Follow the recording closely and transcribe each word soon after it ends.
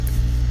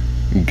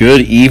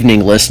Good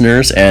evening,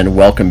 listeners, and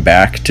welcome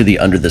back to the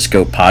Under the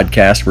Scope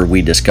podcast where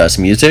we discuss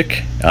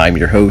music. I'm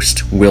your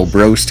host, Will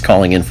Brost,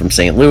 calling in from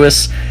St.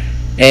 Louis,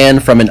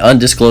 and from an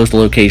undisclosed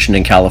location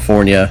in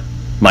California,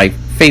 my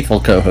faithful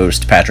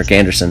co-host, Patrick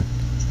Anderson.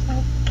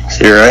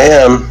 Here I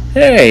am.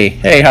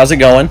 Hey, how's it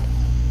going?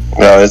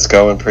 No, it's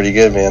going pretty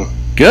good, man.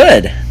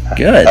 Good.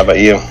 How about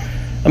you?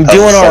 I'm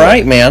doing all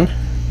right, man.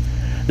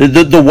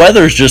 The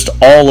weather's just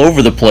all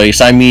over the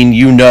place. I mean,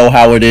 you know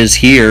how it is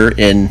here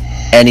in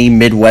any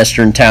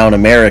Midwestern town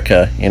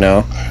America, you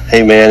know.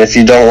 Hey, man, if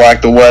you don't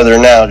like the weather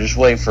now, just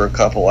wait for a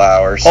couple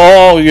hours.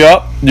 Oh,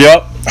 yep.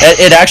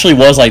 It actually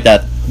was like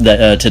that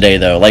today,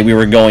 though. Like, we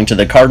were going to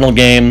the Cardinal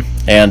game,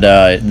 and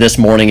this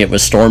morning it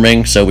was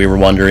storming, so we were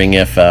wondering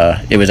if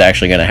it was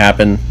actually going to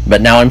happen.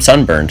 But now I'm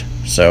sunburned,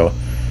 so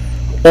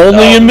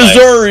only in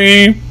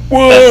Missouri.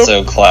 Nice. That's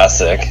so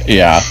classic.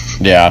 Yeah.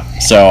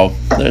 So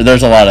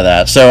there's a lot of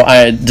that. So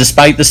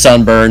despite the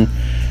sunburn,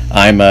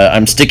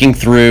 I'm sticking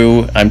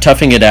through. I'm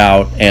toughing it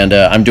out, and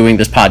I'm doing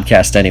this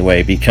podcast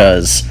anyway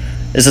because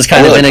this is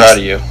kind I'm of really proud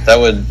of you.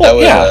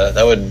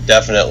 That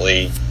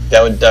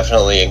would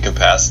definitely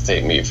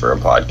incapacitate me for a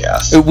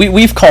podcast.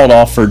 We've called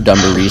off for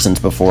dumber reasons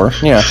before.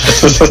 Yeah.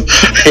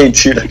 Hey,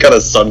 dude, I got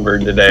a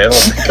sunburn today. I don't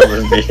think I'm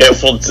going to be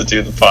able to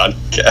do the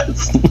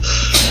podcast.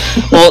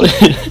 Well,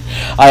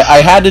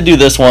 I had to do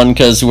this one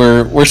because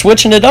we're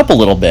switching it up a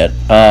little bit.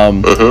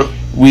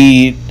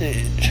 We,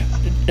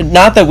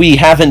 not that we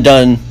haven't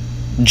done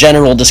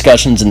general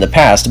discussions in the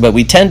past, but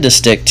we tend to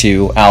stick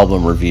to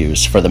album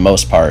reviews for the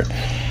most part.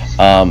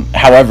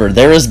 However,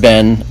 there has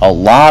been a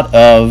lot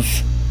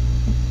of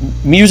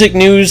music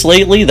news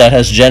lately that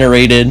has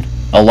generated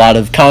a lot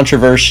of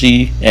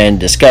controversy and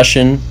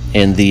discussion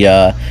in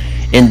the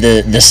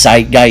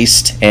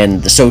zeitgeist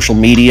and the social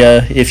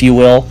media, if you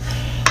will.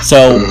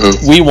 So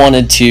we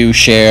wanted to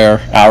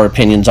share our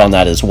opinions on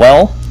that as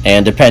well,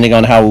 and depending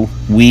on how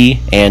we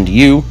and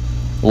you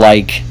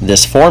like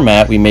this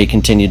format, we may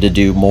continue to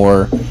do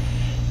more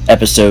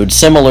episodes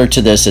similar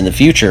to this in the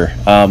future.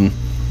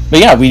 But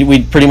yeah,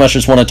 we pretty much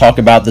just want to talk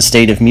about the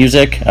state of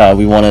music.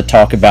 We want to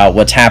talk about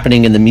what's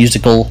happening in the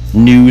musical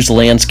news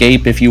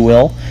landscape, if you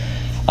will.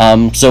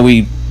 So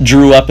we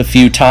drew up a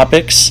few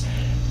topics.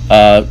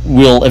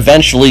 We'll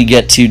eventually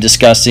get to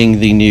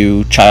discussing the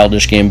new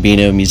Childish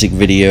Gambino music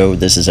video,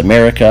 This Is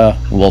America.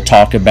 We'll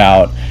talk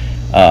about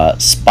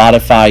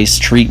Spotify's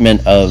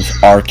treatment of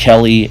R.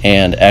 Kelly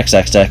and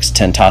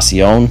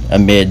XXXTentacion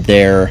amid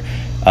their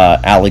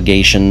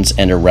allegations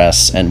and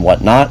arrests and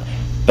whatnot.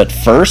 But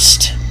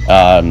first,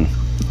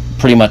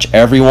 pretty much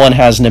everyone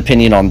has an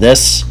opinion on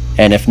this,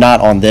 and if not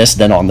on this,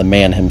 then on the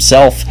man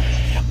himself.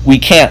 We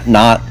can't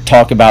not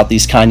talk about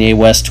these Kanye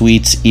West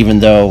tweets, even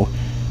though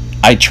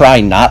I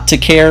try not to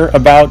care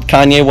about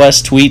Kanye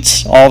West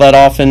tweets all that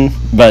often,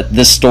 but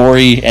this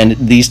story and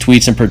these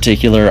tweets in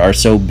particular are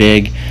so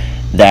big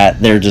that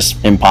they're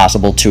just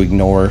impossible to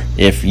ignore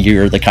if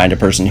you're the kind of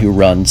person who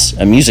runs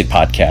a music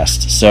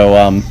podcast.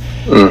 So,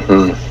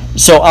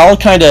 so I'll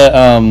kind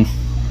of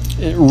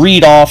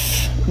read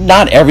off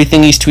not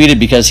everything he's tweeted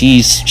because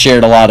he's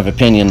shared a lot of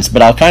opinions,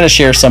 but I'll kind of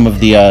share some of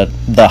the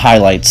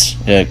highlights,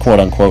 quote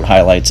unquote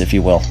highlights, if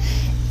you will.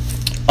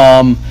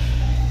 I'm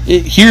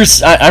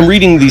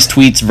reading these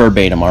tweets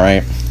verbatim, all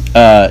right?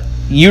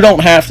 You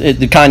don't have to,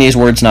 the Kanye's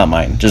words, not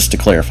mine, just to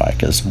clarify,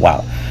 because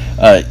wow.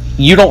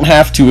 You don't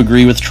have to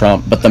agree with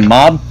Trump, but the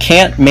mob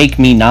can't make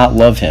me not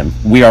love him.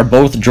 We are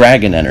both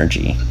dragon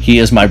energy. He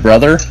is my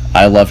brother.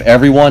 I love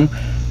everyone.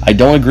 I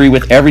don't agree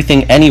with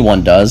everything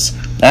anyone does.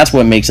 That's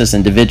what makes us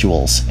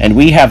individuals, and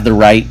we have the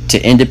right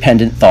to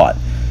independent thought.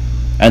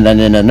 And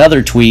then in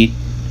another tweet,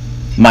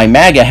 my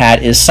MAGA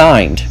hat is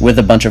signed with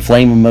a bunch of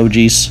flame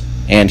emojis,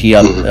 and he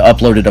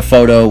uploaded a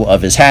photo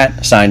of his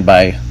hat signed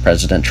by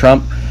President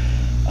Trump.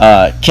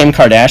 Kim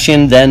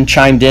Kardashian then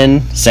chimed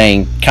in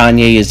saying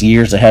Kanye is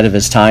years ahead of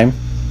his time.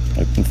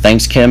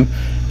 Thanks, Kim.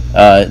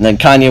 And then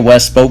Kanye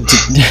West spoke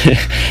to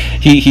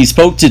he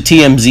spoke to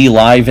TMZ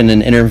Live in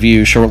an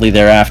interview shortly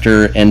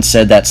thereafter and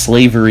said that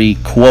slavery,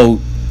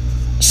 quote,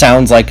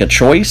 sounds like a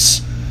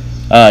choice.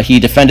 He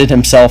defended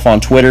himself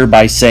on Twitter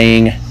by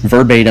saying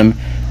verbatim,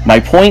 my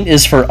point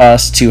is for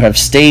us to have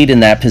stayed in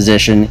that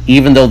position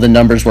even though the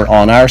numbers were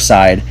on our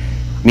side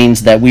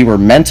means that we were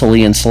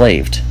mentally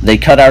enslaved. They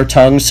cut our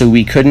tongues so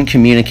we couldn't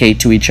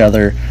communicate to each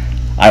other.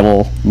 I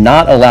will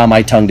not allow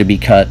my tongue to be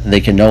cut. They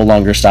can no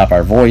longer stop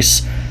our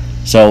voice.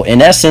 So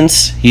in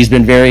essence, he's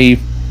been very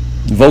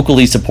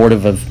vocally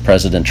supportive of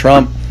President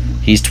Trump.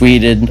 He's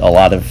tweeted a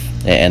lot of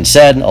and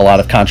said a lot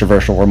of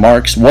controversial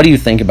remarks. What do you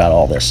think about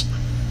all this?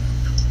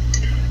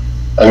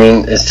 I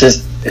mean,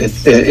 it's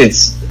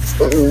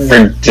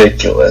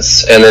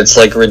ridiculous, and it's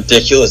like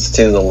ridiculous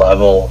to the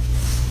level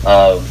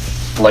of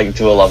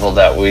to a level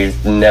that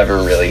we've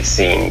never really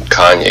seen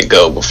Kanye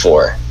go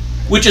before.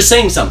 Which is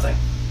saying something.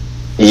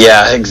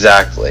 Yeah,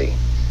 exactly.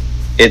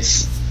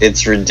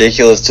 It's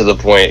ridiculous to the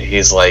point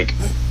he's like,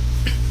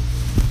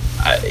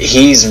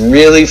 he's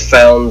really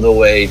found the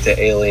way to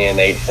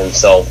alienate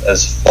himself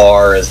as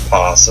far as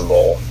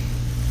possible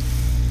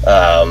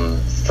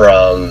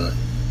from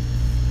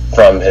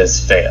from his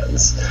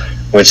fans,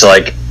 which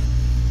like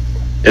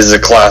is a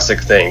classic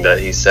thing that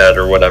he said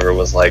or whatever,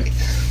 was like,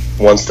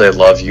 once they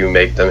love you,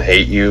 make them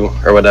hate you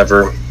or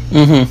whatever.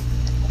 Mm-hmm.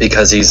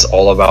 Because he's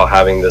all about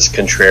having this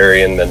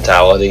contrarian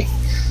mentality.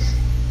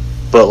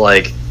 But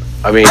like,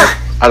 I mean,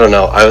 I don't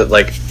know. I would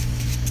like,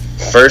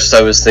 first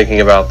I was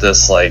thinking about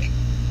this, like,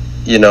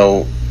 you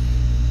know,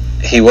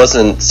 he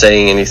wasn't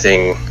saying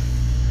anything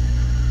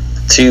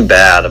too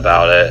bad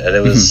about it, and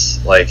it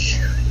was like,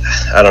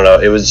 I don't know,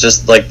 it was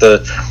just like the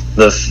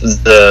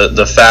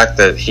fact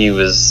that he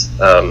was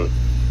I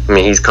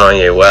mean, he's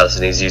Kanye West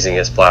and he's using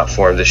his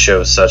platform to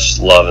show such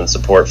love and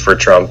support for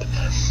Trump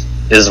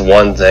is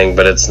one thing,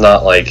 but it's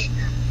not like,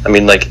 I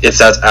mean, like, if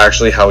that's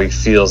actually how he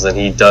feels, then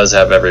he does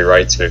have every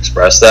right to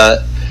express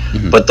that.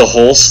 Mm-hmm. But the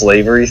whole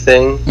slavery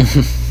thing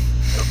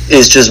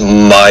is just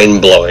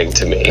mind-blowing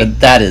to me.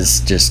 That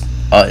is just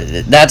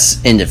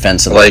that's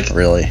indefensible, like,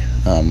 really.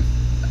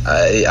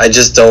 I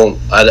just don't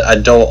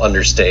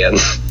understand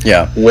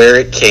where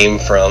it came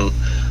from,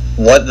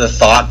 what the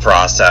thought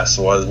process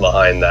was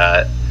behind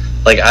that.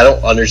 Like, I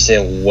don't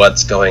understand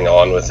what's going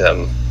on with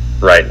him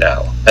right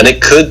now. And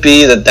it could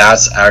be that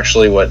that's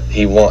actually what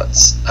he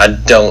wants. I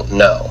don't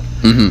know.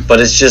 Mm-hmm. But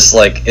it's just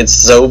like, it's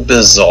so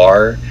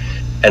bizarre,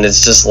 and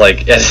it's just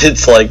like,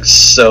 it's like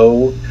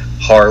so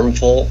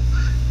harmful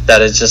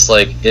that it's just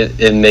like,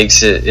 it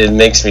makes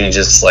me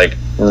just like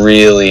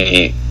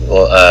really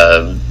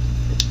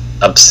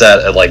upset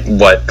at like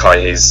what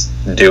Kanye's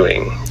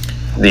doing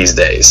these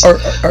days.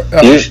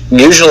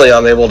 Usually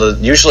I'm able to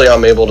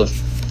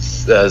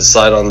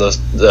side on the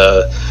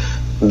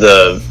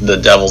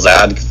devil's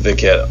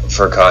advocate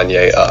for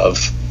Kanye of,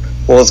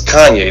 well, it's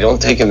Kanye, don't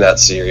take him that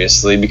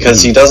seriously,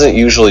 because he doesn't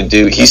usually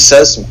he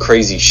says some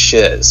crazy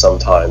shit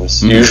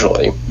sometimes,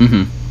 usually.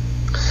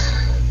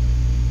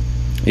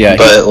 Yeah,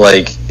 but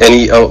like,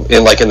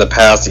 and like in the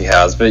past he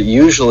has, but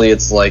usually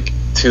it's like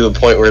to the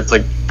point where it's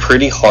like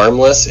pretty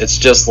harmless. It's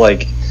just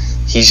like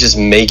he's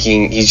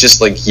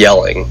just like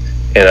yelling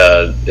in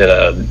a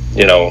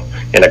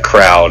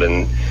crowd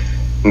and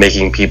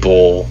making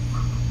people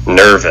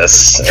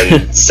nervous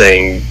and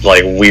saying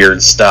like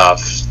weird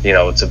stuff, you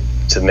know, to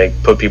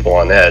put people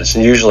on edge.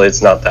 And usually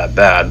it's not that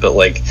bad, but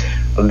like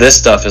this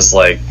stuff is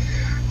like,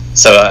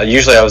 so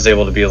usually I was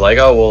able to be like,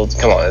 oh well,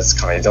 come on, it's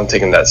Kanye, don't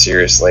take him that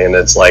seriously, and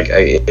it's like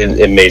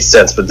it made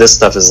sense. But this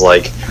stuff is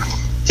like,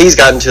 he's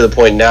gotten to the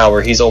point now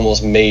where he's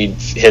almost made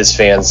his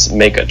fans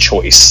make a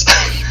choice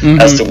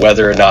as to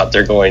whether or not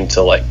they're going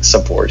to like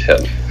support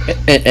him.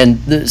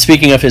 And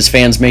speaking of his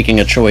fans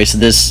making a choice,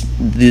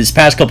 these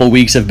past couple of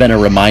weeks have been a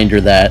reminder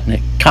that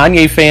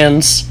Kanye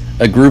fans,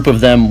 a group of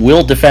them,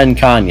 will defend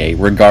Kanye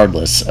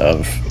regardless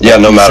of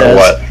no matter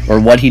what or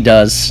what he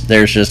does.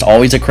 There's just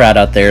always a crowd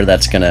out there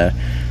that's gonna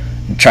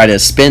try to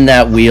spin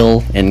that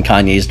wheel in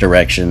Kanye's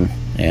direction,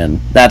 and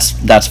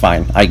that's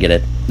fine. I get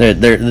it.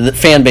 The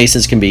fan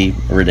bases can be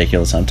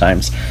ridiculous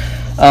sometimes.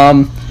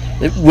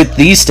 With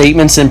these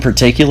statements in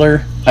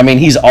particular, I mean,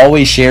 he's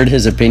always shared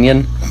his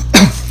opinion.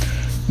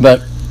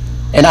 But,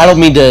 and I don't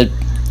mean to,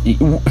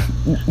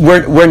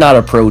 we're not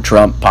a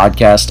pro-Trump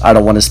podcast. I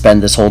don't want to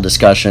spend this whole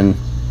discussion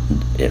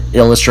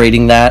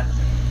illustrating that.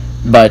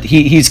 But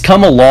he's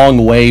come a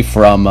long way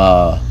from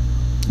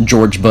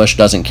George Bush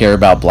doesn't care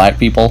about black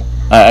people.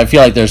 I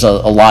feel like there's a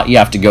lot you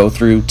have to go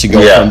through to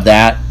go from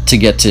that to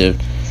get to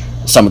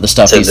some of the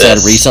stuff he said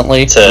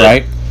recently,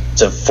 right?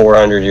 To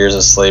 400 years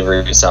of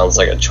slavery sounds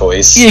like a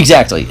choice.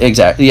 Exactly.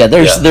 Yeah,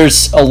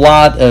 there's a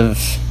lot of,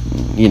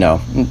 you know,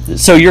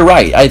 so you're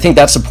right. I think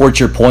that supports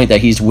your point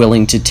that he's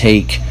willing to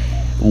take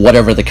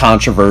whatever the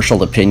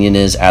controversial opinion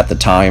is at the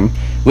time,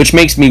 which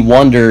makes me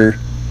wonder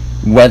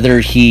whether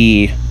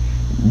he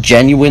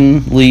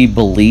genuinely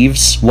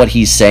believes what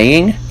he's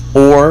saying,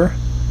 or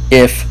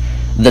if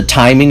the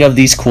timing of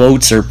these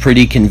quotes are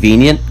pretty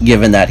convenient,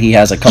 given that he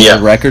has a couple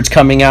of records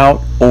coming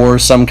out, or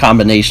some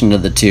combination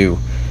of the two.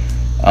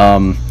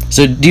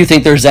 So do you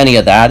think there's any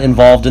of that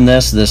involved in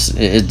this?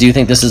 Do you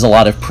think this is a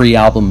lot of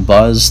pre-album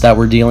buzz that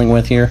we're dealing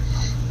with here?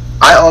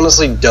 I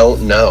honestly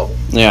don't know.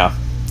 Yeah.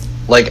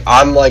 Like,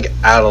 I'm like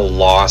at a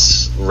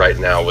loss right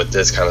now with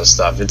this kind of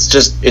stuff.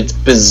 It's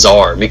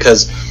bizarre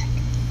because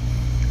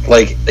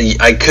like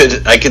I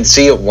could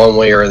see it one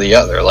way or the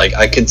other. Like,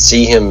 I could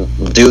see him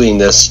doing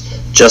this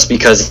just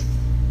because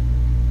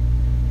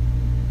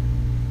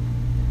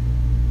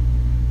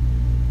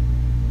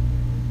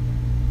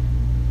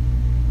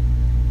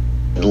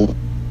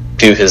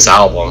do his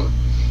album,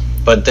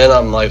 but then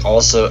I'm like,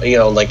 also, you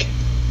know, like,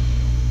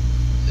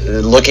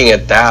 looking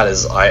at that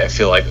is, I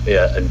feel like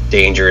a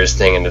dangerous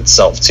thing in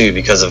itself too,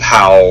 because of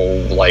how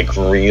like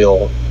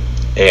real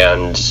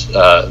and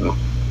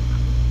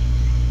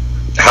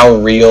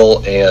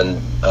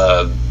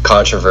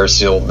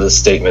controversial the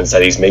statements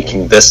that he's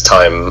making this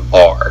time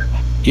are.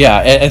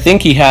 Yeah, I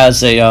think he has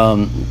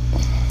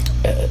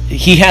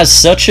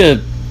such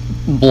a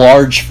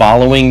large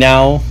following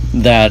now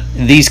that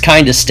these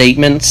kind of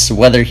statements,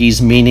 whether he's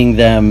meaning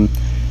them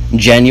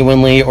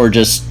genuinely or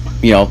just,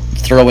 you know,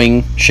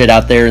 throwing shit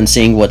out there and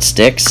seeing what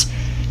sticks,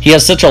 he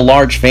has such a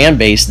large fan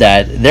base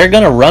that they're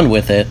going to run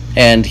with it,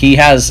 and he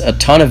has a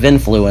ton of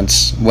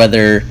influence,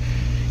 whether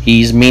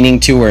he's meaning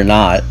to or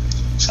not.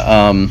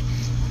 Are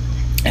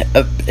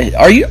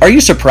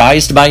you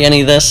surprised by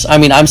any of this? I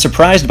mean, I'm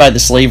surprised by the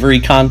slavery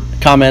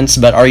comments,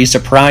 but are you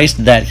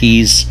surprised that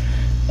he's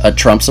a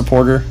Trump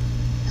supporter?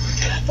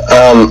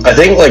 I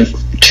think like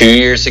 2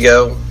 years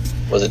ago.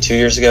 Was it 2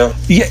 years ago?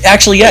 Yeah,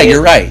 actually, yeah,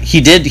 you're right.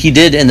 He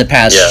did in the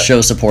past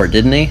show support,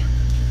 didn't he?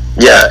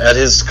 Yeah, at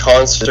his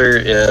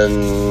concert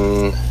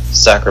in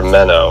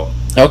Sacramento.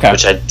 Okay.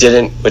 Which I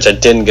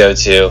didn't go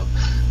to,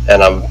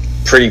 and I'm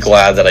pretty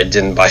glad that I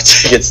didn't buy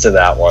tickets to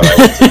that one. I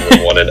went to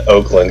the one in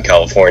Oakland,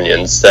 California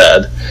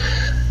instead.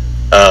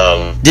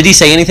 Did he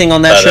say anything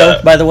on that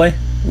show, by the way?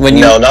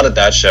 No, not at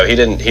that show. He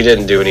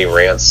didn't do any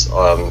rants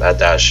at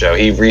that show.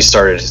 He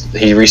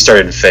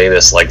restarted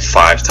Famous like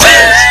 5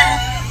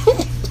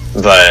 times.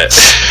 But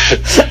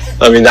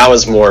I mean, that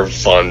was more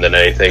fun than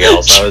anything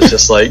else. I was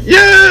just like,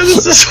 yeah,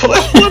 this is what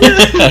I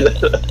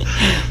wanted.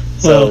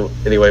 So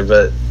anyway,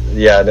 but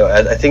yeah, no,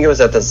 I think it was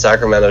at the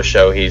Sacramento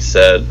show he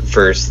said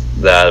first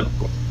that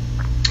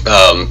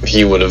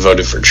he would have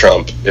voted for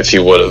Trump if he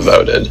would have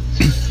voted.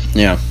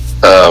 Yeah.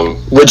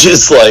 Which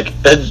is like,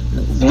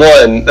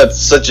 one, that's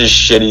such a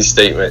shitty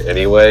statement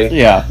anyway.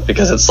 Yeah.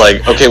 Because it's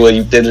like, okay, well,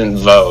 you didn't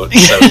vote,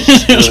 so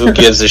who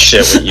gives a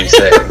shit what you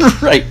say?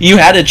 Right. You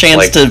had a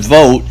chance to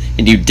vote,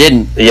 and you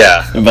didn't.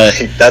 Yeah.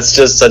 But that's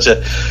just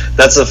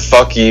that's a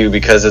fuck you,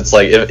 because it's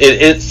like,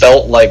 it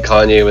felt like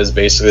Kanye was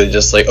basically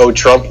just like, oh,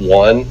 Trump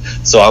won,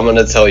 so I'm going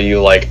to tell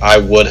you, like, I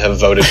would have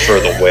voted for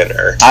the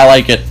winner. I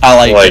like it.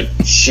 Like,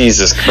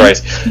 Jesus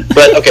Christ.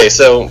 But, okay,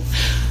 so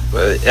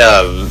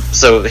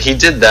he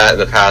did that in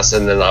the past,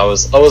 and then I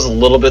was a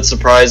little bit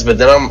surprised, but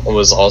then I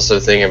was also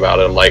thinking about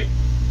it. I'm like,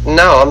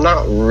 no, I'm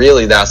not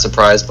really that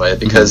surprised by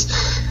it, because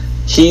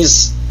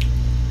he's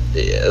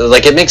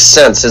like, it makes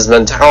sense. His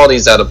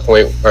mentality's at a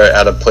point, or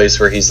at a place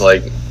where he's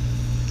like,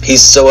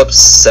 he's so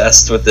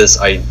obsessed with this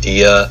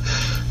idea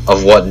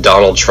of what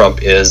Donald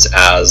Trump is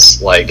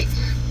as like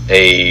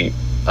an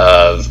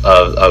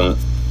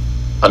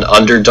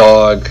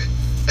underdog,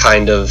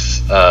 kind of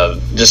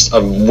just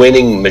a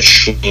winning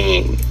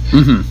machine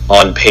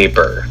on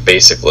paper,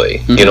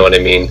 basically. You know what I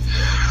mean?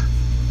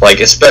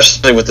 Like,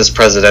 especially with this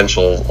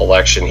presidential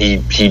election,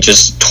 he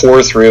just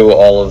tore through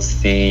all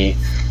of the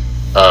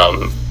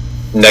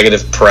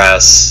negative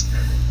press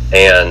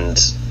and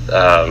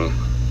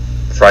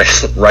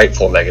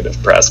rightful negative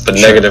press, but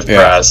negative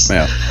press,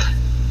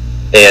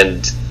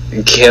 and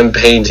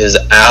campaigned his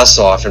ass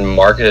off and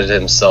marketed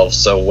himself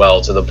so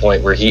well to the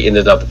point where he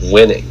ended up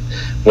winning,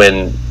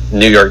 when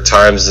New York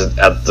Times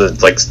at the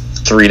like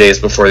 3 days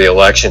before the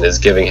election is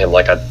giving him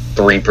like a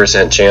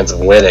 3% chance of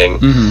winning,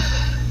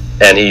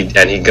 and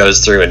he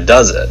goes through and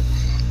does it.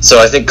 So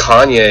I think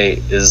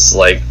Kanye is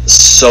like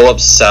so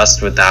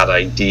obsessed with that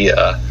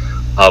idea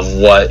of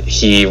what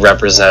he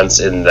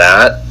represents in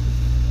that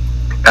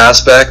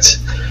aspect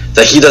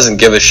that he doesn't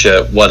give a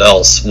shit what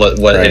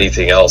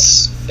anything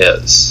else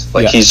is.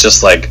 Like, he's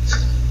just like,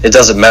 it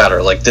doesn't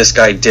matter. Like, this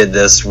guy did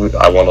this,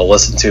 I want to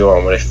listen to him,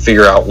 I want to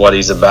figure out what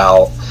he's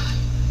about.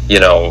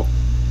 You know,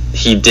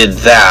 he did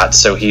that,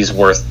 so he's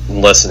worth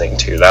listening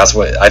to. That's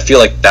what I feel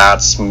like.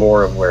 That's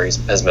more of where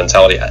his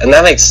mentality at. And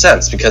that makes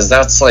sense, because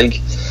that's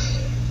like,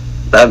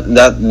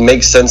 that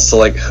makes sense to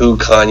like who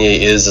Kanye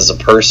is as a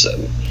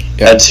person,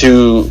 and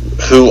to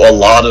who a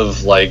lot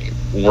of like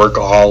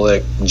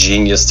workaholic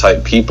genius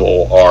type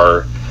people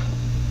are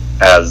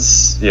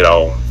as, you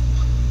know,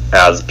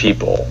 as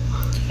people.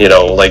 You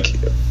know, like,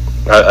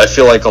 I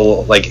feel like a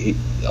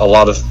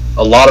lot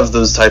of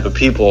those type of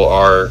people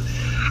are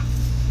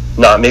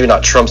maybe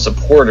not Trump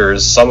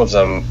supporters. Some of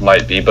them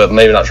might be, but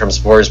maybe not Trump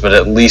supporters, but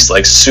at least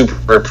like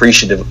super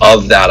appreciative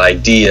of that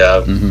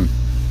idea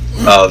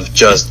of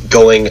just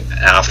going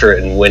after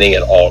it and winning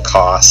at all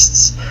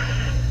costs,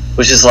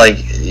 which is like,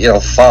 you know,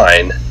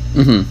 fine.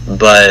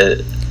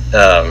 But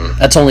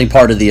that's only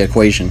part of the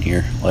equation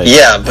here. Like,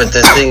 yeah, but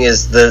the thing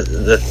is,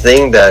 the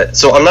thing that,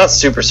 so I'm not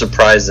super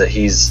surprised that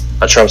he's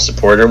a Trump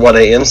supporter. What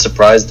I am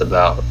surprised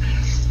about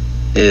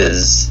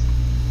is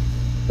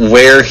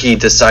where he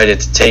decided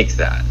to take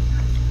that.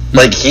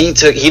 Like, he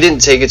didn't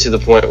take it to the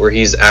point where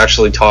he's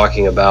actually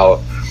talking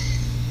about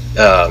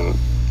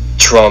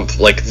Trump.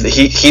 Like,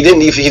 he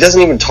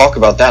doesn't even talk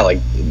about that like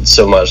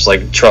so much,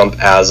 like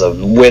Trump as a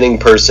winning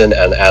person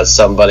and as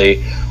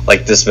somebody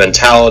like this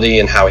mentality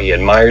and how he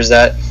admires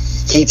that.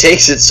 He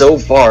takes it so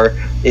far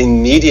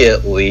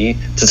immediately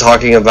to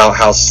talking about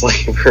how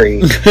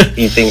slavery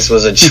he thinks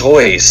was a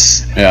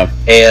choice.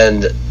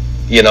 And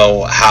you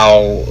know,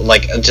 how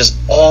like just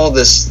all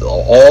this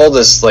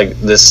like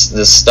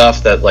this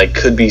stuff that like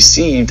could be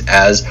seen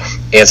as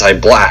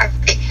anti-black,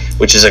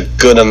 which is a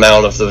good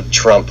amount of the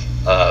Trump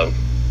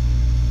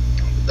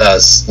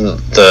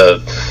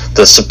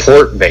the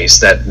support base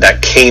that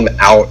came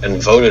out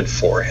and voted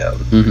for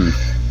him.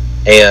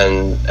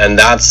 And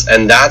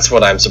that's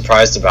what I'm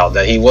surprised about,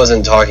 that he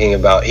wasn't talking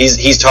about.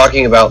 He's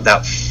talking about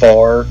that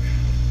far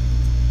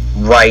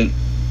right,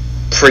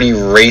 pretty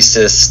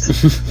racist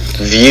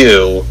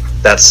view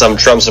that some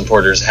Trump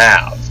supporters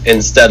have,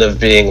 instead of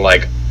being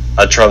like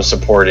a Trump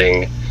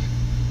supporting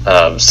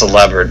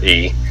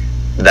celebrity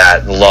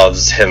that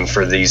loves him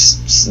for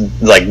these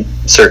like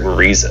certain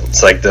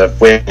reasons, like the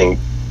winning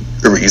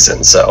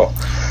reason. So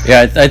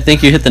yeah, I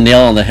think you hit the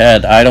nail on the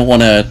head. I don't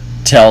want to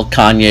tell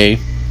Kanye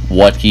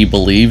what he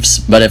believes,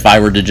 but if I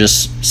were to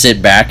just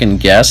sit back and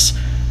guess,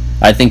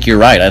 I think you're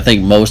right. I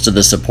think most of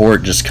the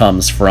support just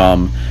comes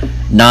from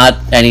not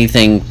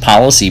anything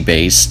policy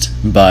based,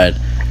 but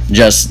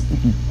just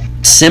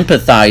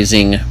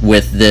sympathizing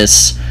with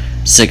this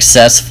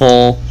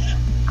successful,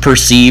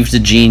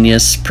 perceived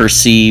genius,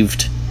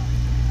 perceived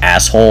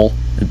asshole,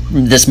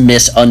 this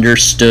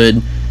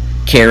misunderstood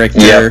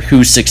character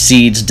who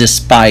succeeds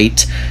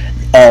despite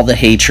all the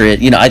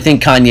hatred. I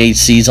think Kanye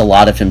sees a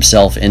lot of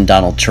himself in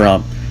Donald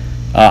Trump.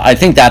 I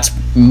think that's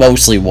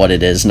mostly what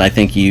it is, and I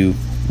think you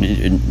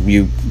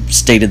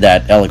stated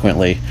that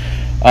eloquently.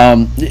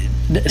 My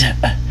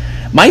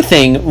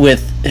thing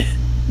with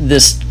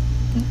this,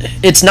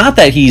 it's not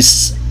that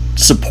he's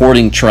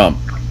supporting Trump.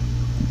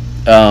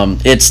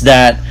 It's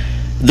that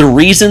the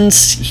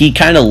reasons he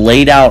kind of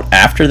laid out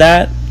after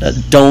that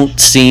don't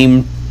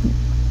seem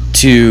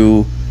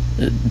to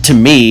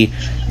me,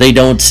 they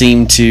don't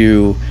seem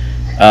to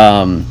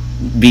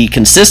be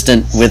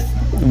consistent with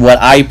what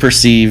I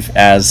perceive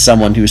as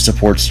someone who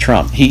supports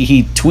Trump.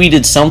 He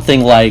tweeted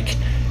something like,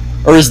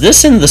 or is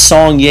this in the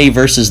song Ye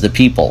versus the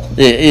People?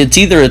 It's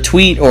either a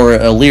tweet or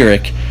a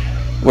lyric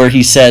where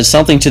he says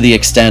something to the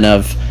extent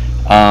of,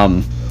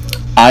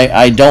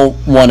 I don't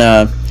want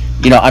to,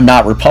 I'm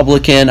not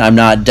Republican, I'm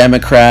not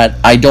Democrat,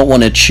 I don't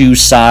want to choose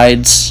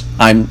sides,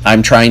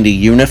 I'm trying to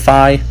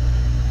unify.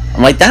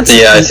 I'm like, that's...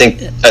 Yeah, I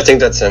think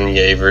that's in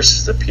Ye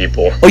versus the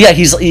People. Oh yeah,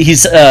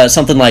 he's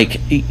something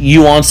like,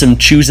 you on some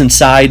choosing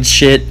sides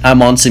shit,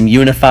 I'm on some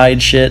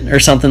unified shit,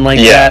 or something like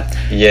that.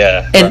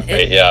 Yeah,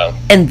 yeah.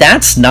 And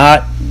that's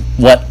not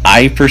what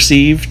I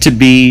perceive to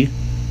be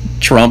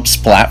Trump's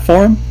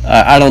platform.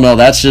 I don't know,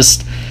 that's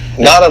just...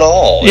 Not at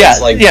all. Yeah,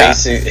 it's like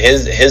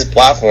his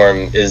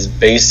platform is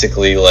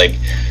basically like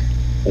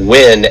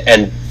win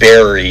and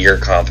bury your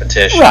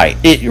competition. Right.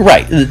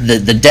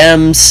 The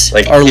Dems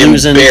like are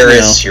losing.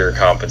 Embarrass your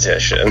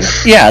competition.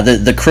 Yeah.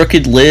 The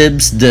crooked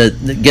libs.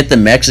 Get the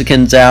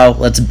Mexicans out.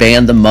 Let's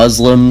ban the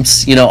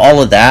Muslims.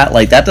 All of that.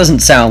 Like, that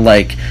doesn't sound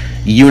like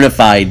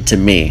unified to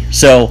me.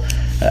 So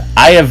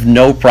I have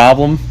no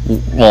problem.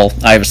 Well,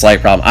 I have a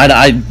slight problem.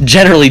 I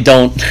generally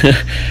don't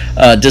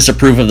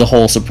disapprove of the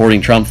whole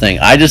supporting Trump thing.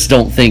 I just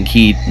don't think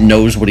he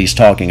knows what he's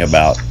talking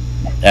about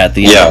at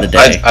the end of the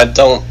day. I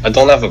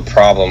don't have a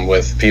problem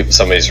with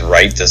somebody's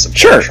right to support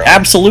Trump. Sure,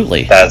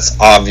 absolutely. That's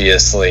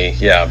obviously,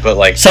 but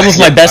like... Some of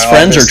my best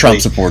friends are Trump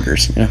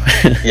supporters.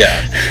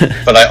 Yeah,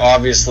 but I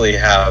obviously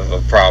have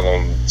a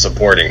problem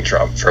supporting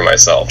Trump for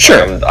myself.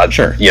 Sure,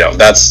 sure.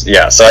 That's...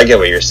 Yeah, so I get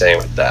what you're saying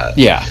with that.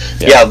 Yeah,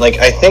 like,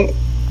 I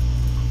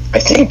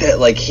think that,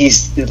 like,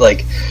 he's,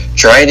 like,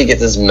 trying to get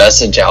this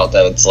message out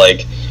that it's,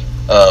 like,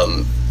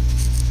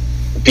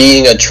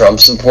 being a Trump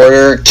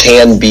supporter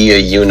can be a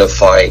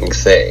unifying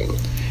thing.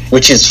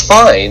 Which is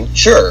fine,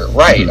 sure,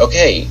 right,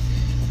 okay.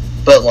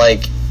 But,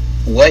 like,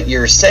 what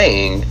you're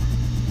saying,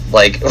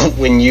 like,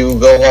 when you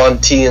go on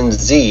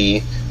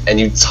TMZ and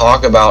you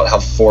talk about how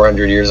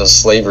 400 years of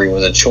slavery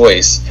was a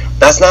choice,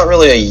 that's not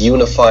really a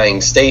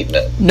unifying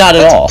statement. Not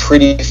at all. That's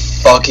pretty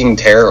fucking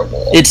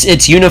terrible.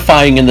 It's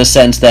unifying in the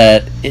sense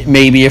that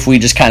maybe if we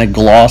just kind of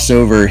gloss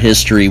over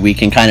history, we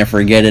can kind of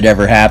forget it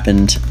ever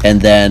happened,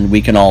 and then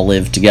we can all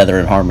live together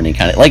in harmony.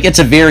 Kind of like, it's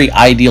a very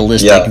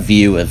idealistic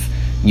view of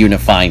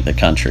unifying the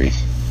country.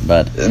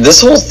 But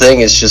this whole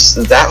thing is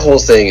just, that whole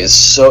thing is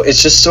so,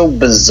 it's just so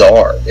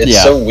bizarre.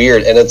 It's so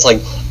weird, and it's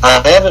like,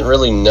 I haven't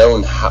really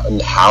known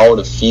how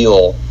to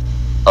feel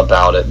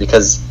about it,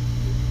 because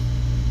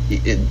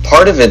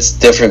part of it's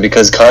different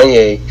because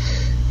Kanye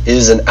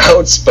is an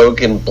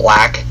outspoken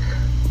black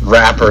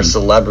rapper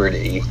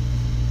celebrity.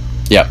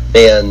 Yeah.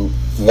 And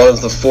one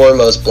of the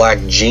foremost black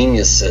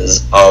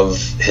geniuses of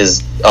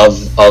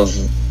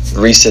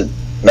recent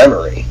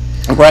memory.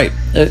 Right.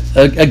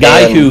 A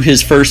guy who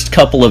his first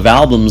couple of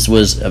albums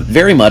was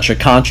very much a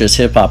conscious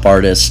hip-hop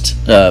artist,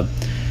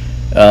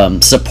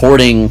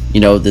 supporting,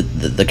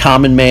 the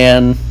common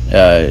man,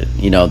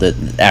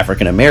 the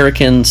African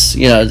Americans,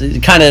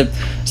 kind of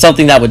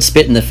something that would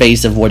spit in the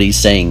face of what he's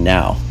saying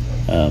now.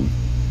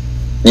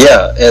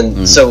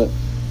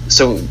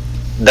 So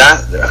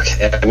that,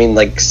 okay, I mean,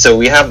 like, so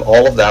we have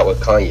all of that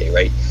with Kanye,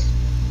 right?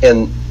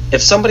 And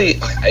if some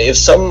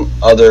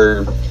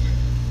other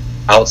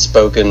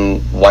outspoken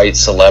white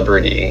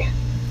celebrity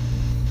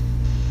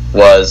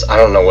was, I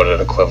don't know what an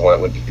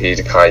equivalent would be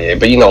to Kanye,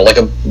 but like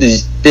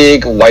this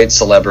big white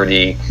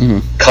celebrity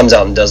comes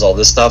out and does all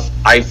this stuff,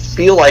 I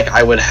feel like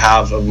I would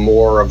have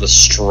more of a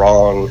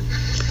strong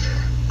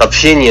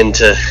opinion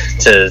to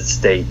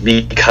state,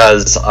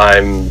 because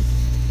I'm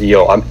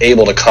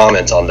able to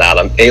comment on that.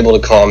 I'm able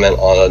to comment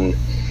on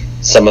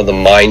some of the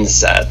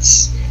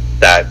mindsets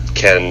that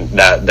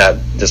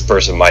this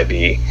person might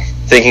be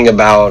thinking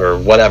about or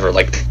whatever,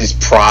 like these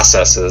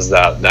processes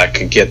that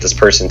could get this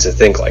person to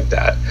think like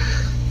that.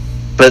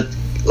 But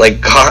like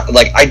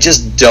I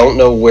just don't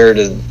know where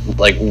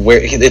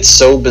it's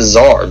so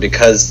bizarre,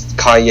 because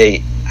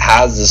Kanye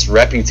has this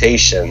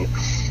reputation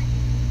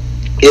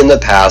in the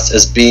past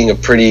as being a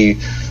pretty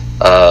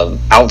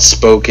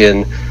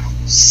outspoken,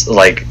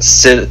 like,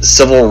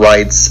 civil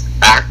rights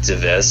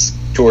activist.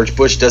 George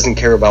Bush doesn't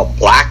care about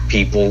black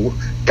people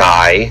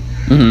guy.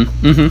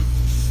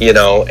 You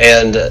know,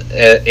 and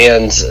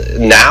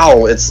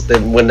now it's,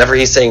 whenever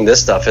he's saying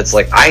this stuff, it's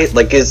like I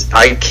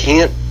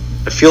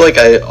feel like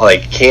I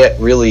can't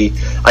really,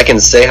 I can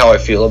say how I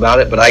feel about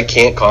it, but I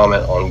can't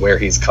comment on where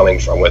he's coming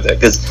from with it,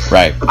 because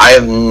I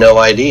have no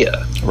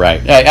idea.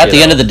 Right. At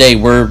the end of the day,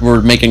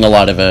 we're making a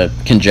lot of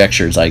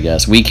conjectures, I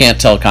guess. We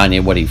can't tell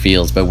Kanye what he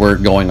feels, but we're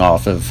going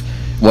off of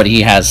what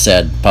he has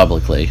said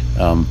publicly,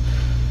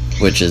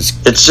 which is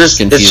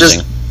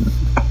confusing.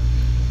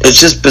 It's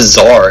just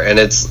bizarre, and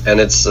it's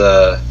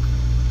I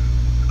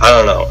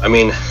don't know. I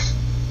mean,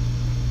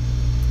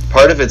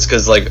 part of it's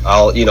because, like,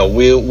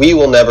 we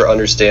will never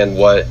understand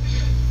what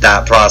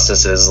that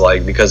process is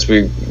like, because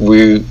we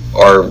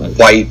are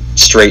white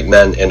straight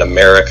men in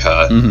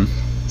America.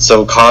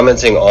 So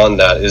commenting on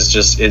that is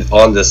just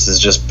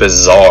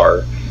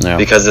bizarre,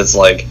 because it's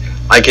like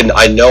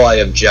I know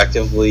I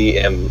objectively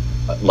am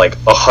like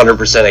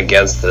 100%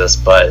 against this,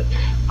 but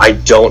I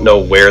don't know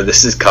where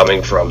this is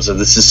coming from, so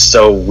this is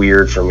so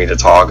weird for me to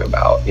talk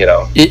about, you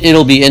know.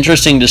 It'll be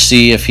interesting to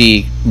see if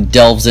he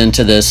delves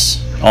into this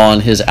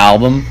on his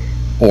album,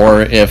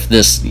 or if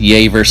this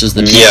Ye versus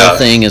the People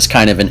thing is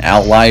kind of an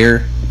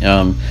outlier.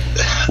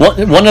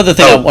 One other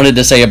thing I wanted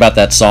to say about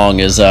that song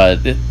is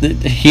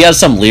he has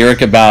some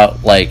lyric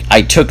about, like,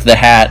 I took the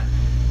hat,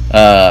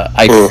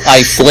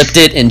 I flipped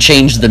it and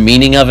changed the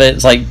meaning of it.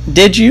 It's like,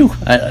 did you?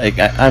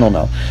 I don't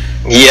know.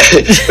 Yeah,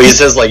 but he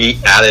says, like, he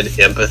added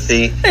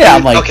empathy. Yeah,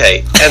 I'm like,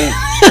 okay, and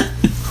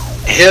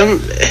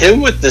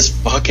him with this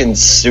fucking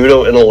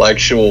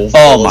pseudo-intellectual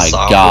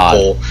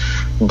philosophical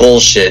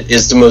bullshit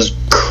is the most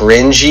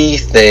cringy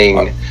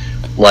thing.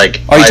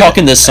 Like, are you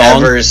talking this song?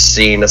 I've ever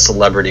seen a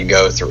celebrity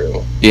go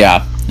through.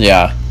 Yeah.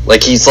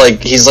 Like he's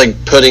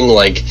putting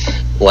like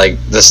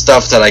the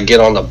stuff that I get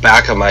on the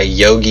back of my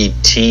Yogi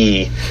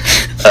Tea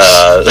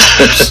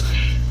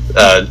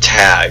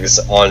tags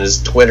on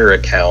his Twitter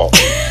account,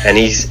 and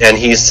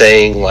he's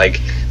saying, like,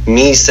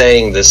 me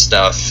saying this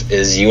stuff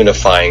is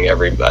unifying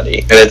everybody,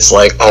 and it's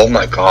like, oh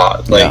my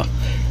god, like.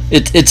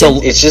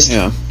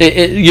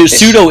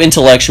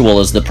 Pseudo-intellectual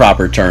is the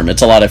proper term.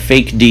 It's a lot of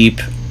fake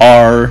deep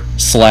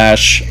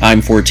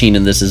r/I'm 14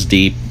 and this is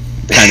deep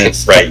kind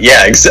of right,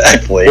 yeah,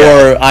 exactly.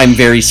 Or I'm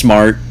very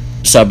smart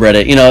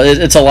subreddit. You know,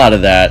 it's a lot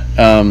of that.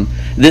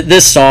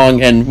 This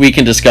song, and we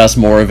can discuss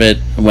more of it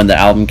when the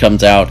album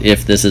comes out,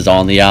 if this is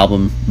on the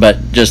album,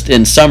 but just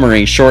in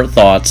summary, short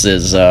thoughts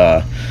is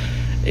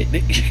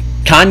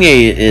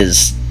Kanye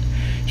is...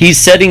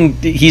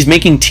 He's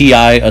making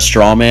T.I. a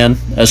straw man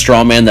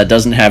that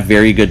doesn't have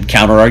very good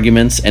counter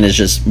arguments, and is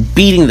just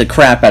beating the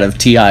crap out of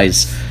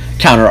T.I.'s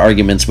counter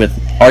arguments with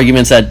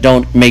arguments that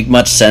don't make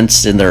much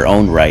sense in their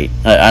own right.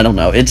 I don't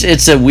know.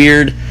 It's a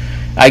weird.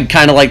 I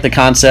kind of like the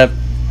concept,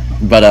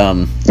 but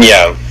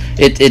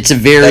it's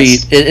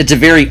a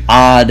very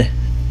odd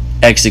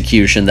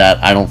execution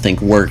that I don't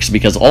think works,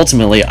 because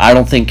ultimately I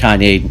don't think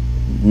Kanye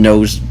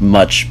knows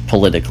much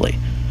politically.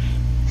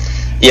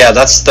 Yeah,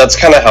 that's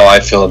kind of how I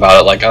feel about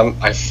it. Like,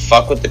 I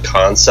fuck with the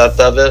concept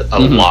of it a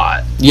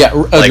lot. Yeah,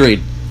 agreed.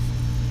 Like,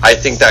 I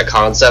think that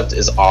concept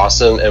is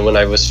awesome, and when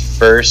I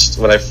first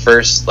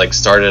like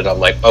started, I'm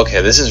like,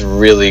 okay, this is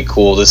really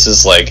cool. This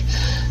is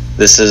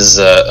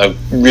a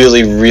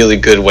really, really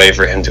good way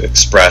for him to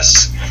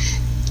express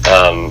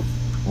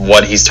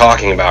what he's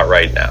talking about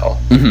right now.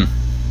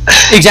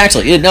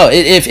 Exactly. No,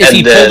 if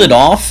he pulled it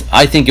off,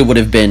 I think it would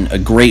have been a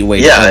great way.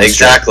 Yeah, to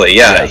exactly.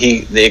 Yeah,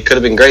 it could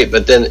have been great,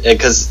 but then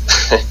because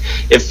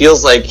it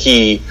feels like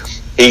he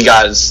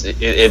got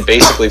it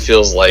basically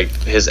feels like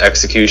his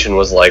execution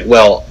was like,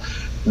 well,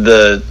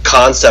 the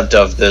concept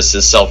of this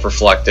is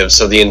self-reflective,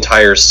 so the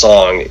entire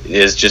song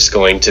is just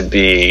going to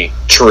be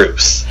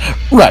truth.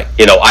 Right.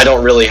 You know, I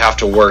don't really have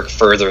to work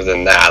further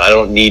than that. I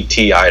don't need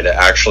T.I. to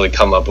actually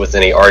come up with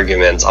any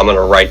arguments. I'm going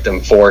to write them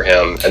for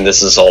him, and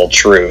this is all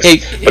truth.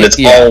 But it's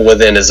all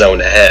within his own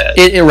head.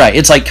 Right.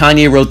 It's like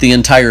Kanye wrote the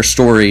entire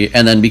story,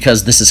 and then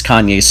because this is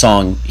Kanye's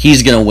song,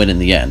 he's going to win in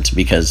the end,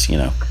 because, you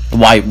know,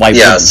 why wouldn't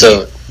he?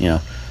 You know?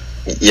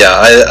 Yeah,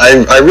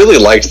 I really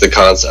liked the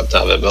concept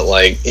of it, but,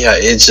 like, yeah,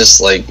 it's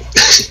just like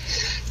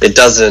it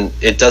doesn't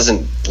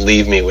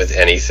leave me with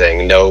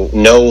anything. No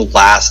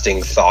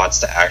lasting thoughts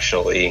to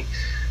actually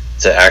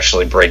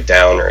break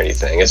down or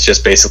anything. It's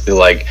just basically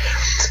like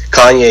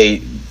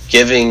Kanye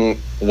giving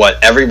what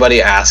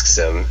everybody asks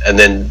him, and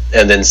then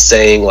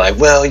saying, like,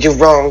 well, you're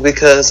wrong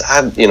because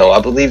I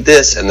believe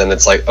this, and then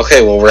it's like,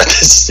 okay, well, we're at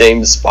the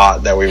same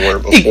spot that we were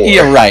before.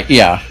 You're right.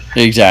 Yeah.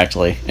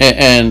 Exactly.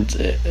 And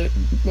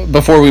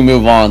before we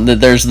move on,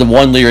 there's the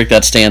one lyric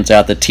that stands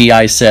out that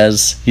T.I.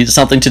 says. He's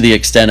something to the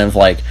extent of,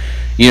 like,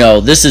 you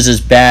know, this is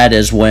as bad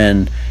as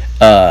when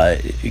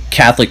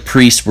Catholic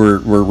priests were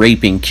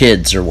raping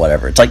kids or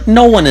whatever. It's like,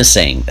 no one is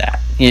saying that.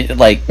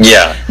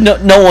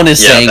 No one is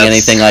saying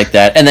anything like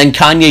that. And then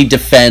Kanye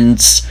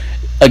defends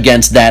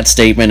against that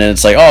statement, and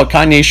it's like, oh,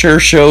 Kanye sure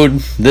showed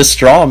this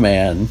straw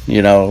man,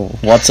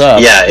 what's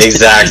up? Yeah,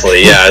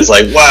 exactly. Yeah, it's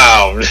like,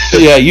 wow.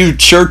 Yeah, you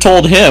sure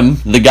told him,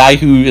 the guy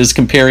who is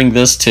comparing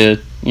this to,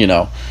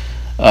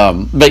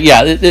 but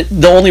yeah,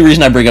 the only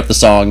reason I bring up the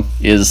song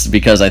is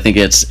because I think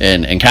it's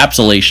an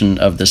encapsulation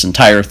of this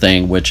entire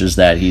thing, which is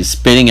that he's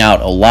spitting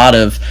out a lot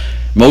of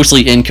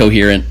mostly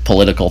incoherent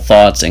political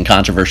thoughts and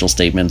controversial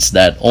statements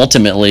that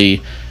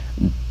ultimately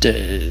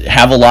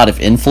have a lot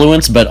of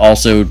influence, but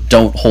also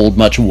don't hold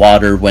much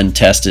water when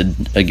tested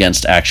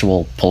against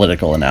actual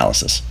political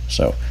analysis.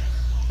 So,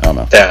 I don't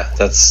know. Yeah,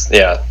 that's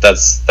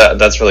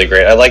really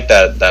great. I like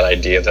that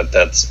idea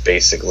that's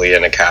basically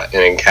an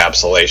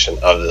encapsulation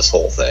of this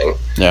whole thing.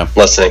 Yeah,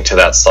 listening to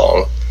that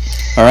song.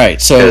 All right,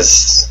 so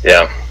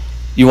yeah,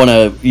 you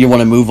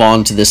wanna move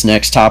on to this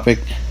next topic?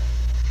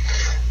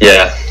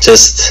 Yeah,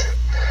 just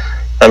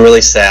I'm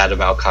really sad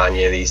about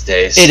Kanye these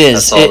days. It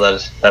is.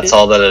 That's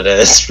all that it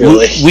is,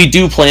 really. We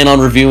do plan on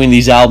reviewing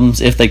these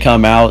albums if they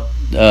come out,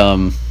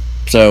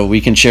 so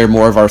we can share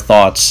more of our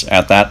thoughts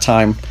at that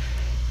time.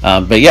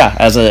 But yeah,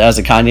 as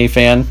a Kanye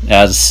fan,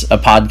 as a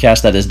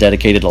podcast that has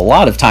dedicated a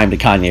lot of time to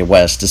Kanye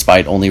West,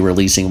 despite only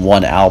releasing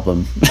one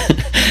album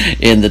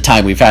in the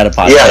time we've had a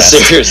podcast. Yeah,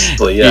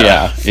 seriously.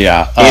 Yeah.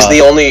 He's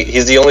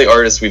the only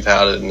artist we've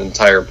had an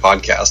entire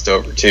podcast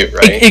over too,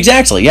 right?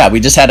 Exactly. Yeah, we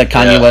just had a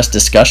Kanye West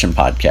discussion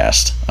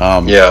podcast.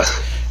 Yeah.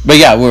 But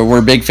yeah,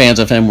 we're big fans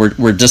of him.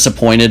 We're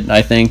disappointed,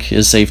 I think,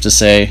 is safe to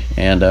say,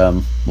 and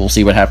we'll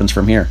see what happens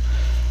from here.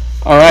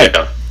 All right.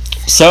 Yeah.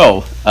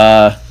 So.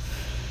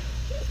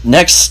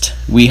 Next,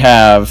 we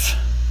have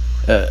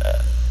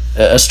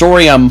a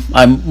story I'm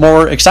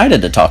more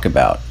excited to talk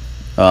about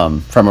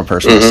from a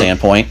personal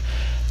standpoint.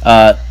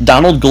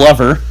 Donald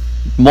Glover,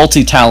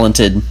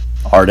 multi-talented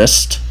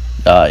artist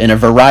in a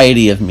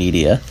variety of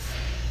media,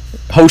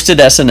 hosted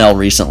SNL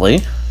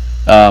recently.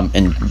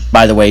 And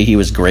by the way, he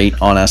was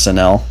great on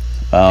SNL.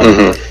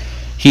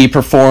 He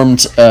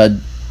performed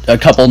a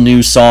couple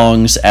new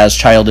songs as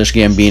Childish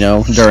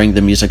Gambino during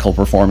the musical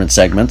performance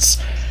segments.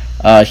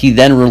 He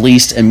then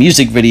released a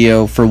music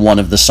video for one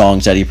of the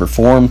songs that he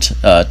performed,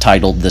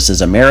 titled This Is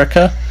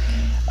America.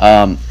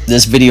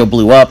 This video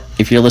blew up.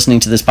 If you're listening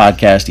to this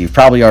podcast, you've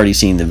probably already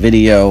seen the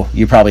video.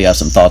 You probably have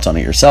some thoughts on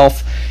it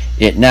yourself.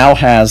 It now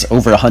has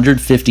over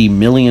 150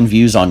 million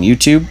views on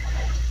YouTube,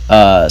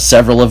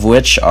 several of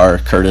which are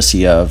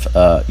courtesy of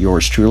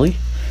yours truly.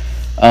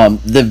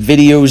 The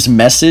video's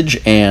message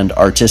and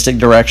artistic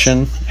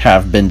direction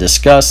have been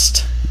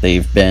discussed.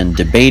 They've been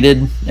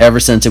debated ever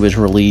since it was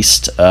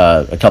released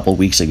a couple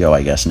weeks ago,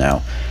 I guess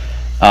now.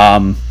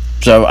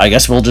 So I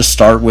guess we'll just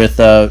start with,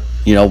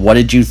 what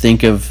did you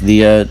think of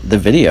the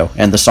video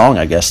and the song,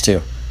 I guess,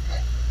 too?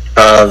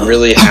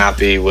 Really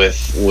happy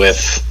with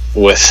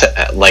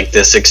like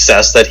the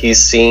success that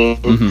he's seen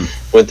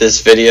with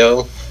this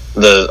video,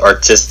 the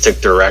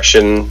artistic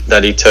direction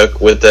that he took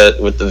with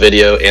the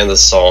video and the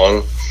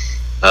song.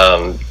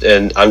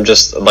 And I'm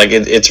just like,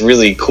 it's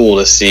really cool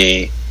to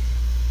see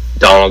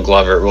Donald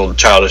Glover,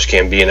 Childish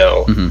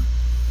Gambino,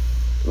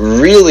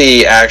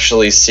 really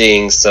actually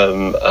seeing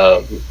some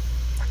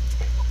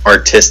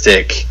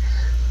artistic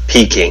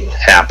peaking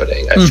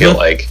happening. I feel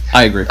like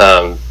I agree,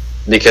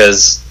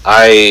 because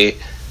I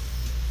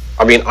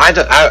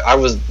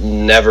was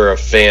never a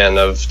fan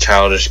of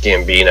Childish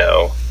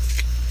Gambino.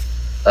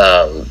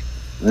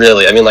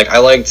 Really, I mean, like I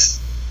liked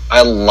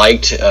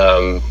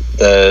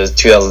the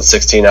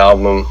 2016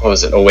 album. What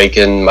was it?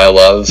 Awaken My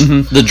Love,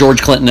 the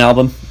George Clinton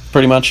album.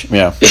 Pretty much,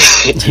 yeah.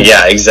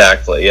 Yeah,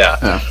 exactly,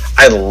 yeah.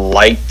 I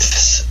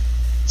liked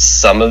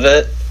some of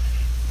it.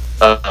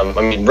 I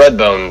mean,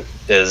 Redbone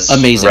is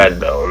amazing.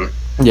 Redbone.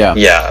 Yeah.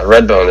 Yeah,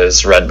 Redbone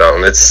is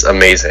Redbone. It's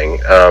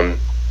amazing. And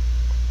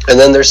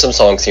then there's some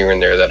songs here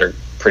and there that are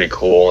pretty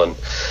cool and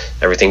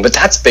everything. But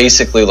that's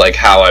basically like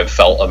how I've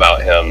felt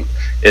about him.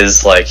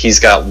 Is like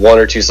he's got one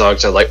or two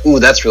songs that are like, ooh,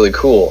 that's really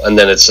cool. And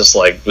then it's just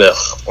like,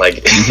 ugh,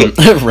 like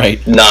right.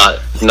 not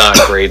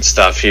great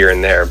stuff here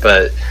and there.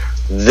 But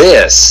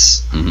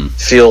this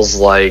feels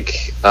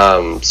like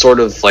sort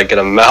of like an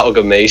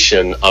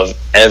amalgamation of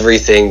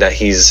everything that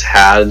he's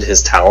had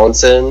his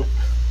talents in,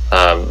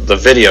 the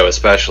video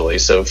especially.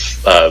 So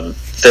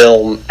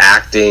film,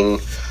 acting,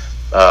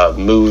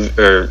 acting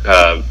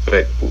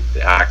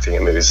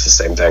and movies is the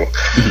same thing.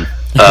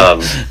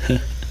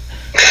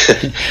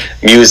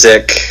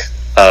 Music,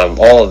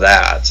 all of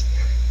that,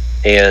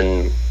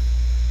 and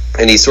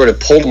he sort of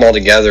pulled them all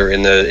together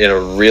in a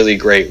really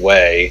great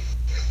way,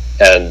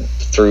 and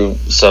threw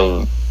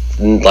some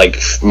like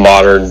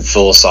modern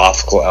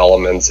philosophical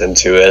elements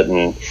into it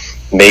and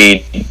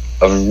made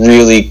a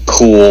really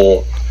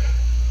cool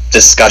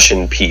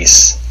discussion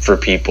piece for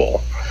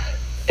people.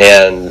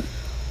 And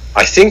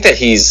I think that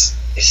he's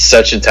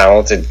such a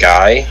talented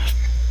guy,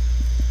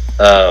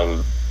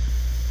 and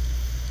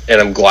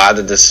I'm glad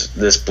that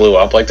this blew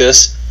up like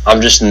this.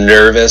 I'm just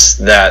nervous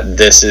that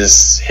this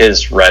is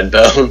his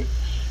Redbone.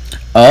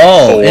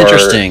 Oh,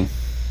 interesting.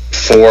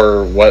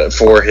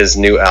 For his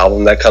new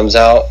album that comes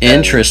out.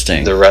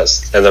 Interesting. The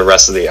rest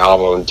of the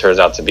album turns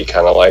out to be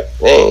kind of like,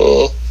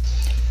 eh.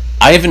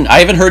 I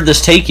haven't heard this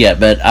take yet,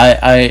 but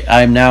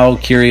I'm now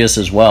curious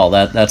as well.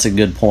 That's a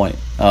good point.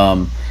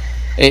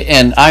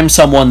 And I'm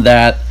someone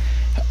that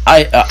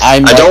I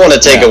don't want to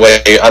take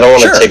away. I don't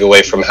want to take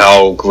away from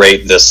how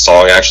great this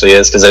song actually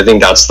is, because I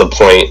think that's the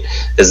point.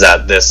 Is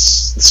that this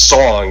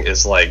song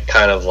is like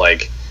kind of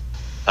like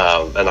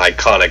an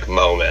iconic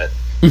moment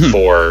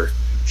for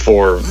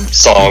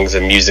songs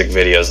and music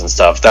videos and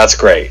stuff. That's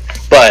great.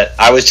 But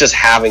I was just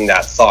having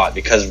that thought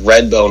because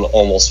Redbone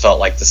almost felt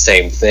like the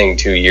same thing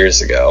 2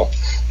 years ago,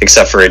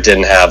 except for it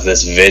didn't have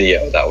this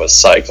video that was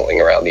cycling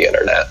around the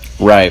internet.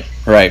 Right.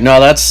 No,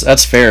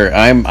 that's fair.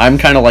 I'm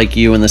kind of like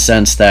you in the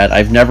sense that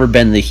I've never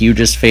been the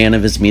hugest fan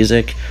of his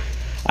music.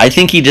 I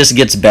think he just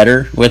gets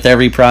better with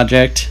every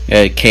project.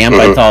 Camp,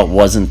 I thought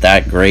wasn't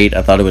that great.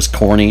 I thought it was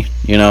corny.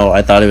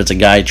 I thought it was a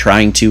guy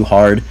trying too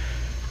hard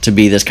to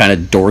be this kind of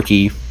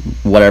dorky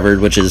whatever,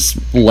 which is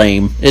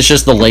lame. It's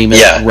just the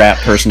lamest rap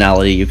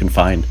personality you can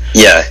find.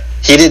 Yeah,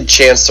 he did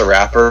Chance the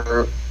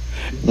Rapper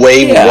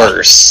way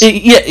worse.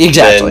 Yeah,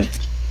 exactly.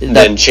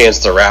 Than Chance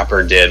the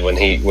Rapper did when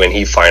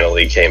he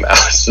finally came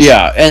out.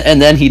 Yeah, and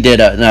then he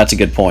did. That's a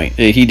good point.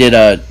 He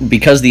did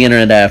Because the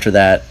Internet after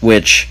that,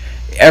 which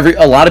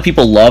a lot of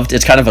people loved.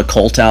 It's kind of a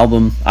cult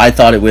album. I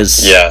thought it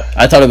was. Yeah.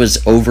 I thought it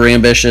was over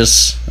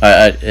ambitious.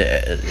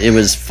 It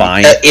was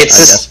fine.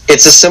 It's a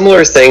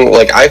similar thing.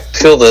 Like I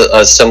feel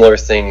a similar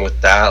thing with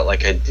that.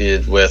 Like I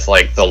did with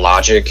like the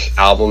Logic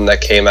album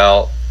that came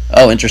out.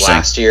 Oh, interesting.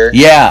 Last year.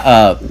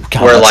 Yeah.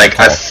 Where like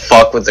I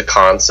fuck with the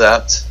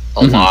concept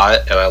a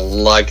lot, and I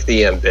like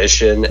the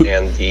ambition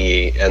and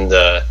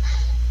the.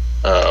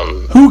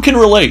 Who can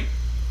relate?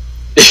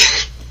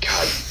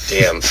 God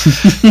damn.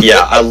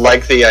 Yeah, I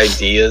like the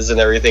ideas and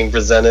everything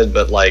presented,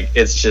 but like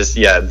it's just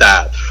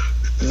that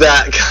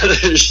kind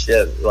of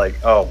shit. Like,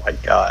 oh my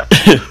god.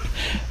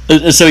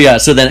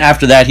 So then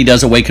after that he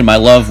does Awaken My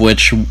Love,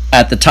 which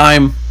at the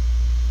time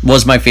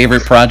was my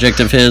favorite project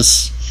of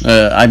his.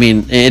 I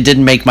mean, it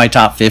didn't make my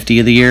top 50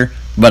 of the year,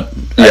 but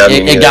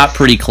it got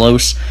pretty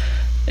close.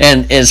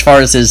 And as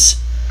far as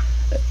his,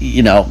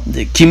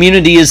 the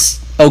Community is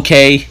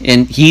okay,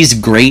 and he's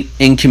great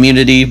in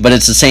Community, but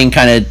it's the same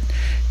kind of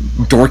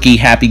dorky,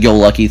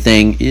 happy-go-lucky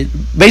thing.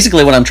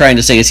 Basically what I'm trying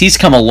to say is he's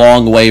come a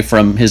long way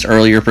from his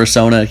earlier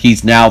persona.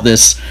 He's now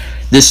this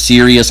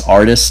serious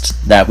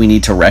artist that we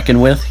need to reckon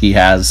with.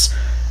 He's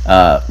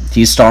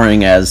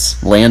starring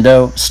as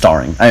Lando.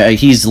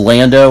 He's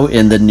Lando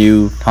in the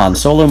new Han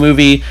Solo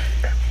movie.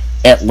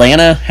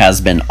 Atlanta has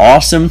been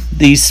awesome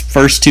these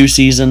first 2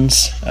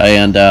 seasons,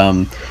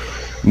 and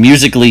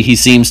musically he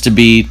seems to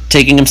be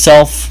taking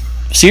himself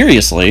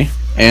seriously,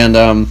 and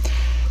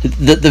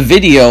the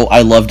video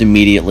I loved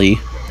immediately.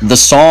 The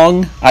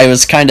song I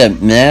was kind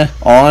of meh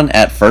on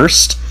at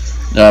first,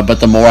 but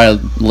the more I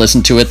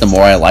listen to it, the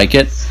more I like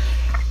it.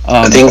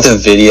 I think the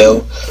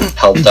video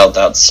helped out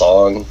that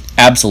song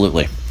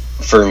absolutely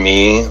for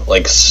me,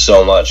 like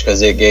so much,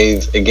 because it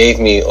gave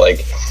me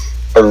like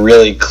a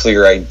really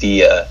clear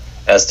idea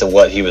as to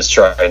what he was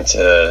trying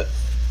to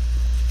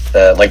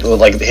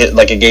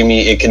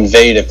it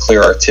conveyed a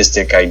clear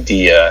artistic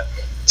idea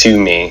to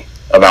me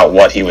about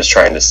what he was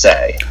trying to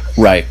say.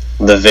 Right.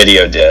 The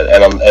video did,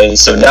 and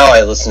so now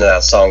I listen to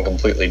that song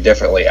completely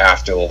differently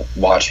after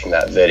watching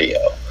that video.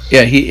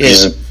 Yeah,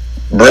 it's a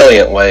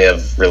brilliant way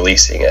of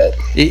releasing it.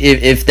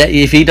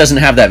 If he doesn't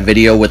have that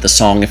video with the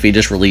song, if he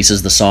just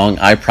releases the song,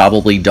 I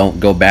probably don't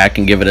go back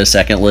and give it a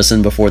second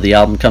listen before the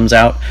album comes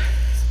out.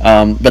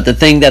 But the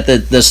thing that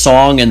the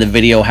song and the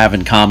video have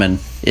in common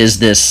is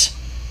this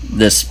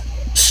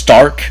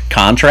stark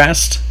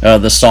contrast.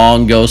 The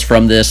song goes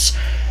from this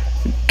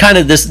kind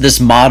of this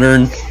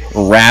modern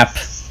rap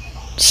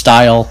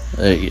style,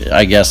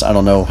 I guess. I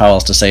don't know how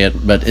else to say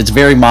it, but it's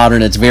very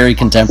modern, it's very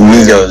contemporary.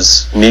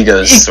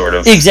 Migos sort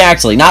of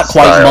exactly, not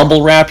quite style.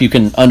 Mumble rap. You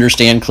can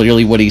understand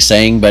clearly what he's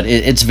saying, but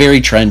it's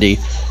very trendy.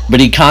 But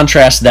he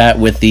contrasts that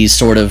with these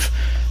sort of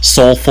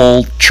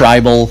soulful,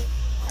 tribal,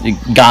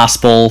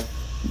 gospel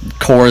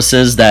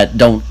choruses that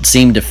don't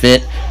seem to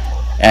fit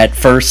at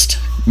first,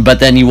 but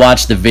then you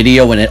watch the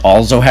video and it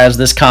also has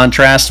this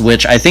contrast,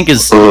 which I think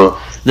is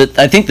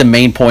I think the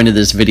main point of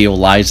this video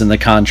lies in the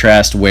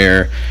contrast,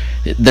 where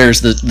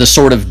there's the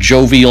sort of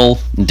jovial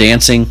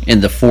dancing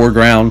in the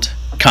foreground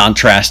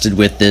contrasted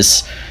with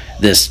this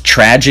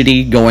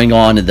tragedy going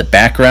on in the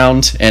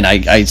background. And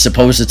I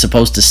suppose it's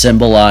supposed to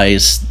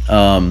symbolize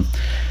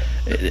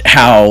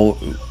how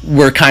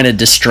we're kind of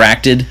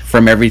distracted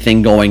from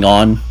everything going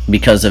on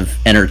because of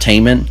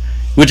entertainment,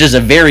 which is a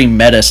very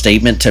meta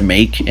statement to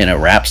make in a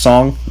rap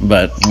song,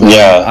 but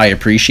I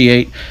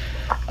appreciate.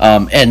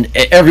 And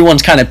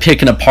everyone's kind of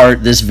picking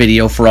apart this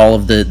video for all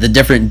of the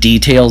different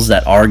details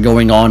that are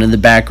going on in the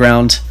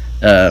background,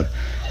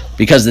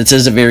 because this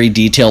is a very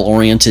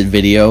detail-oriented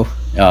video.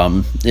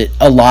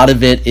 A lot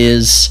of it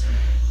is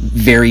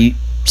very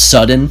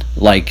sudden.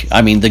 Like,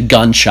 I mean, the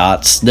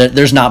gunshots,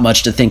 there's not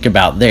much to think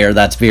about there.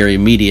 That's very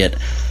immediate.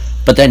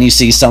 But then you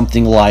see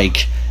something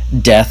like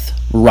Death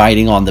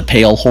riding on the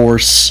pale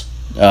horse,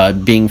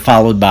 being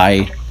followed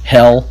by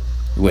Hell,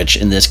 which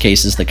in this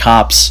case is the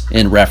cops,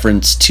 in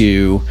reference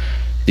to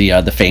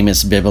the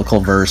famous biblical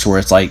verse where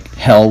it's like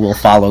hell will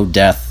follow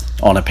death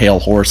on a pale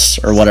horse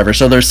or whatever.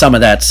 So there's some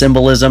of that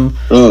symbolism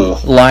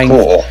lying.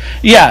 Cool.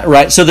 Yeah,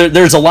 right. So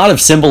there's a lot of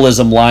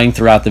symbolism lying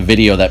throughout the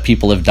video that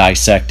people have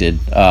dissected.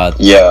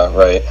 Yeah,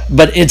 right.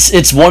 But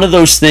it's one of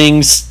those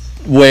things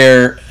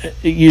where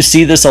you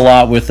see this a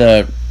lot with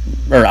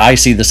or I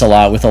see this a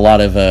lot with a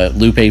lot of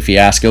Lupe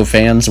Fiasco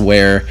fans,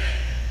 where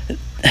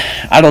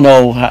I don't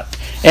know how,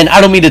 and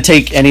I don't mean to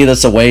take any of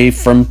this away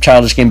from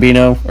Childish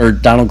Gambino or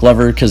Donald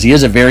Glover, because he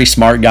is a very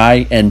smart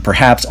guy, and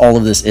perhaps all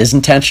of this is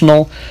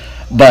intentional.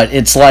 But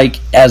it's like,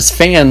 as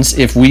fans,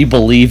 if we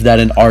believe that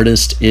an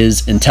artist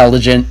is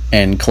intelligent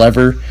and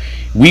clever,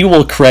 we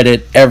will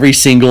credit every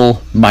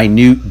single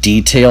minute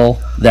detail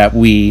that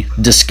we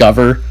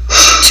discover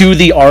to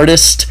the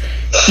artist,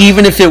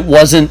 even if it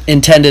wasn't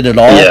intended at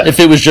all, if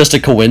it was just a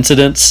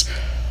coincidence.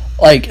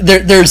 Like,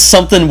 there's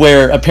something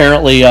where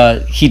apparently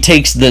he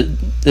takes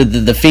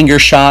the finger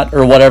shot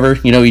or whatever,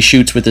 he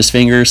shoots with his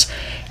fingers,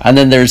 and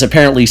then there's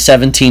apparently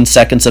 17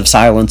 seconds of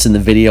silence in the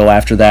video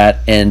after that,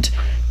 and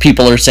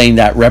people are saying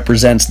that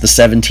represents the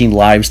 17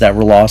 lives that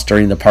were lost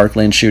during the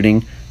Parkland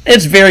shooting.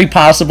 It's very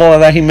possible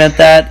that he meant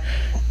that.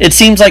 It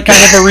seems like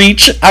kind of a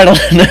reach. I don't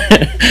know.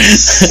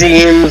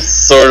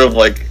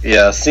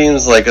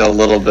 Seems like a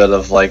little bit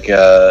of like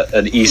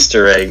an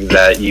Easter egg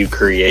that you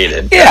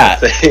created. Yeah,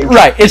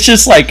 right. It's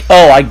just like,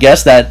 I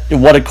guess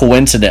what a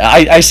coincidence.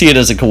 I see it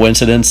as a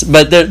coincidence,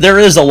 but there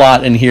is a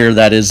lot in here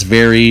that is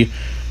very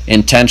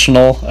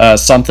intentional.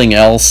 Something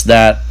else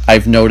that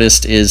I've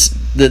noticed is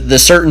the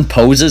certain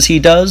poses he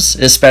does,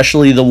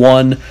 especially the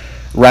one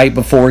right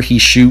before he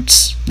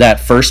shoots that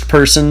first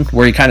person,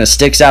 where he kind of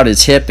sticks out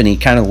his hip and he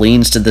kind of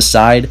leans to the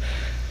side.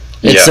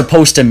 It's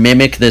supposed to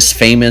mimic this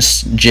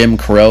famous Jim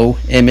Crow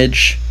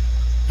image,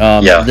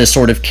 this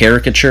sort of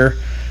caricature.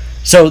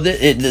 So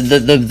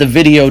the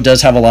video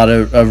does have a lot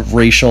of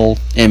racial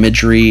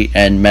imagery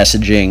and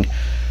messaging.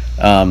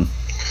 That,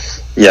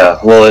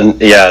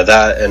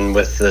 and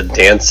with the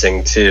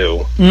dancing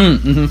too.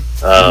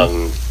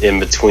 In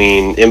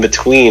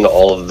between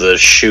all of the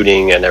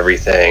shooting and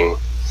everything.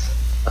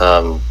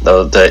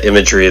 The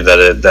imagery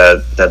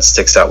that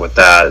sticks out with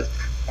that,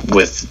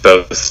 with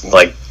both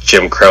like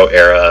Jim Crow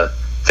era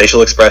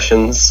facial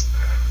expressions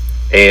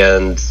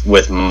and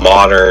with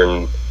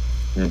modern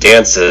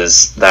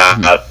dances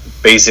that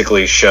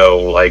basically show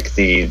like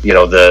the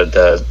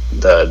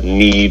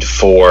need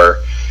for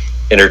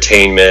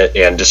entertainment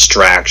and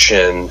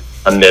distraction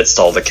amidst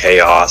all the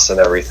chaos and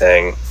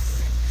everything.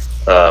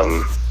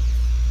 That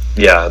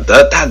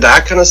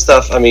kind of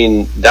stuff. I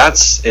mean,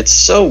 it's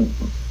so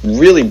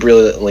really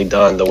brilliantly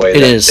done, the way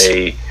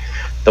that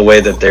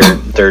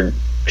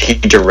he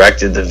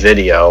directed the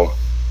video,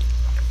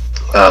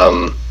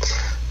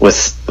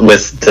 with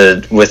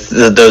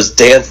those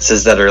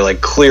dances that are like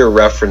clear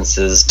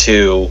references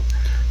to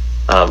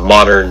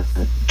modern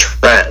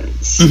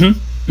trends,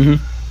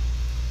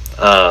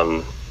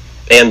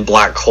 and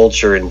black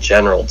culture in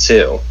general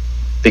too,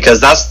 because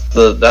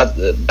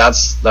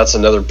that's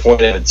another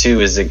point of it too,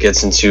 is it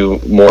gets into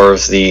more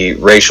of the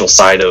racial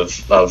side of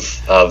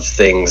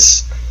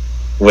things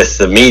with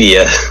the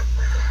media,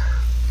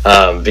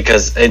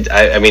 because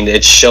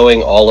it's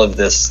showing all of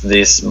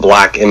this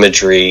black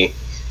imagery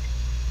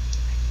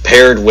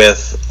paired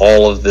with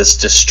all of this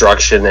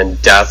destruction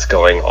and death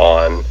going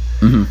on,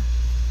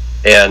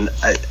 and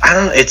I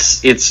don't know,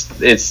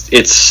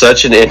 it's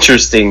such an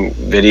interesting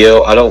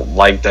video. I don't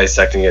like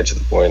dissecting it to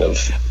the point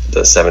of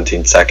the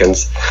 17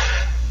 seconds,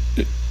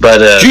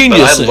 but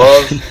genius. But I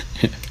love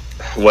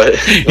what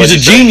he's a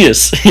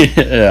genius.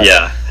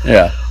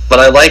 Yeah. But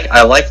I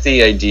like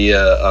the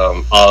idea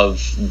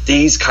of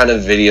these kind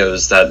of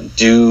videos that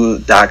do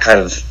that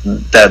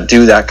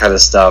kind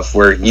of stuff,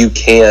 where you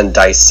can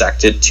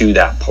dissect it to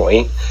that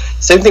point.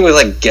 Same thing with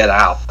like Get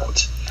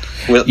Out,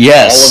 with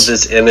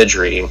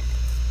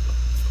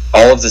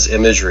all of this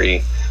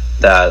imagery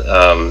that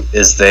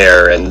is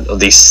there, and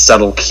these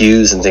subtle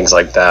cues and things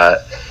like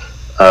that.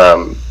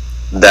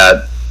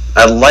 That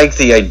I like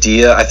the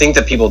idea. I think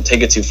that people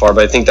take it too far,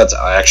 but I think that's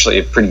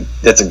actually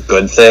that's a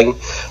good thing,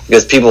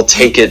 because people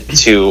take it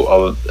to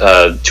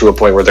a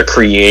point where they're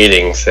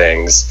creating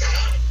things.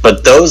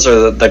 But those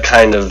are the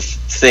kind of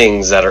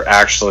things that are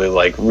actually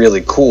like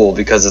really cool,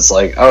 because it's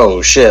like,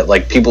 oh shit,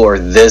 like people are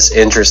this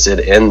interested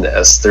in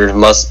this. There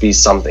must be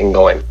something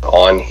going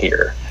on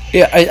here.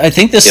 Yeah, I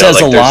think this says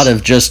a lot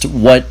of just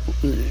what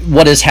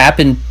has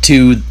happened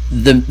to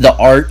the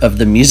art of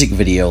the music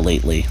video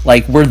lately.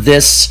 Like, we're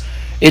this.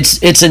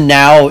 It's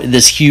now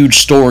this huge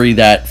story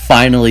that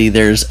finally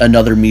there's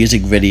another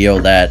music video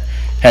that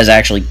has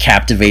actually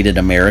captivated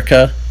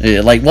America.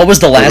 Like, what was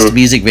the last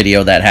music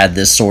video that had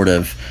this sort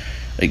of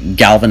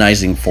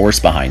galvanizing force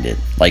behind it?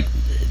 Like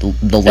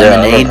the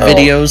Lemonade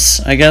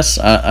videos, I guess.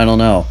 I don't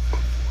know.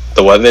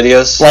 The what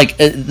videos? Like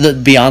the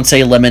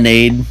Beyonce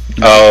Lemonade.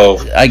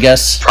 Oh, I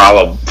guess.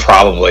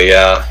 Probably,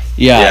 yeah.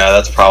 Yeah,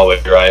 that's probably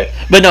right.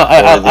 But no,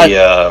 I'm not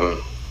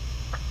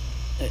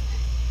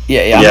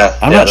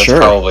that's sure.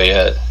 Probably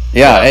it.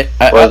 Yeah,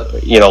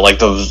 like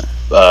those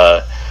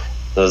what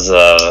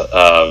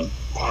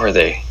were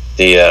they?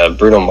 The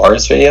Bruno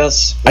Mars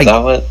videos? Is that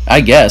what?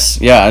 I guess.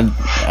 Yeah,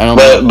 I don't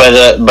know.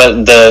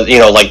 But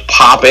the like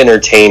pop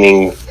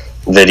entertaining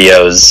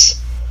videos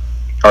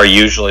are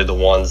usually the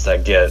ones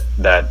that get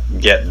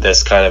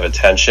this kind of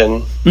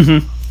attention.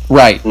 Mm-hmm.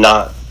 Right.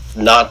 Not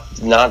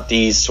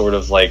these sort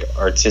of like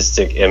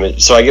artistic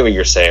image. So I get what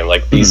you're saying.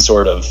 Like these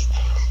sort of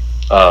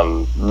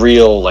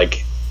real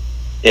like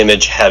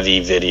image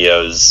heavy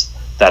videos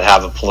that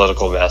have a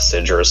political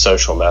message or a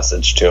social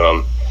message to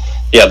them.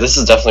 Yeah, this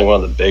is definitely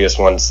one of the biggest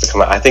ones to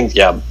come out. I think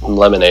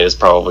Lemonade is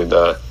probably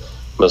the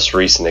most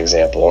recent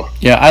example.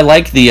 Yeah, I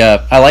like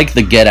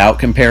the Get Out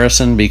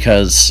comparison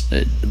because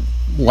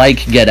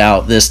like Get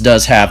Out, this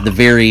does have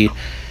the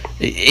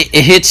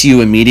it hits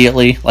you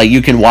immediately. Like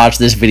you can watch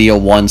this video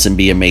once and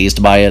be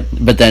amazed by it,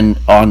 but then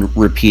on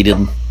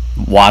repeated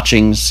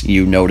watchings,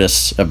 you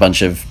notice a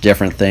bunch of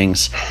different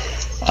things.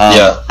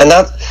 And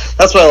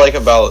that's what I like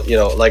about,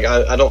 like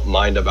I don't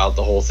mind about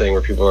the whole thing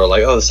where people are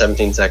like, oh, the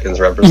 17 seconds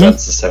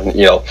represents the 7,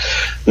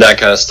 that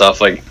kind of stuff.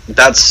 Like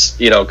that's,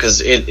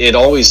 because it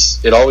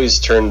always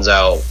turns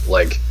out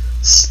like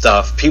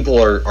stuff people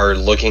are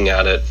looking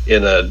at it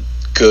in a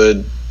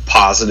good,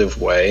 positive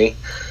way,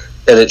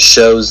 and it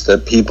shows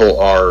that people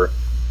are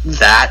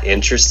that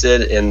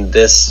interested in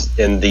this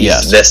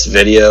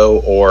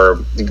video or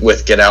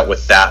with Get Out,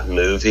 with that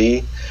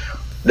movie,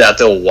 that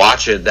they'll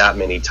watch it that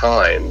many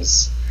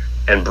times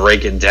and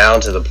break it down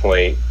to the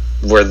point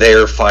where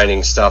they're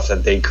finding stuff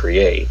that they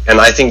create. And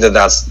I think that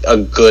that's a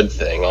good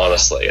thing,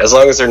 honestly, as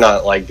long as they're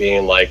not like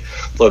being like,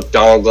 look,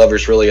 Donald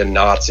Glover's really a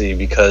Nazi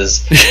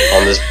because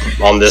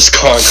on this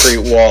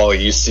concrete wall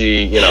you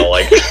see,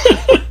 like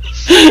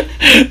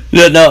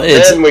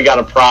then we got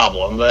a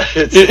problem. But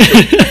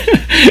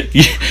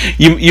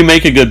you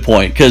make a good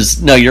point,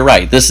 because no, you're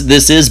right, this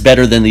is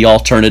better than the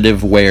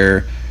alternative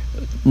where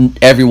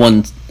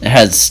everyone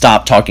has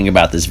stopped talking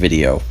about this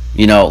video.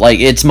 Like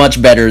it's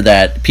much better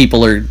that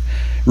people are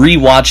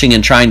rewatching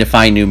and trying to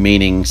find new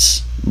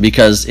meanings,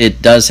 because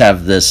it does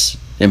have this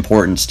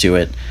importance to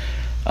it.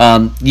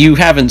 You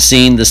haven't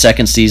seen the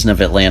second season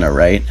of Atlanta,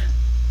 right?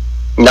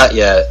 Not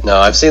yet. No,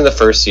 I've seen the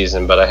first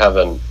season, but I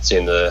haven't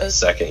seen the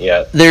second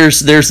yet.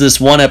 There's this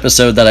one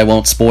episode that I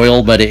won't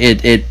spoil, but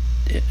it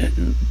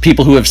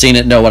people who have seen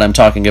it know what I'm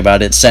talking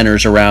about. It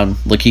centers around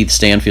Lakeith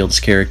Stanfield's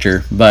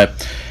character,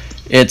 but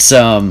it's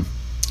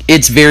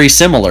very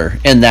similar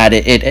in that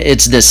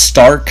it's this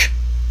stark,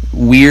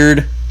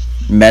 weird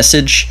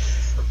message,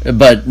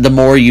 but the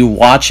more you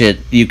watch it,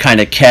 you kind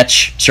of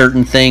catch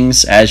certain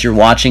things as you're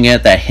watching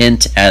it that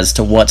hint as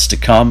to what's to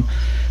come.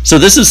 So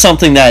this is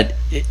something that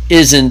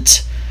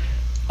isn't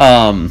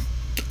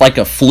like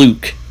a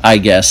fluke, I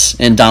guess,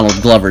 in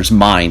Donald Glover's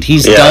mind.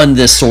 He's done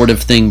this sort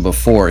of thing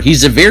before.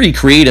 He's a very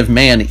creative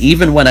man.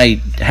 Even when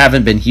I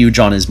haven't been huge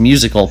on his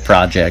musical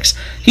projects,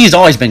 he's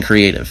always been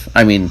creative.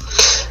 I mean...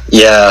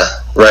 Yeah,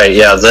 right,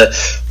 yeah.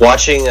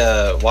 Watching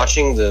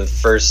the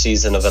first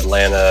season of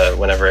Atlanta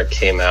whenever it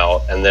came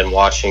out, and then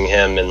watching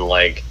him in,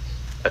 like,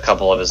 a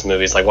couple of his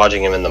movies, like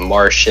watching him in The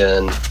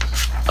Martian.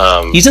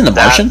 He's in The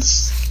Martian?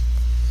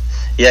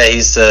 Yeah,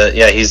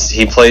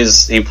 he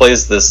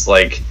plays this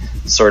like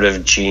sort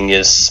of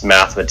genius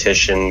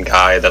mathematician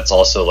guy that's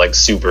also like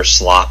super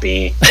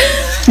sloppy,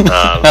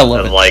 I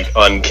love it. Like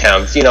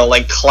unkempt,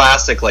 like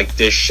classic like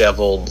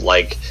disheveled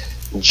like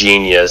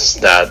genius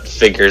that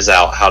figures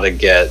out how to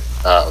get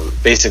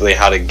basically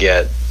how to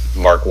get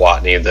Mark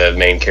Watney, the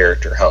main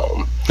character,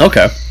 home.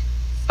 Okay.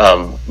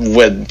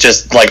 With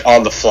just like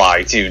on the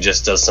fly too,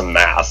 just does some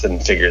math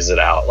and figures it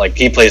out. Like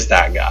he plays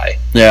that guy.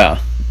 Yeah.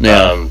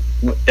 But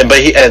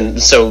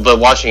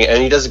watching,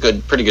 and he does a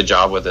pretty good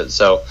job with it.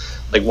 So,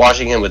 like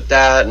watching him with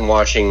that, and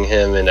watching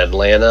him in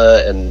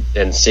Atlanta,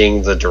 and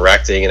seeing the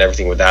directing and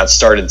everything with that,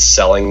 started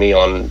selling me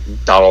on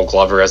Donald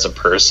Glover as a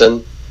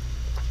person.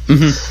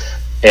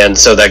 Mm-hmm. And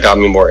so that got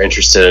me more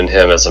interested in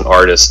him as an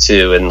artist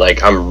too. And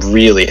like, I'm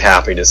really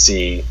happy to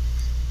see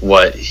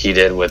what he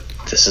did with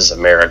This Is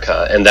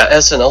America, and that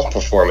SNL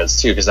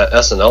performance too, because that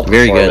SNL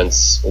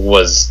performance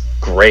was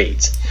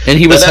great. And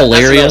he was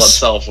hilarious. SNL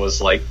itself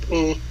was like,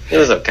 it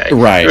was okay.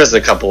 Right. There was a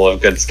couple of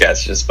good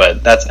sketches,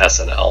 but that's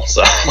SNL.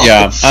 So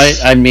yeah,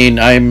 I mean,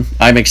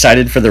 I'm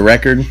excited for the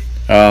record.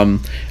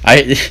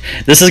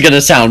 This is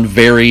gonna sound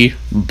very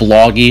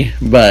bloggy,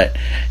 but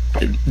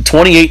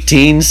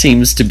 2018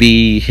 seems to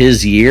be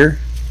his year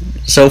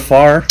so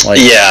far. Like,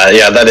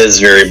 yeah, that is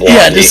very bloggy.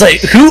 Yeah, just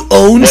like, who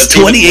owns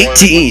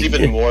 2018?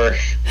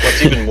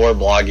 What's even more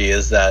bloggy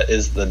is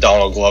the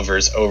Donald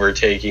Glover's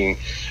overtaking,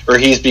 or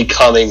he's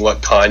becoming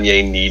what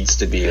Kanye needs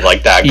to be,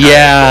 like that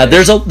kind of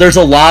thing. there's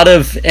a lot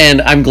of,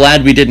 and I'm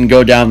glad we didn't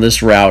go down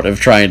this route of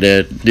trying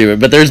to do it,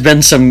 but there's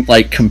been some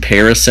like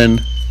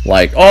comparison,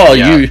 like,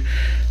 you,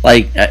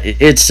 like,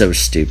 it's so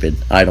stupid.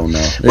 I don't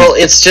know. Well,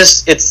 it's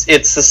just it's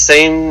the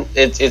same.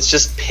 It's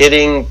just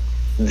pitting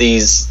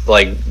these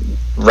like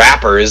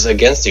rappers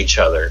against each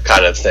other,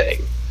 kind of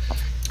thing.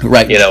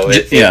 Right. You know,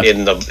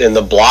 in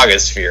the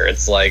blogosphere,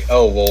 it's like,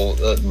 oh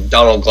well,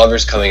 Donald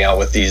Glover's coming out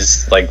with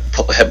these like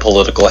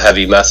political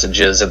heavy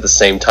messages at the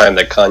same time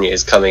that Kanye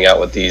is coming out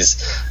with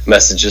these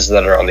messages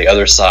that are on the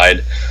other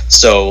side.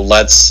 So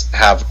let's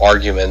have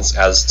arguments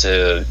as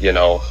to, you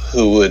know,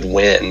 who would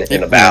win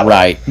in a battle.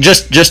 Right.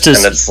 Just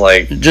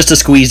to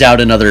squeeze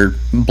out another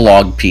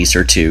blog piece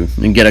or two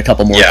and get a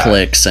couple more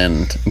clicks,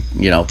 and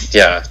you know.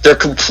 Yeah, they're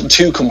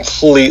two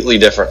completely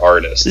different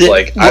artists.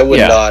 Like I would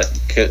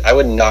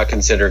not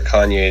consider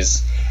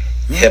Kanye's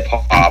hip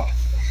hop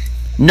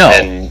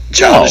and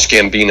Childish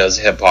Gambino's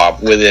hip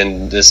hop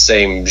within the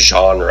same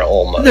genre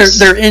almost.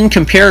 They're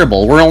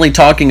incomparable. We're only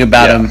talking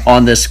about them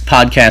on this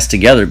podcast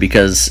together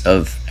because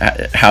of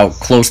how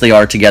close they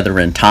are together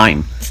in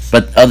time.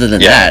 But other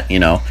than that, you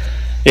know,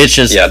 it's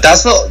just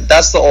that's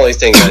the only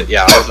thing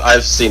that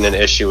I've seen an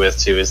issue with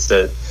too, is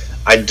that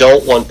I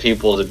don't want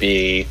people to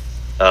be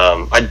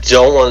I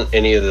don't want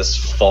any of this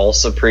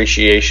false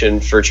appreciation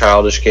for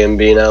Childish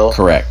Gambino.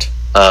 Correct.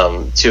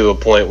 To a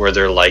point where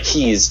they're like,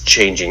 he's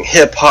changing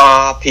hip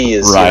hop. He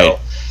is, right.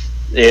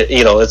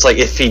 You know, it's like,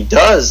 if he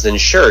does, then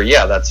sure,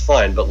 yeah, that's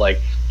fine. But like,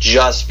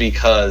 just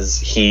because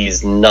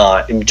he's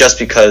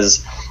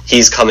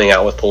coming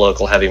out with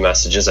political heavy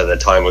messages at a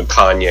time when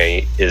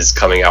Kanye is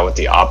coming out with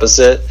the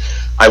opposite,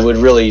 I would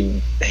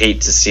really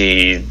hate to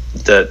see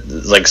the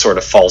like sort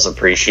of false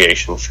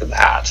appreciation for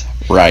that.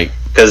 Right.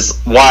 Because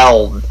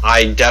while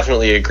I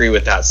definitely agree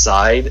with that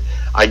side,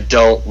 I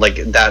don't like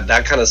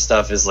that kind of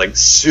stuff is like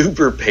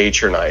super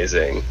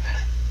patronizing,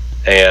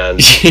 and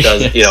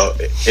does, you know,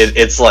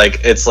 it's like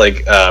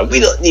we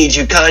don't need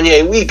you,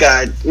 Kanye. We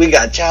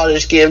got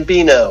Childish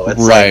Gambino.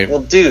 It's right. Like,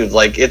 well, dude,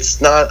 like it's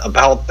not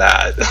about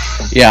that.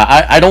 Yeah,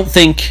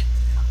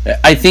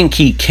 I think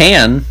he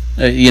can.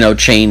 You know,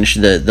 change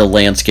the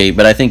landscape,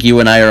 but I think you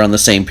and I are on the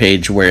same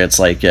page where it's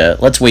like,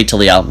 let's wait till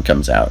the album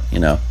comes out. You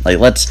know, like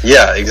let's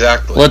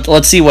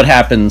see what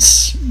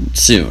happens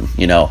soon.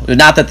 You know,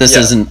 not that this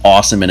isn't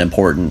awesome and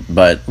important,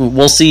 but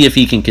we'll see if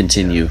he can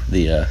continue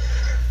the.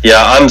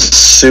 Yeah, I'm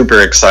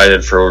super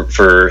excited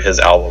for his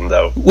album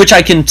though. Which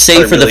I can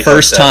say for the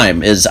first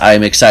time is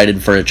I'm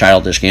excited for a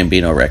Childish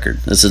Gambino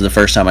record. This is the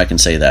first time I can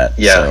say that.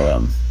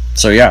 Yeah.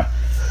 So yeah.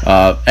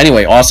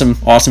 Anyway, awesome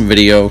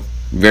video.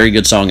 Very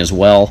good song as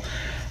well.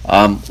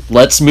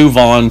 Let's move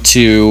on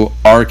to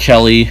R.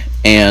 Kelly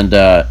and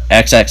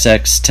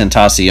XXX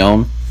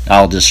Tentacion.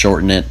 I'll just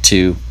shorten it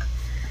to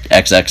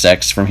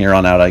XXX from here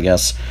on out, I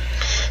guess.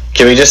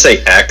 Can we just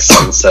say X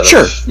instead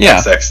of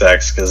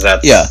XXX? Because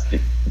that's... Yeah.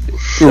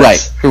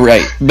 Right.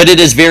 But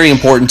it is very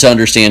important to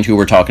understand who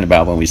we're talking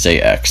about when we say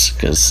X.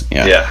 Because,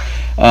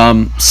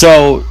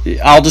 so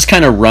I'll just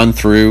kind of run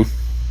through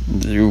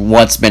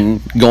what's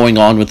been going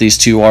on with these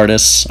two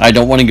artists. I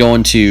don't want to go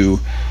into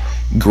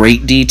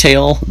great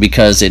detail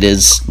because it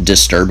is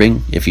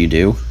disturbing if you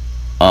do.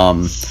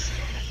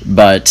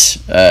 But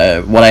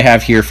what I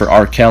have here for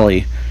R.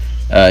 Kelly,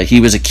 he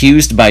was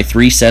accused by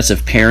 3 sets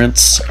of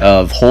parents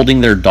of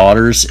holding their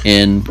daughters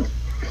in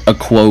a,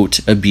 quote,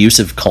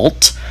 abusive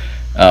cult.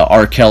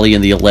 R. Kelly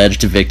and the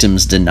alleged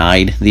victims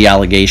denied the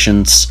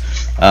allegations.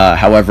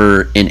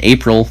 However, in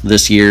April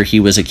this year, he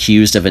was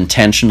accused of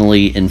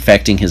intentionally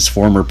infecting his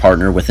former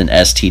partner with an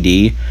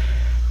STD.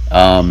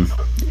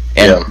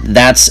 And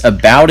that's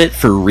about it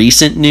for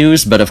recent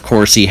news, but of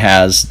course he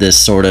has this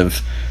sort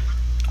of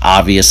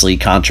obviously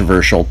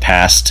controversial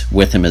past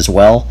with him as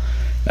well.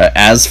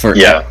 As for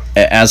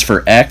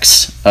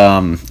X,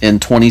 in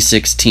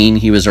 2016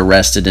 he was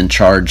arrested and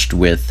charged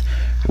with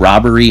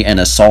robbery and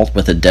assault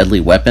with a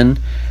deadly weapon.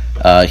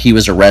 He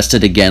was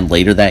arrested again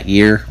later that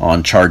year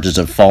on charges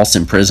of false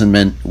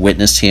imprisonment,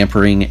 witness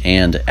tampering,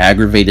 and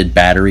aggravated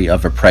battery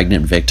of a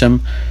pregnant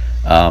victim.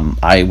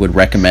 I would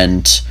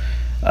recommend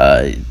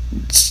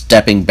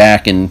stepping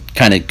back and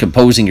kind of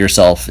composing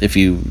yourself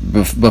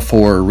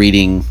before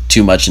reading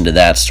too much into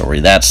that story.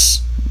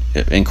 That's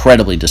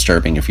incredibly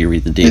disturbing if you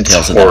read the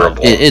details of that.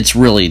 It's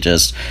really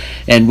just,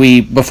 and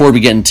before we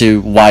get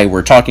into why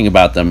we're talking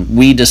about them,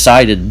 we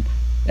decided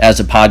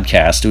as a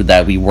podcast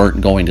that we weren't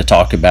going to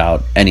talk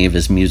about any of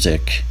his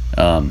music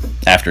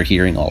after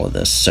hearing all of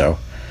this. So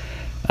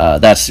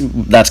that's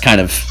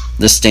kind of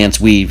the stance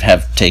we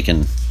have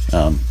taken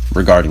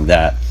regarding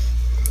that.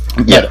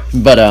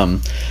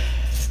 But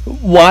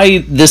why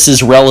this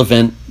is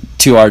relevant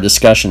to our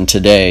discussion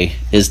today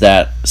is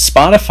that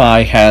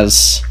Spotify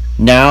has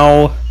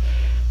now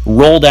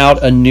rolled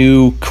out a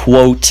new,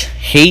 quote,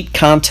 hate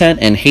content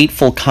and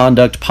hateful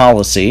conduct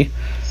policy.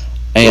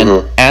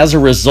 And as a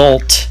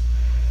result,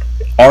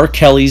 R.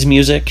 Kelly's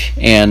music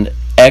and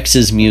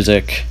X's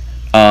music,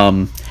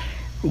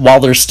 while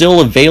they're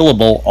still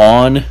available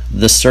on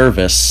the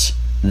service,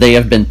 they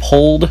have been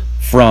pulled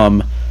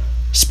from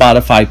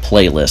Spotify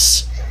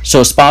playlists.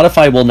 So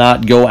Spotify will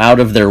not go out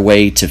of their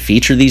way to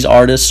feature these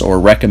artists or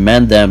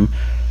recommend them.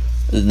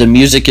 The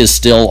music is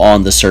still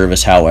on the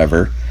service,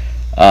 however.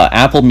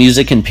 Apple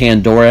Music and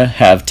Pandora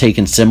have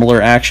taken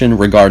similar action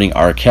regarding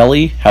R.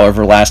 Kelly.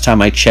 However, last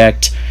time I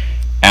checked,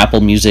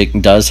 Apple Music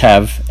does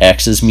have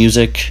X's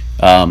music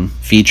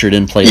featured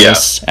in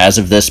playlists as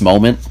of this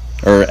moment.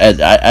 or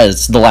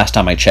as the last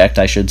time I checked,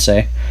 I should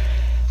say.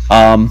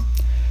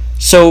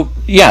 So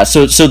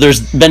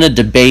there's been a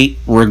debate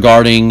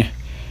regarding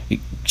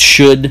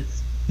should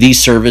these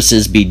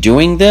services be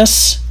doing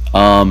this?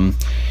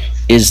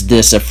 Is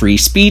this a free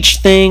speech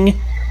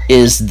thing?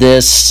 Is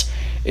this,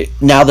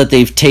 now that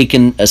they've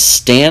taken a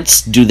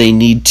stance, do they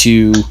need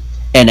to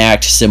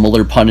enact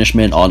similar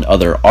punishment on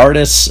other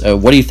artists?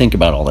 What do you think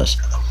about all this?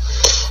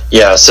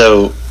 Yeah,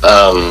 so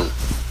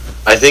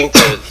I think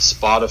that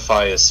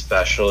Spotify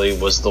especially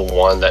was the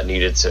one that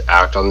needed to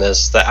act on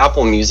this. The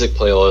Apple Music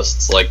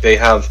playlists, like,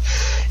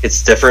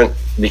 it's different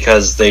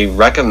because they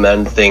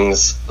recommend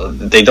things.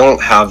 They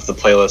don't have the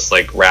playlist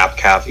like Rap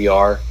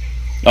Caviar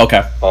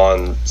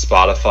on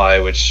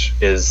Spotify, which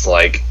is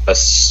like a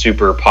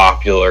super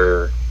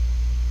popular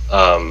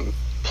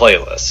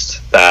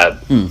playlist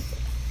that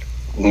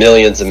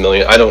millions and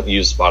millions, I don't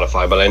use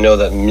Spotify, but I know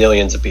that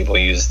millions of people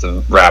use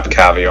the Rap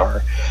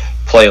Caviar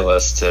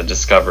playlist to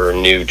discover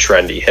new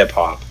trendy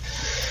hip-hop.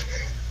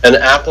 And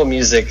Apple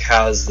Music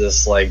has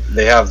this, like,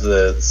 they have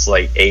this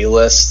like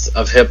A-list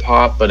of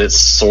hip-hop, but it's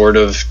sort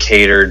of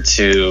catered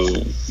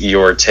to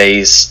your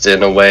taste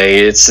in a way.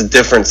 It's a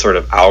different sort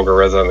of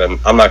algorithm, and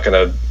I'm not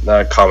going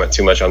to comment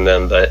too much on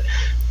them, but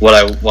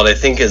what I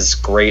think is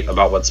great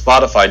about what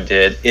Spotify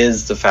did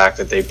is the fact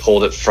that they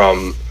pulled it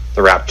from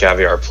the Rap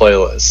Caviar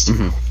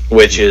playlist,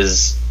 which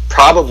is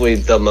probably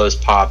the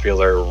most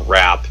popular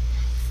rap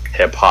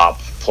hip-hop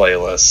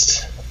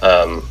playlist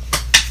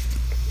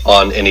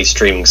on any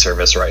streaming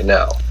service right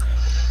now.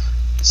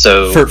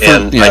 So,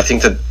 I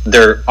think that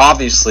they're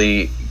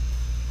obviously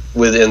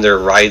within their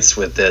rights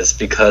with this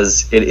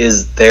because it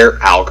is their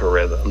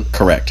algorithm.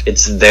 Correct.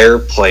 It's their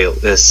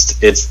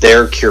playlist. It's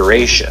their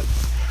curation.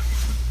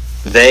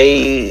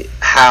 They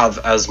have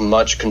as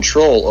much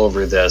control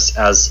over this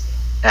as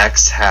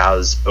X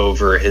has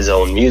over his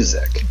own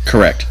music.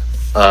 Correct.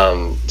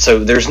 So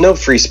there's no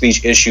free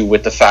speech issue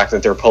with the fact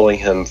that they're pulling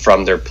him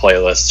from their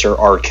playlists or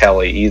R.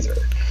 Kelly either,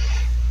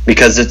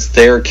 because it's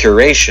their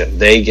curation.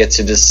 They get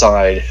to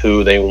decide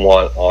who they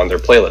want on their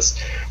playlist.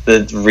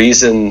 The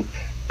reason,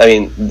 I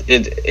mean,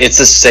 it's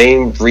the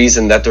same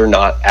reason that they're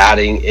not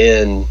adding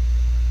in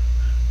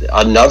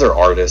another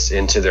artist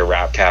into their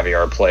Rap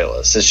Caviar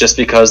playlist. It's just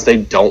because they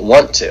don't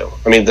want to.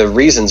 I mean, the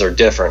reasons are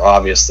different,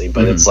 obviously,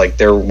 but it's like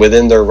they're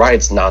within their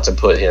rights not to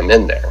put him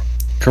in there.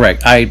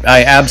 Correct. I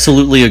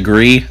absolutely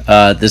agree.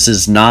 This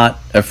is not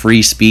a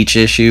free speech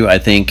issue. I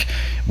think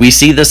we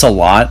see this a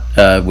lot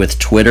with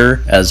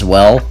Twitter as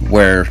well,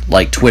 where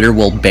like Twitter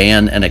will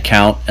ban an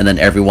account and then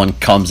everyone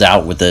comes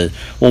out with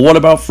well, what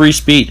about free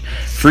speech?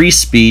 Free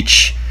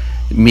speech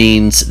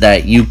means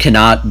that you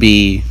cannot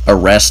be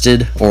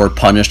arrested or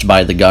punished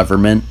by the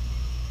government,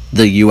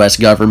 the U.S.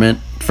 government,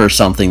 for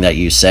something that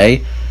you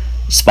say.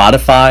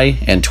 Spotify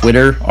and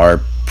Twitter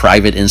are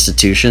private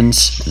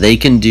institutions. They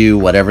can do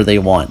whatever they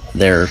want.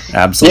 They're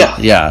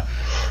absolutely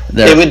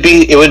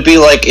It would be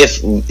like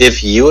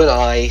if you and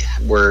I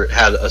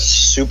had a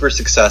super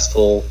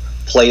successful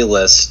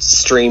playlist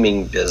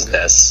streaming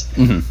business,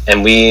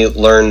 and we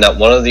learned that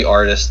one of the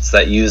artists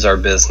that use our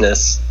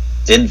business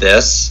did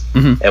this,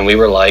 and we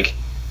were like,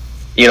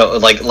 you know,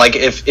 like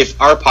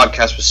if our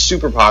podcast was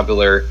super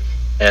popular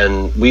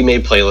and we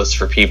made playlists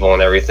for people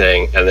and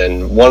everything, and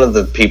then one of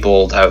the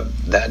people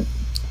that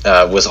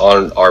was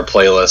on our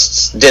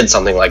playlists did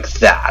something like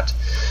that,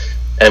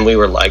 and we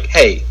were like,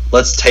 hey,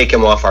 let's take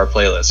him off our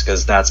playlist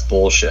because that's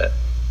bullshit.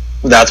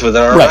 That's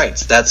within our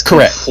rights. That's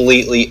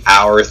completely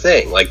our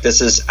thing. Like,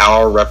 this is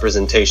our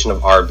representation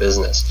of our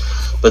business.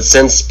 But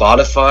since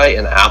Spotify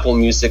and Apple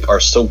Music are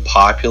so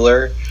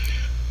popular,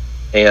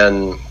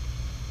 and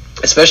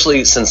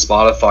especially since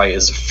Spotify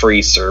is a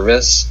free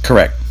service,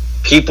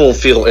 people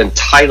feel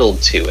entitled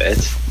to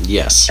it.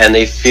 Yes. And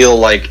they feel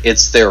like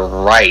it's their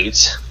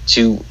right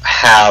to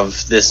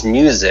have this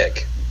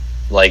music,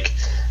 like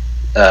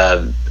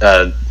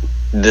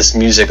this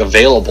music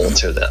available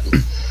to them.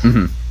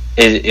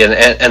 It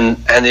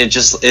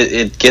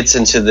gets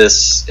into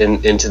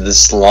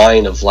this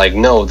line of like,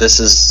 no, this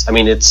is, I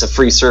mean, it's a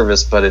free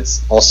service, but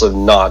it's also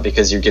not,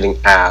 because you're getting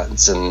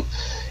ads, and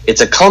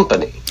it's a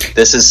company.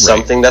 This is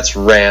something that's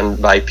ran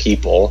by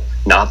people,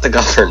 not the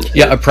government.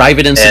 Yeah, a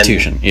private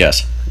institution.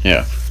 Yes.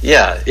 Yeah.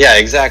 Yeah,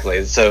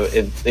 exactly. So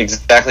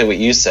exactly what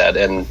you said,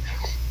 and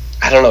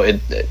I don't know,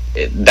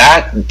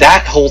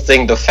 that whole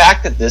thing, the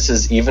fact that this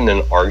is even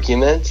an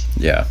argument.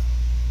 Yeah.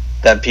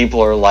 That people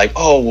are like,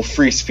 oh, well,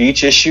 free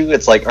speech issue.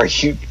 It's like, are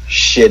you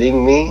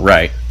shitting me?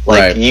 Right.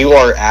 Like, you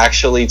are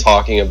actually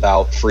talking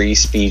about free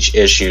speech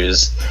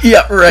issues.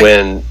 Yeah.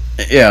 Right.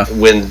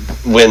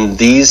 When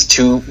these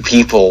two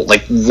people,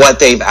 like, what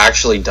they've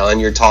actually done,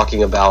 you're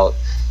talking about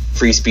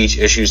free speech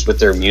issues with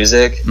their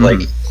music. Like,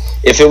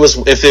 if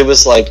it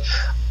was like,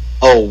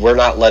 oh, we're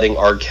not letting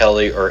R.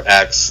 Kelly or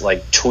X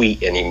like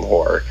tweet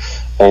anymore,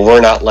 or we're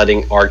not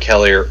letting R.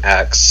 Kelly or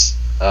X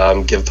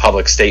give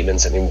public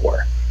statements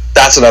anymore.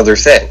 That's another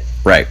thing.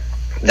 Right.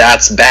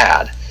 That's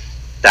bad.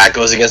 That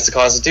goes against the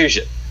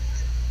Constitution.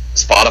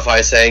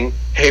 Spotify saying,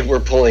 hey,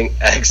 we're pulling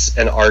X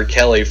and R.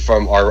 Kelly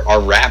from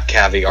our Rap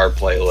Caviar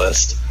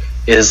playlist.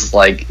 is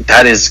like,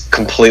 that is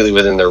completely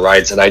within their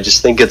rights, and I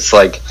just think it's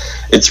like,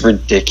 it's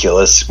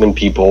ridiculous when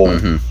people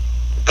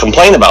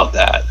complain about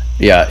that.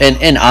 Yeah,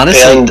 and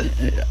honestly,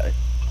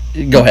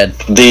 go ahead.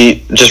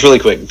 Just really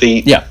quick,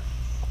 the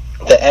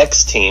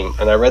X team,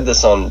 and I read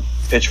this on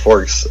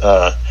Pitchfork's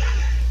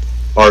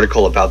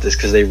article about this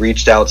because they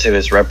reached out to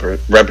his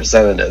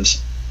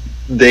representatives.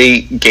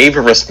 They gave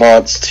a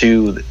response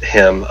to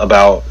them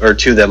about the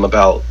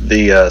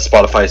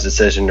Spotify's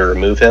decision to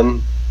remove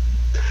him,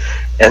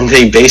 and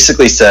they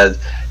basically said,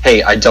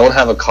 "Hey, I don't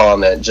have a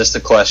comment, just a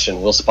question.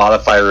 Will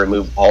Spotify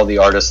remove all the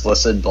artists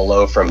listed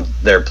below from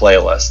their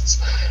playlists?"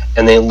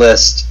 And they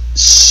list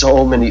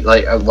so many,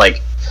 like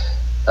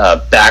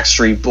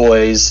Backstreet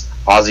Boys,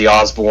 Ozzy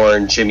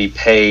Osbourne, Jimmy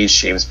Page,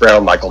 James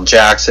Brown, Michael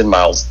Jackson,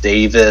 Miles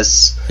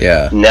Davis,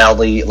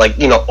 Nelly, like,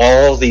 you know,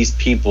 all these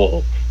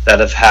people that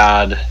have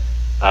had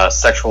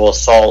sexual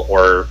assault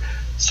or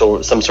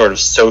some sort of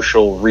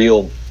social,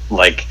 real,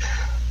 like,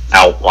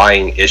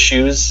 outlying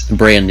issues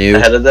brand new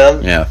ahead of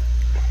them. Yeah,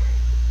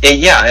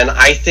 and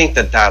I think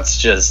that's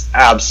just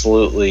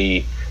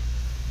absolutely.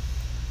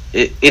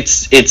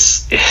 It's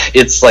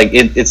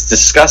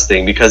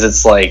disgusting because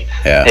it's like,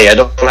 hey, I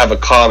don't have a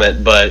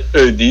comment, but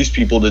these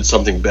people did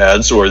something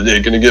bad, so are they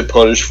going to get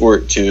punished for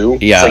it too?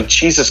 Yeah, it's like,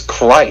 Jesus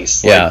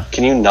Christ! Like,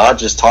 can you not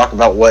just talk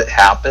about what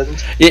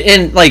happened?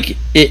 And like,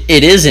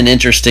 it is an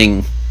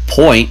interesting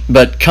point,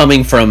 but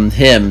coming from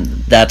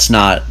him, that's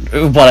not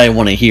what I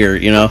want to hear.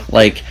 You know,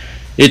 like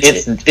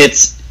it's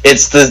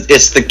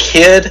the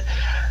kid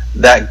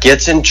that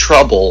gets in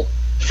trouble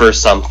for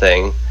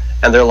something,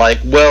 and they're like,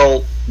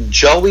 well,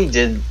 Joey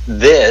did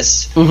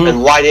this,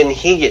 and why didn't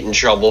he get in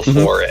trouble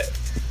for it?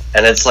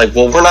 And it's like,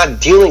 well, we're not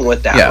dealing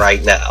with that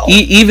right now.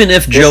 Even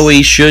if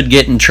Joey should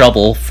get in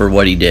trouble for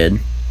what he did,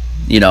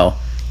 you know,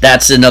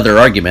 that's another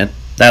argument.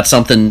 That's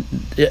something.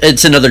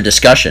 It's another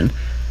discussion,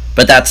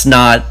 but that's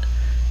not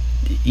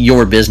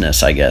your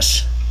business, I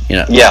guess. You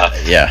know.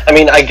 Yeah. I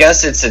mean, I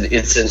guess it's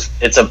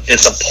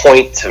a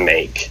point to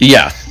make.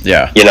 Yeah.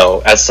 You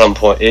know, at some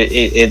point,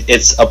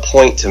 it's a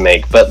point to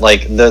make. But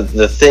like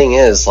the thing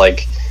is,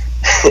 like,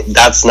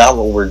 that's not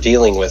what we're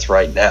dealing with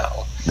right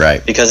now.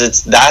 Right.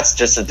 Because that's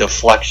just a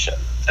deflection.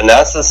 And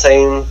that's the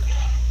same,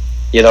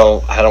 you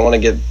know, I don't want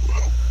to get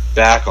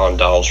back on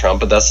Donald Trump,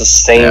 but that's the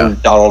same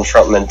Donald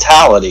Trump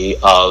mentality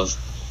of,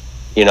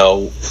 you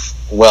know,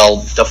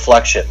 well,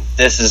 deflection.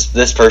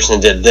 This person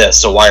did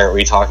this, so why aren't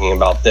we talking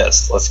about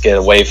this? Let's get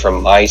away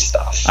from my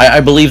stuff. I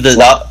believe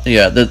that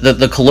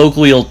the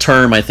colloquial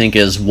term, I think,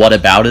 is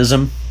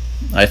whataboutism.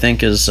 I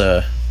think is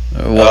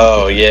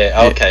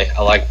okay,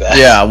 I like that.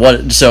 Yeah,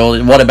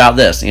 what about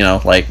this? You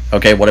know, like,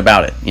 okay, what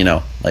about it? You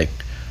know, like,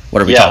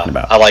 what are we talking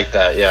about? I like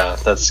that. Yeah,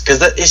 that's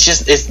because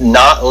it's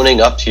not owning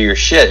up to your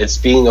shit. It's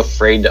being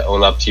afraid to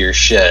own up to your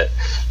shit.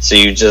 So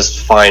you just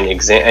find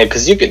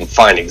because you can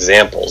find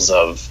examples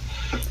of,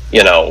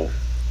 you know,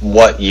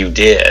 what you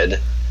did,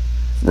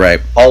 right,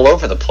 all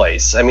over the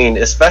place. I mean,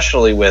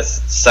 especially with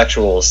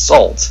sexual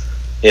assault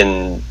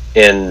in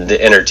the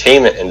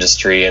entertainment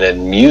industry and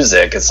in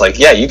music, it's like,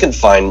 you can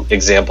find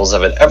examples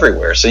of it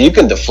everywhere. So you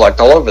can deflect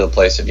all over the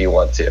place if you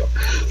want to.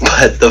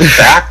 But the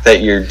fact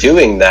that you're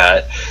doing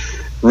that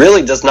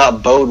really does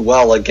not bode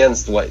well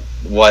against what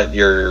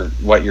you're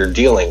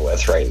dealing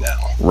with right now.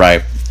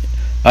 Right.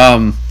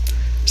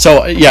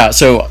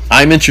 So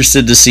I'm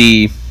interested to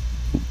see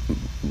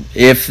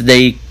if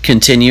they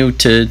continue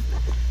to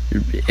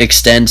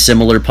extend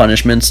similar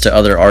punishments to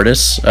other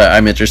artists.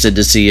 I'm interested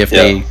to see if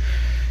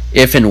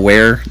and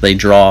where they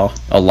draw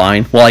a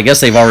line. Well, I guess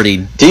they've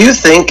already. Do you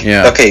think?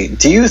 Yeah. Okay.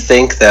 Do you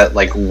think that,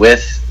 like,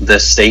 with the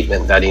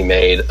statement that he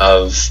made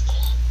of,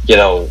 you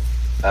know,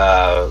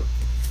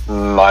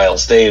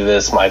 Miles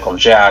Davis, Michael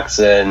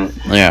Jackson,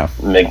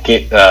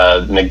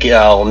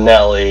 Miguel,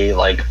 Nelly,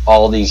 like,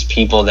 all these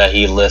people that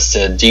he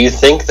listed, do you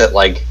think that,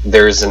 like,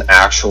 there's an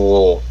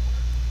actual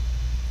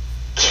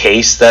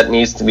case that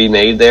needs to be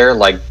made there?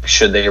 Like,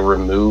 should they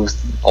remove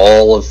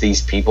all of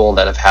these people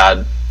that have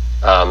had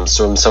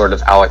some sort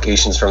of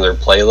allocations from their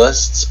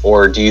playlists,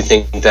 or do you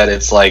think that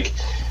it's like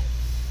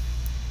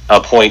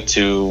a point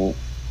to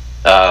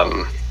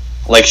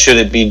like, should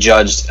it be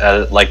judged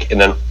like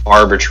in an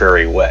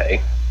arbitrary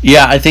way?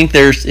 Yeah, I think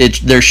there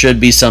should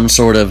be some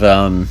sort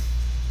of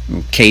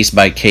case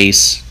by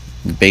case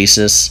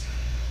basis,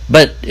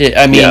 but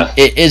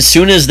as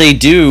soon as they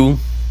do,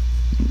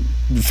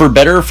 for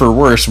better or for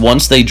worse,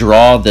 once they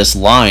draw this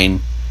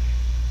line,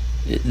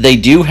 they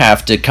do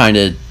have to kind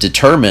of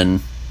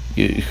determine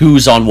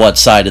who's on what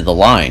side of the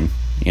line,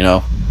 you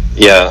know?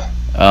 Yeah.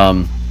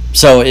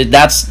 So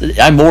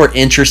I'm more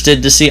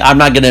interested to see. I'm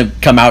not going to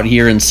come out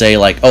here and say,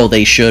 like, oh,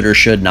 they should or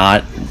should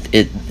not.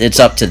 It's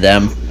up to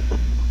them.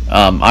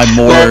 I'm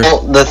more.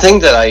 Well, the thing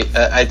that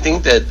I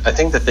think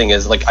the thing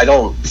is, like, I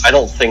don't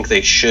think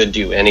they should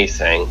do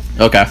anything.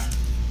 Okay.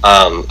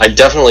 I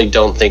definitely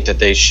don't think that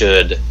they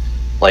should,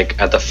 like,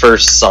 at the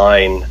first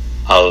sign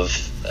of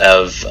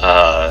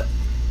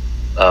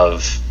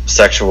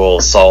sexual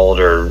assault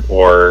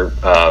or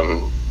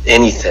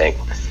anything,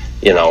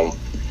 you know,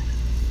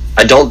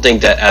 I don't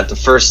think that at the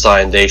first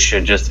sign they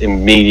should just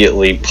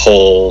immediately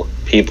pull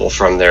people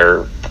from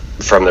their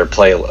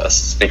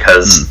playlists,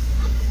 because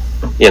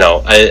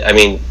I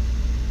mean,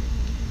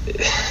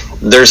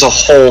 there's a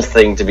whole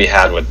thing to be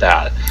had with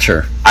that.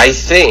 Sure. I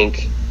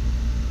think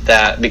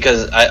that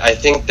because I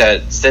think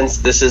that since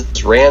this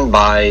is ran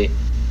by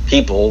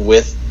people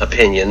with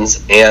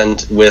opinions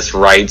and with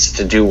rights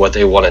to do what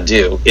they want to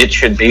do, it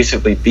should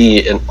basically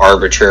be an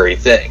arbitrary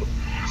thing.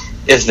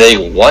 If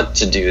they want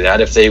to do that,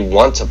 if they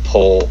want to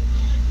pull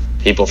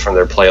people from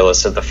their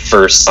playlists at the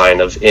first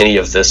sign of any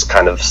of this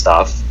kind of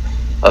stuff,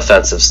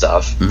 offensive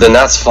stuff, then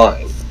that's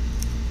fine.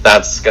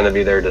 That's going to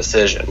be their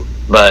decision.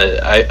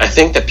 But I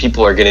think that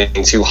people are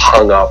getting too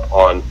hung up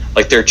on,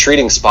 like, they're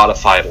treating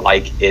Spotify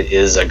like it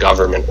is a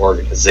government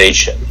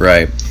organization.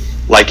 Right.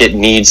 Like it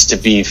needs to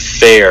be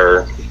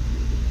fair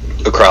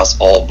across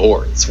all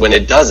boards, when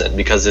it doesn't,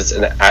 because it's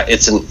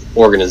an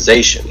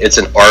organization. It's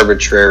an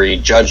arbitrary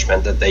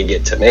judgment that they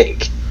get to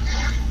make.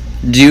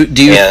 Do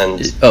you?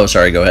 Oh,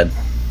 sorry. Go ahead.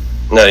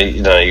 No,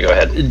 you go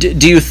ahead.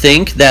 Do you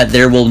think that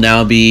there will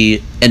now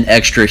be an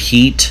extra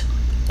heat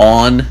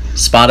on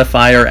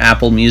Spotify or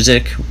Apple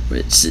Music?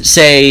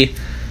 Say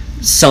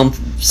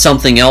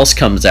something else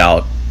comes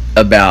out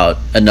about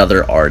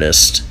another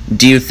artist.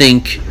 Do you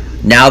think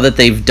now that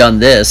they've done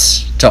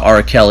this to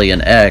R. Kelly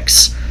and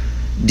X,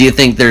 do you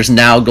think there's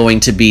now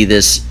going to be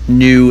this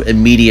new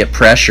immediate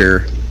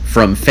pressure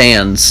from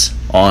fans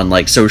on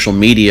like social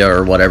media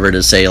or whatever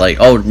to say like,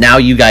 oh, now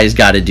you guys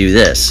got to do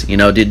this? You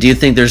know, do you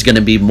think there's going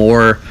to be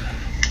more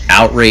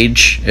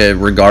outrage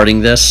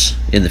regarding this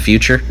in the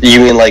future? You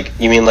mean like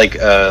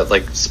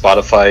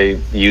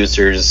Spotify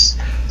users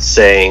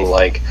saying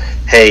like,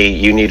 hey,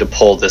 you need to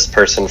pull this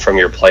person from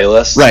your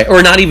playlist? Right,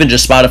 or not even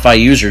just Spotify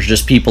users,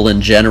 just people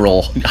in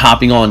general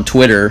hopping on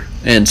Twitter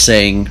and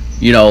saying,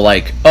 you know,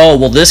 like, oh,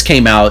 well, this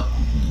came out,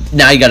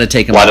 now you got to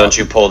take them Why out. don't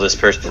you pull this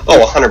person?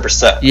 Oh,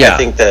 100%. Yeah. I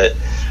think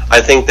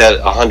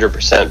that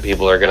 100%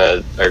 people are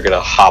gonna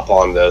hop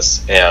on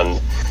this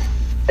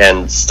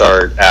and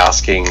start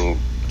asking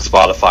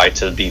Spotify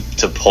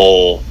to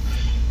pull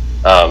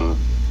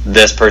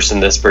this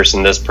person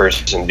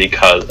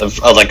because of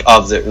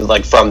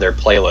from their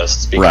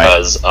playlists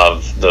because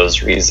of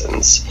those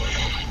reasons.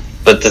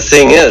 But the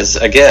thing is,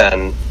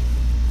 again,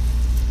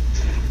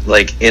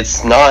 like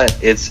it's not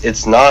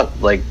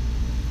like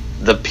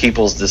the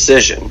people's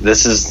decision.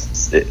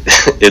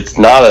 It's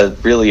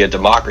not really a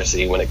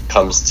democracy when it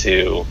comes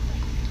to.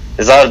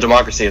 It's not a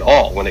democracy at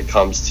all when it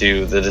comes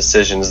to the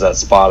decisions that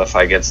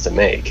Spotify gets to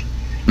make,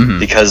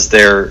 because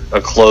they're a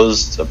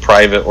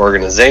private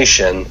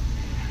organization,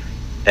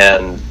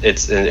 and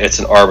it's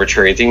an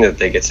arbitrary thing that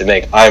they get to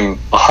make. I'm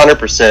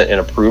 100% in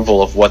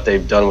approval of what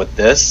they've done with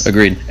this.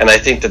 Agreed. And I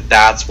think that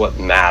that's what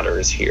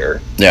matters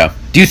here. Yeah.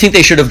 Do you think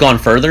they should have gone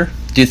further?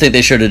 Do you think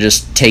they should have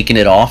just taken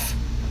it off?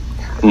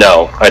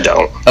 No, I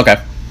don't. Okay.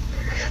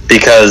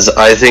 Because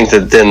I think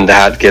that then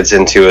that gets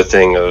into a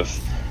thing of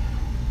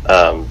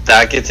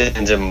that gets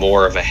into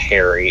more of a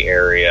hairy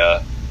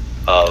area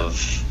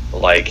of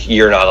like,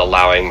 you're not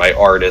allowing my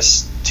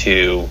artists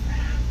to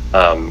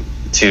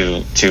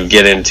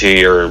get into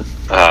your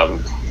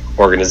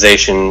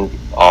organization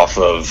off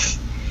of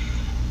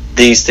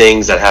these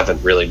things that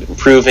haven't really been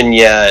proven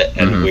yet,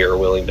 and we are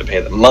willing to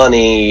pay the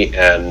money,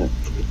 and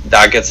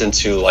that gets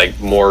into like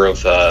more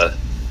of a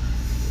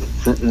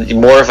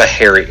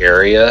hairy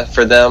area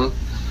for them.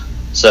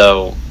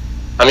 So,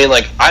 I mean,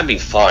 like, I'd be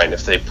fine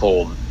if they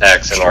pulled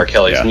X and R.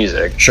 Kelly's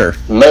music. Sure.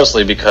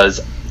 Mostly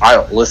because I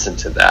don't listen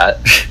to that.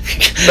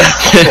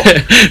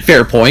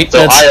 Fair point.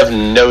 So I have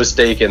no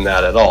stake in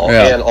that at all.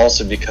 Yeah. And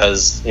also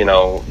because, you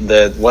know,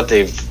 what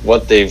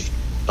they've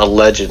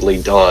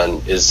allegedly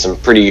done is some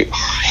pretty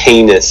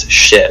heinous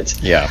shit.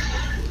 Yeah.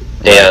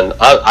 And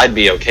I'd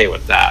be okay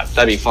with that.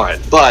 That'd be fine.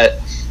 But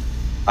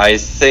I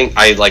think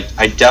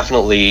I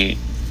definitely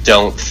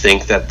don't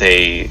think that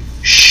they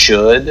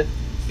should,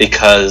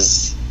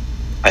 because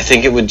I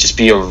think it would just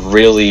be a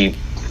really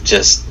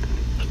just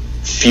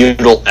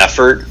futile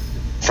effort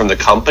from the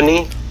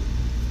company.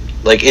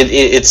 Like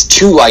it's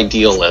too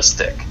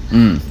idealistic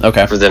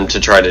for them to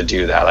try to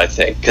do that, I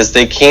think, because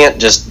they can't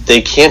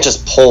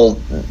just pull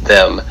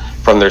them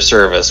from their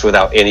service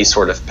without any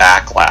sort of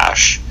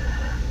backlash.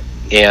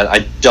 And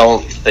I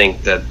don't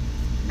think that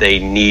they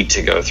need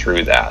to go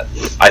through that.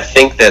 I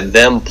think that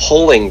them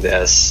pulling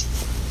this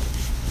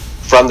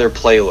from their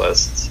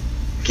playlists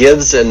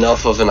gives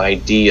enough of an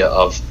idea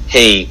of,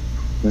 hey,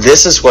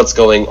 this is what's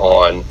going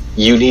on.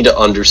 You need to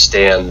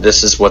understand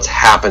this is what's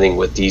happening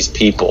with these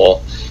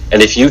people.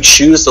 And if you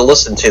choose to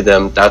listen to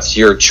them, that's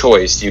your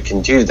choice. You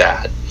can do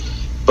that.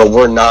 But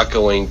we're not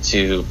going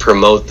to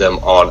promote them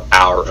on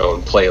our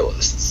own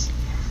playlists.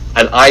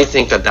 And I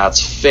think that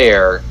that's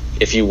fair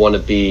if you want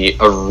to be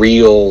a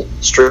real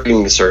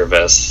streaming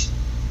service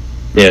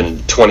in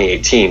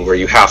 2018, where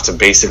you have to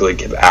basically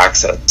give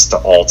access to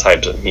all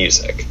types of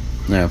music.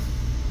 Yeah.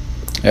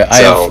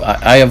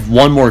 I have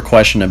one more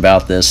question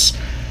about this.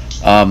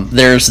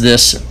 There's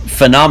this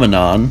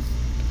phenomenon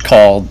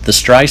called the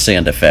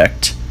Streisand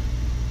effect,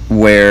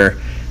 where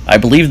I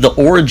believe the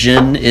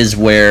origin is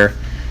where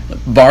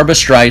Barbra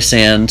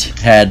Streisand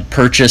had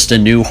purchased a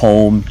new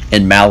home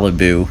in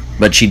Malibu,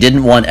 but she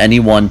didn't want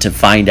anyone to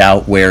find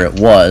out where it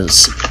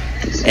was.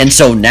 And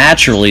so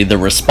naturally the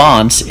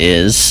response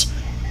is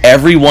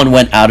everyone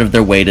went out of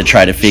their way to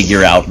try to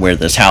figure out where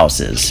this house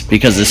is.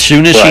 Because as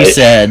soon as she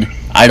said,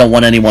 I don't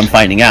want anyone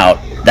finding out,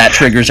 that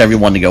triggers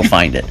everyone to go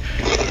find it.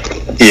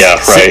 Yeah,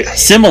 right.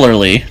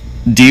 Similarly,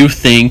 do you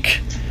think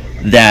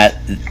that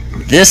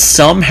this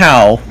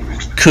somehow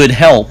could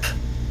help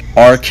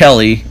R.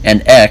 Kelly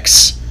and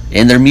X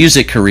in their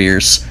music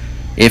careers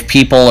if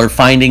people are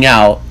finding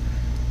out,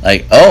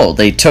 like, oh,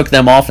 they took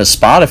them off of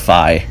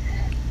Spotify?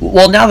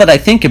 Well, now that I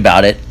think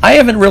about it, I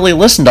haven't really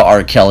listened to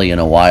R. Kelly in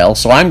a while,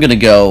 so I'm going to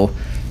go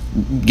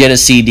get a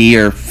CD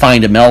or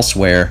find him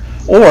elsewhere.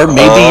 Or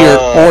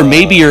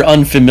maybe you're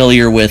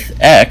unfamiliar with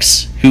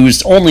X,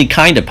 who's only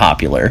kind of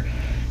popular,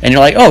 and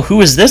you're like, oh,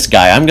 who is this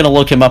guy? I'm going to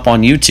look him up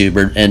on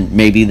YouTube, and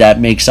maybe that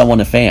makes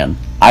someone a fan.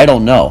 I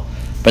don't know,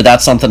 but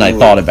that's something I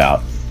thought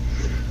about.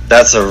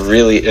 That's a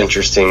really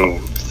interesting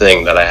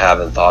thing that I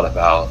haven't thought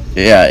about.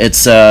 Yeah,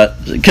 it's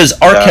because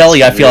R.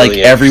 Kelly, I feel really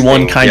like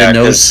everyone kind of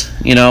knows,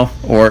 you know,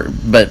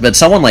 but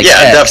someone like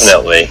X,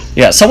 definitely.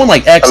 Yeah, someone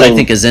like X, I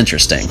think is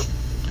interesting.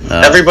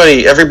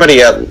 Everybody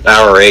at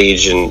our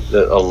age and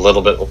a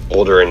little bit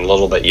older and a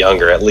little bit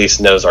younger at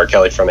least knows R.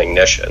 Kelly from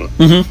Ignition.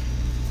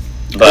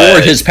 Mm-hmm.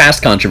 Or his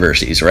past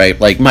controversies, right?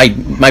 Like my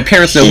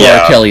parents know who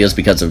R. Kelly is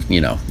because of,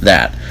 you know,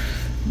 that.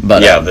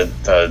 But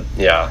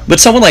but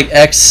someone like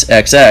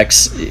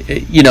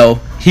XXX, you know,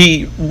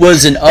 he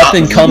was an up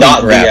and coming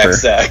rapper.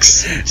 Not the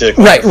XX.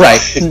 Right.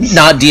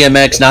 Not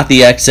DMX, not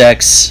the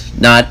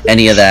XX, not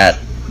any of that.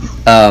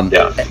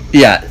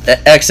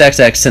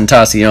 XXX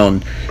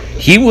Tentacion.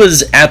 He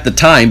was at the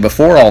time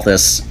before all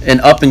this an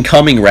up and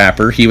coming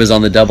rapper. He was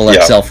on the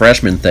XXL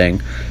freshman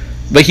thing,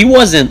 but he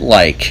wasn't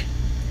like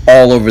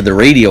all over the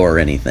radio or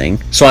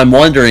anything. So I'm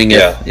wondering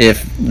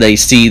if they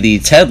see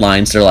these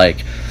headlines, they're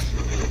like,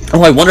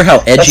 oh, I wonder how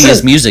edgy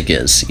his music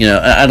is. You know,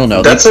 I don't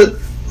know. That's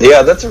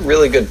a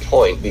really good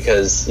point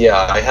because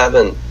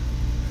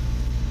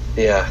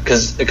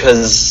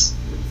because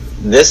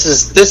this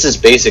is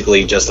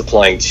basically just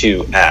applying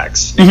to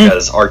X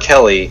because R.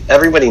 Kelly,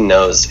 everybody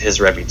knows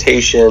his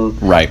reputation,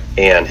 right,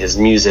 and his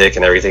music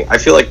and everything. I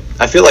feel like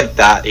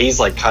that he's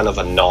like kind of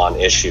a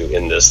non-issue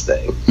in this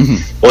thing.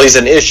 Mm-hmm. Well, he's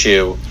an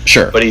issue,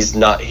 sure, but he's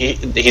not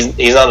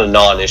a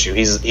non-issue.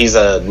 He's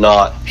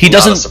not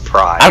a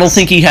surprise. I don't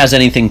think he has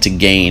anything to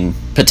gain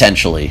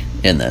potentially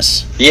in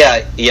this.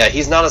 Yeah,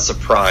 he's not a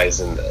surprise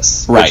in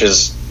this, right, which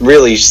is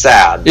really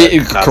sad.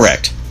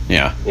 Correct.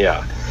 Yeah.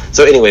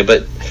 So anyway,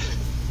 but.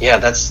 Yeah,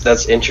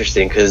 that's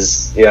interesting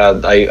because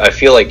I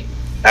feel like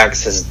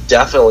X has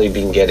definitely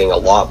been getting a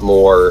lot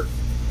more.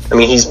 I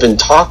mean, he's been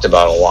talked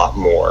about a lot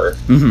more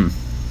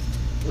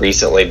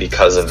recently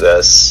because of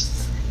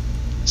this.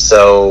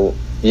 So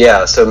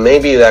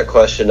maybe that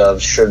question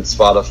of should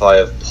Spotify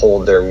have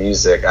pulled their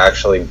music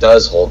actually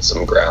does hold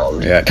some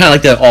ground. Yeah, kind of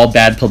like the all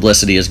bad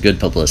publicity is good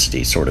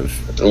publicity sort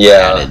of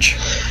adage.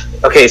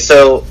 Okay,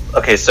 so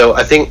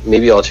I think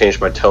maybe I'll change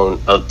my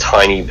tone a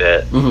tiny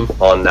bit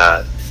on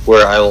that.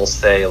 Where I will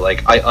say,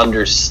 like, I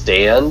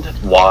understand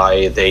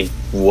why they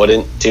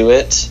wouldn't do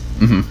it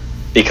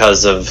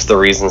because of the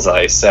reasons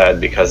I said,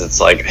 because it's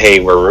like,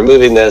 hey, we're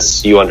removing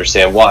this, you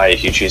understand why.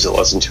 If you choose to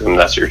listen to him,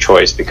 that's your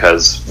choice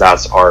because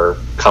that's our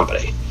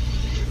company.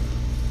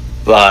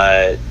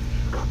 But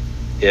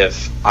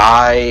if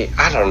I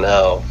don't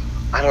know.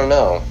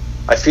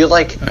 I feel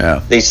like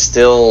they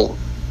still...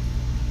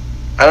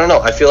 I don't know.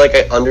 I feel like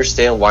I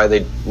understand why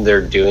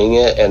they're doing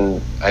it,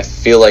 and I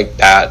feel like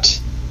that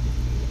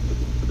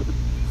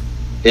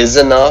is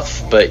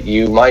enough, but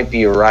you might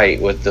be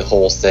right with the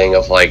whole thing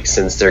of like,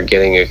 since they're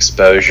getting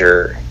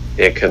exposure,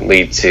 it could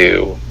lead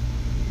to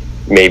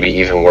maybe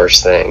even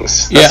worse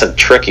things. That's a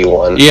tricky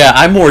one. Yeah,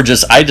 I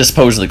just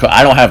posed the question.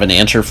 I don't have an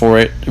answer for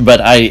it, but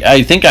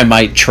I think I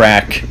might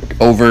track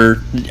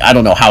over, I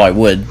don't know how I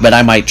would, but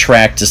I might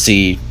track to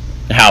see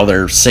how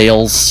their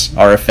sales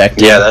are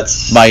affected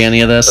by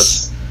any of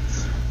this.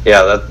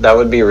 That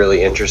would be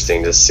really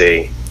interesting to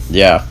see.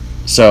 Yeah,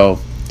 so...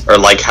 Or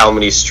like how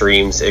many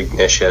streams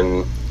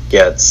Ignition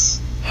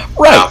gets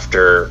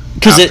after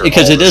because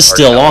it is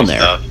still on there.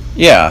 Stuff.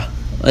 Yeah.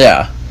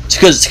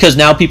 Because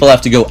now people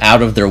have to go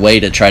out of their way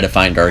to try to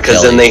find R. Kelly.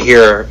 Because then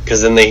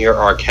they hear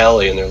R.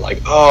 Kelly and they're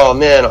like, oh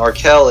man, R.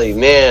 Kelly,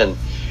 man,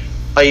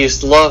 I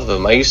used to love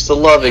him. I used to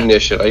love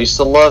Ignition. I used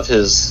to love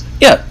his.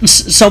 Yeah,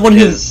 someone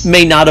who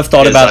may not have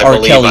thought about R.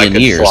 Kelly in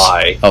years.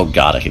 Fly. Oh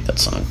God, I hate that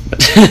song.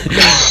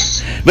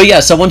 But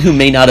yeah, someone who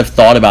may not have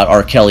thought about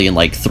R. Kelly in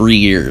like 3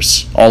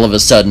 years, all of a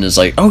sudden is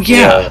like, oh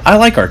yeah, I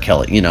like R.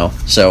 Kelly, you know.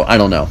 So I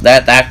don't know.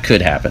 That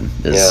could happen.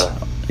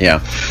 Yeah.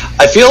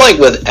 I feel like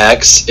with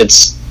X,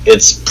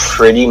 it's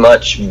pretty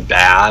much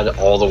bad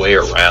all the way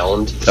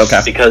around. Okay.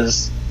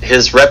 Because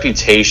his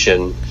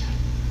reputation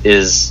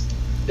is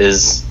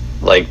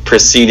like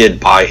preceded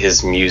by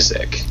his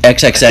music.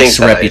 XXX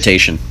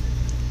reputation.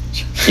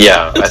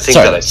 I think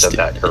that I said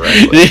that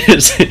correctly.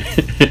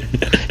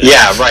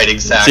 Yeah, right,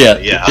 exactly.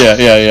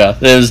 Yeah.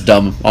 It was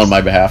dumb on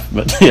my behalf,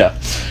 but yeah.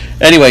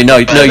 Anyway, no,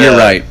 you're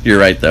right. You're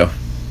right, though.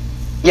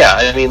 Yeah,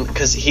 I mean,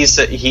 because he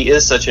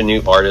is such a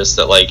new artist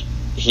that like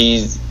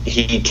he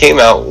came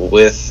out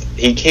with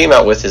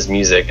his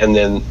music, and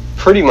then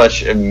pretty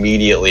much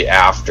immediately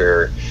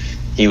after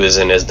he was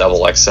in his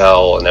Double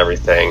XL and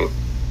everything,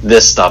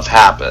 this stuff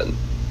happened.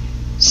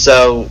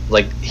 So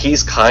like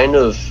he's kind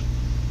of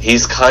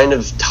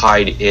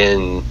tied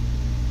in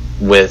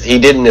with, he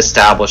didn't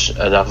establish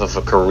enough of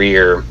a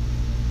career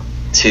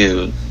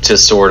to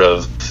sort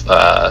of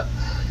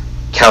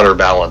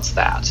counterbalance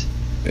that.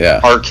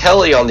 Yeah. R.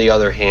 Kelly, on the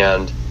other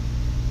hand,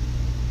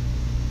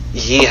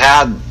 he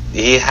had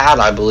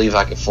I Believe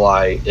I Could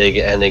Fly,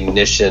 and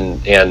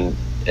Ignition, and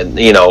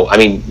you know, I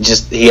mean,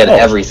 just he had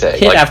everything,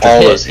 hit like after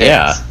all hit. those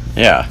hits.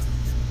 Yeah.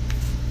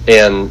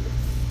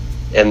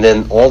 And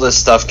then all this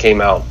stuff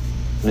came out,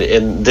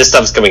 and this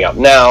stuff's coming out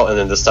now, and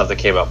then the stuff that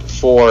came out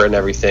before and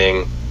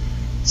everything.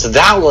 So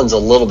that one's a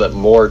little bit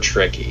more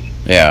tricky.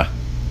 Yeah.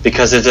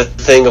 Because it's a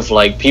thing of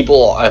like,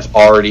 people have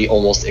already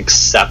almost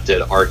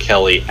accepted R.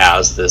 Kelly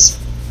as this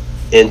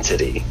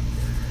entity,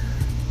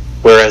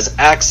 whereas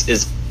X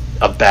is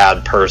a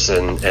bad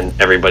person, and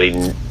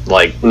everybody,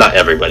 like, not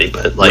everybody,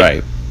 but like,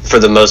 right, for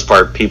the most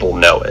part, people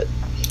know it.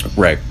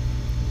 Right.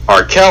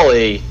 R.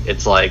 Kelly,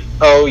 it's like,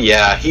 oh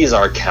yeah, he's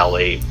R.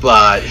 Kelly,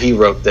 but he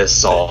wrote this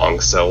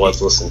song, so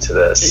let's listen to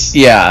this.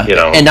 Yeah, you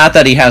know, and not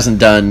that he hasn't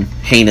done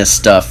heinous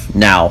stuff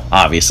now,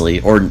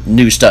 obviously, or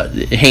new stuff.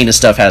 Heinous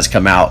stuff has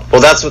come out.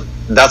 Well, that's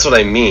what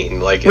I mean.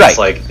 Like, it's right.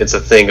 Like, it's a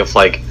thing of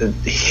like,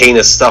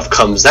 heinous stuff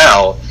comes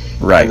out,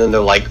 right, and then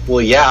they're like,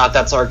 well, yeah,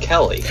 that's R.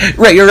 Kelly.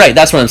 Right, you're right.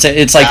 That's what I'm saying.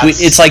 It's like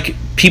it's like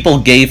people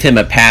gave him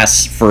a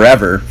pass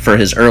forever for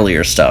his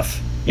earlier stuff.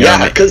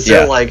 Yeah, because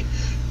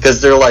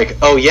they're like,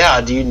 oh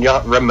yeah, do you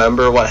not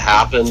remember what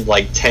happened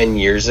like 10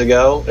 years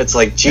ago? It's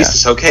like,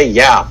 Jesus, okay,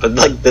 yeah, but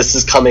like this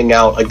is coming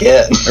out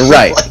again.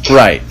 Right,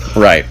 like,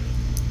 right.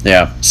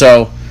 Yeah.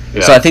 So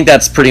I think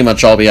that's pretty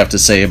much all we have to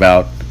say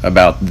about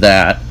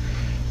that.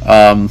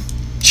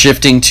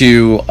 Shifting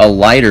to a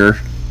lighter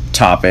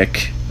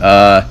topic,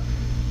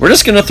 we're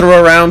just gonna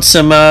throw around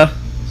some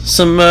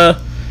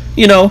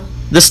you know,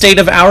 the state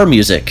of our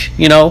music.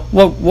 You know,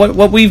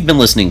 what we've been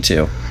listening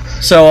to.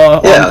 So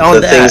on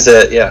the that, things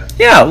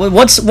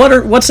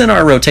that what's in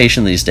our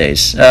rotation these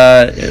days?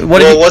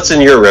 What's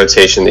in your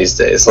rotation these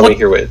days? Let me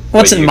hear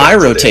what's in my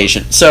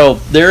rotation. So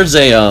there's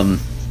a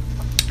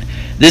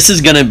this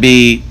is going to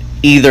be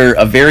either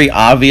a very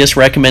obvious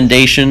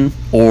recommendation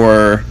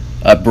or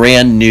a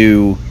brand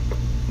new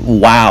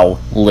wow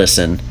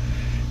listen,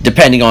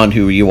 depending on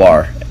who you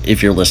are.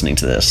 If you're listening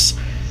to this,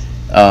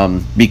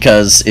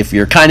 because if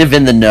you're kind of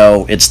in the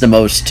know, it's the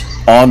most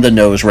on the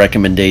nose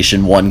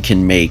recommendation one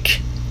can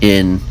make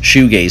in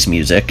shoegaze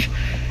music.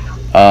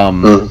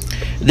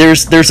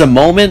 There's a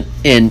moment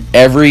in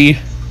every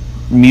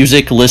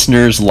music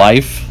listener's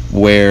life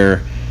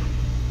where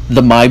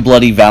the My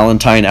Bloody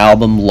Valentine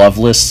album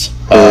Loveless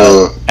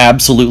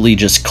absolutely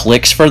just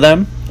clicks for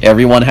them.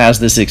 Everyone has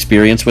this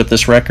experience with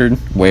this record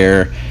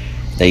where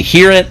they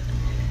hear it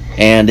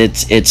and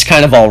it's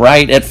kind of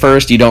alright at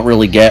first. You don't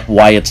really get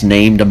why it's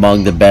named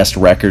among the best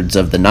records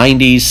of the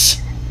 90s,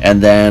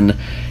 and then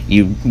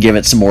you give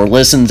it some more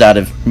listens out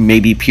of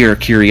maybe pure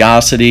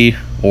curiosity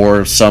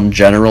or some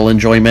general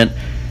enjoyment,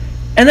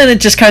 and then it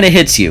just kind of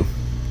hits you.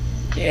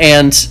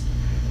 And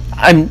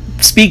I'm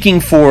speaking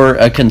for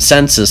a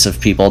consensus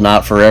of people,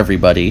 not for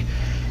everybody,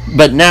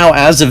 but now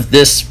as of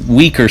this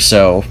week or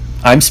so,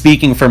 I'm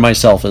speaking for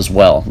myself as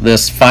well.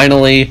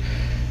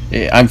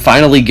 I'm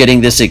finally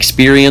getting this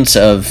experience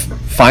of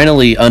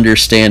finally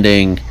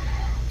understanding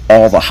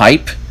all the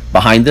hype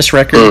behind this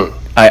record.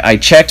 I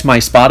checked my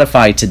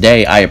Spotify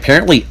today. I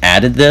apparently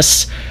added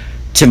this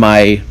to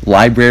my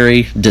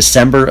library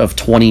December of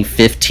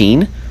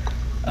 2015.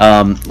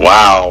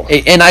 Wow.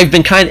 And I've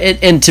been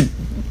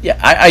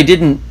I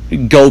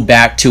didn't go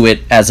back to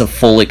it as a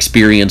full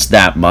experience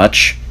that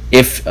much.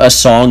 If a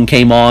song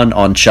came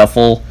on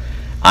shuffle,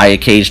 I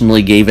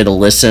occasionally gave it a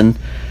listen.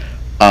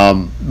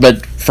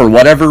 But for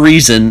whatever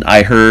reason,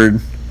 I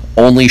heard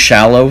Only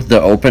Shallow,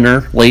 the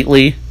opener,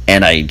 lately,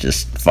 and I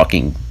just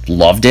fucking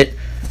loved it.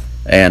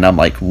 And I'm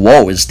like,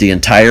 whoa, is the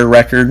entire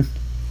record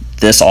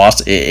this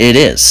awesome? It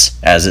is,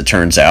 as it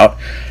turns out.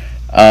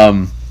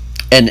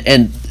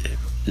 And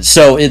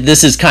so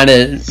this is kind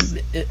of,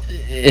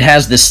 it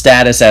has this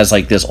status as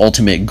like this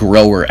ultimate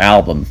grower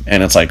album.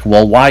 And it's like,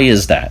 well, why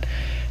is that?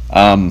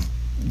 To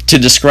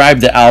describe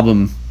the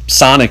album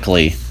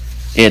sonically,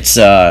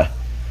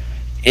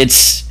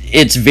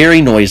 it's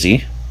very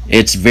noisy.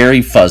 It's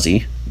very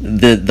fuzzy.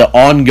 The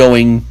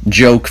ongoing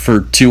joke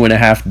for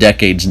 2.5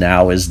 decades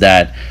now is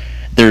that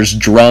there's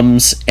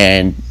drums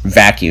and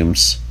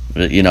vacuums.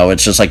 You know,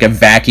 it's just like a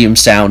vacuum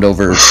sound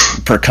over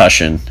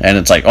percussion, and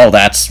it's like, oh,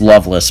 that's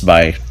Loveless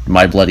by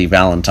My Bloody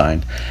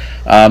Valentine.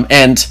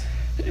 And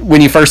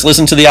when you first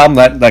listen to the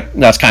album,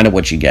 that's kind of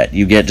what you get.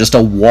 You get just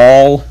a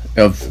wall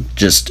of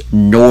just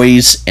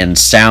noise and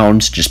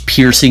sounds just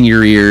piercing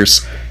your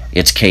ears.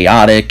 It's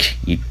chaotic.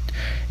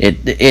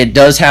 It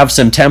does have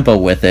some tempo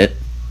with it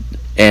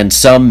and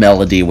some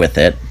melody with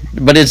it,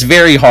 but it's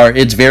very hard.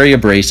 It's very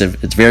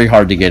abrasive. It's very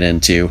hard to get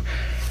into.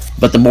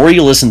 But the more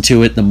you listen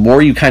to it, the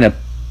more you kind of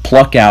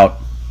pluck out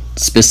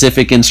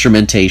specific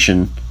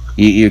instrumentation.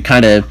 You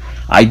kind of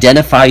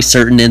identify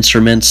certain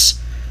instruments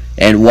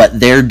and what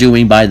they're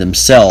doing by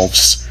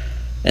themselves.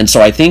 And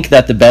so I think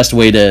that the best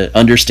way to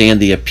understand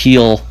the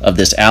appeal of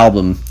this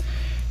album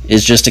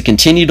is just to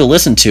continue to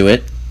listen to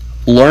it,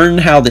 learn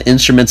how the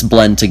instruments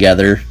blend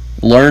together,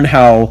 learn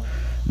how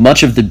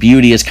much of the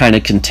beauty is kind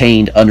of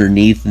contained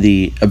underneath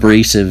the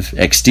abrasive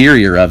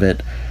exterior of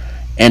it.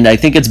 And I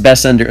think it's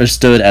best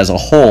understood as a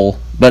whole,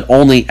 but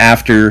only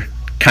after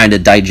kind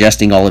of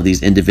digesting all of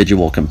these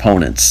individual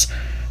components.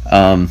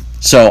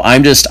 So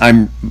I'm just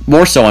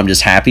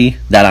happy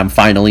that I'm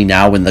finally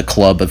now in the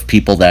club of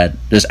people that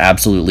just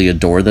absolutely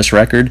adore this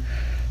record,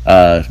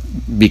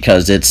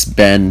 because it's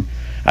been,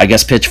 I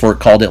guess Pitchfork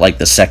called it like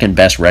the second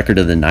best record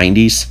of the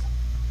 90s.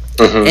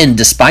 Mm-hmm. And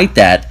despite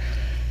that,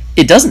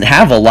 it doesn't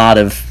have a lot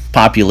of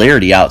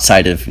popularity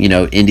outside of,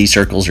 indie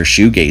circles or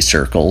shoegaze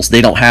circles.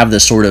 They don't have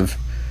this sort of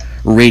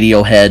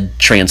Radiohead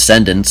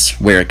transcendence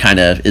where it kind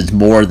of is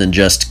more than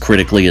just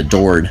critically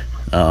adored.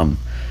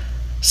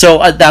 So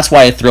that's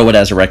why I throw it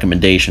as a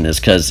recommendation, is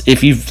because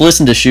if you've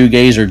listened to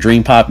shoegaze or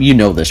dream pop, you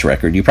know this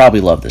record. You probably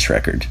love this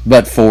record.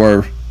 But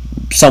for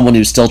someone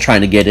who's still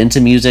trying to get into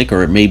music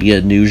or maybe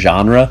a new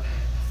genre,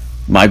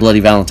 My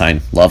Bloody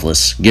Valentine,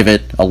 Loveless. Give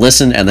it a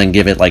listen and then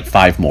give it like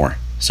 5 more.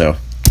 So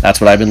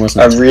that's what I've been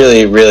listening to. I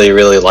really, really,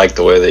 really like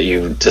the way that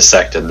you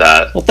dissected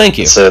that. Well, thank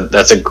you. So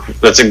that's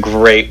a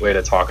great way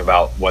to talk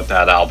about what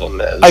that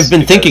album is. I've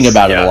been thinking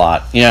about it a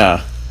lot.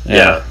 Yeah.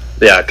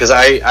 Yeah, because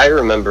I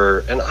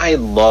remember, and I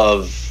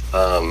love,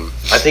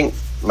 I think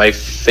my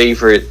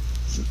favorite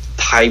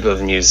type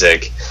of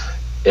music,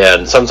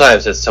 and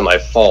sometimes it's to my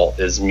fault,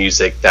 is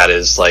music that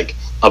is like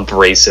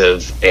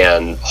abrasive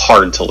and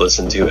hard to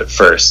listen to at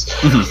first,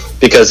 mm-hmm.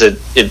 because it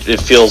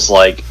feels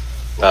like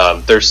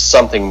there's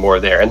something more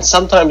there, and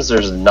sometimes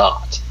there's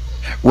not.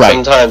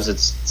 Right. Sometimes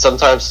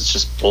it's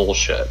just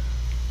bullshit.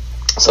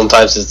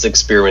 Sometimes it's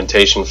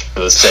experimentation for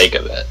the sake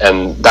of it,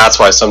 and that's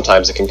why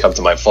sometimes it can come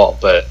to my fault.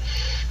 But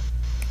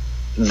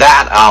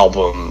that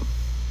album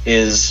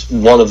is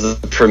one of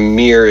the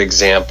premier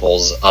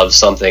examples of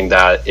something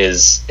that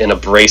is an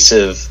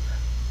abrasive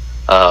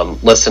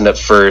listen at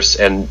first,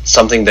 and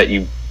something that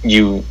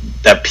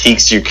that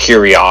piques your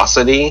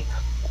curiosity,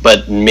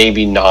 but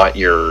maybe not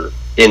your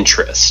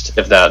interest,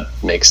 if that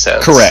makes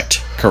sense.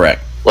 Correct.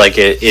 Like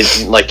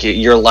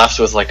you're left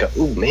with like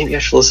ooh, maybe I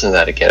should listen to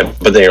that again,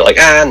 but then you're like,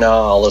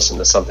 no, I'll listen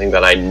to something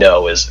that I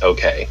know is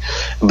okay.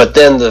 But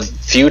then the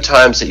few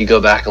times that you go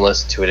back and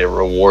listen to it, it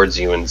rewards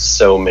you in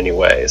so many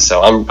ways.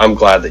 So I'm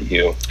glad that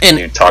you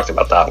talked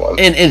about that one.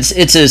 And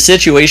it's a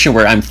situation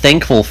where I'm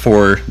thankful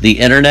for the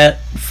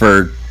internet,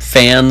 for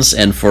fans,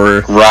 and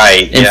for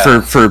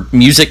for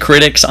music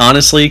critics,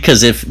 honestly,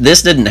 because if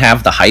this didn't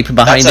have the hype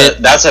behind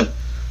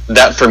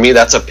for me,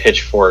 that's a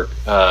Pitchfork,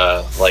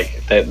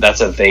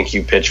 that's a thank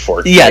you,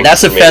 Pitchfork. Yeah,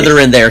 that's a feather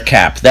in their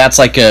cap. That's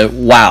like a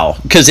wow.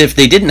 Because if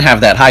they didn't have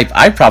that hype,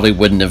 I probably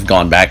wouldn't have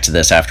gone back to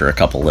this after a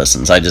couple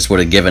listens. I just would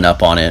have given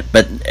up on it.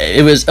 But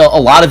it was a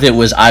lot of it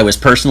was I was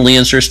personally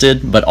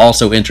interested, but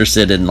also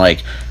interested in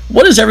like,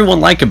 what does everyone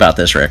like about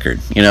this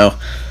record? So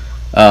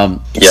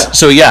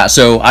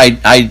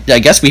I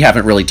guess we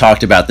haven't really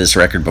talked about this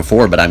record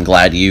before, but I'm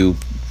glad you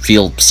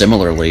feel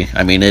similarly.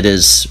 I mean, it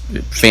is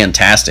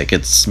fantastic.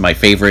 It's my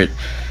favorite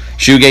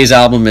shoegaze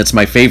album. It's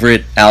my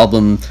favorite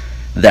album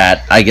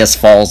that I guess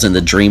falls in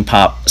the dream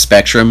pop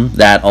spectrum,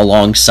 that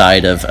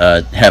alongside of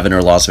Heaven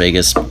or Las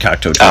Vegas,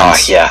 Cocteau Twins.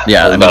 Oh yeah,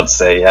 I was about to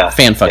say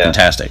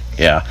fan-fucking-tastic.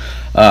 Yeah.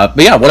 But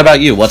yeah, what about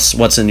you?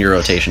 What's in your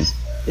rotation?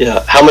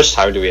 Yeah, how much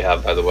time do we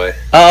have, by the way?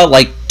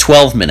 Like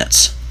 12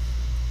 minutes.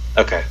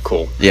 Okay,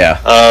 cool.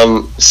 Yeah.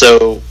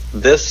 So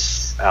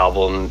this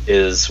album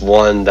is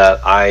one that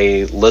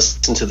I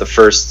listened to the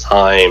first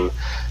time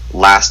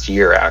last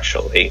year,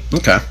 actually.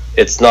 Okay.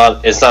 It's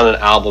not an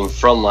album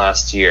from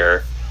last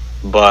year,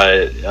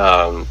 but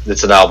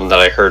it's an album that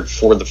I heard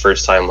for the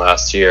first time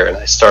last year, and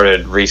I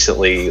started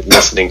recently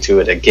listening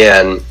to it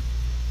again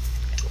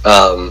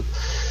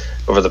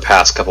over the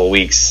past couple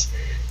weeks,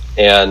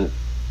 and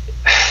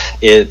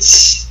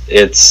it's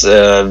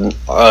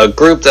a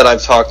group that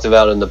I've talked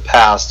about in the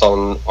past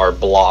on our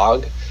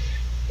blog,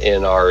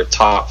 in our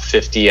top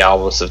 50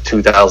 albums of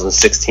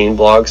 2016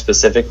 blog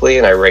specifically,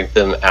 and I ranked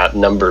them at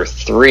number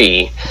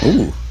 3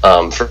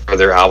 for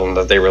their album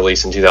that they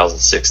released in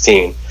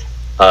 2016.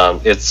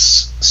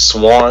 It's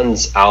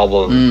Swan's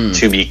album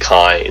To Be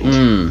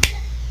Kind.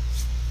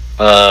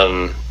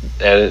 And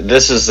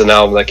this is an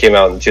album that came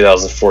out in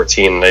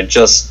 2014, and I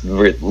just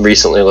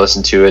recently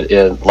listened to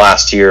it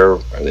last year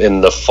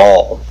in the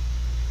fall,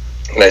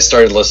 and I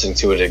started listening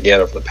to it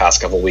again over the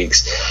past couple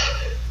weeks,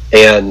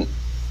 and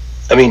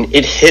I mean,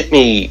 it hit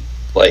me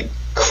like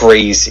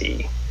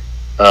crazy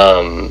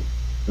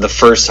the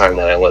first time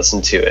that I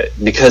listened to it,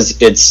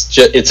 because it's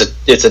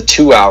a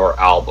 2-hour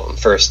album,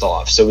 first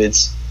off, so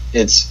it's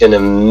an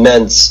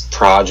immense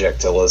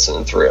project to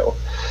listen through.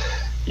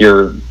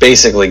 you're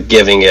basically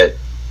giving it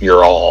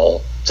your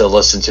all to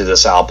listen to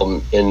this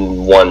album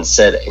in one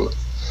sitting.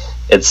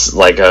 It's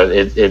like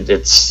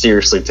it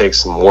seriously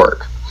takes some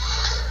work.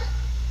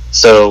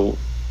 So,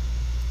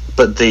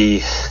 but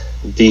the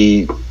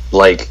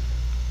like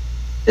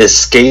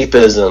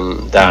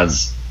escapism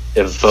that's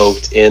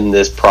evoked in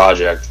this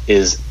project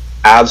is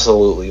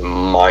absolutely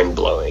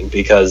mind-blowing,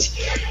 because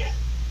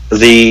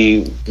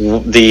the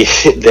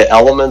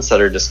elements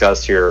that are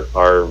discussed here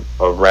are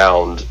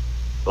around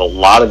a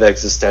lot of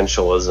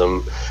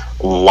existentialism,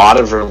 a lot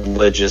of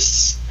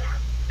religious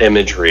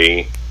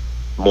imagery,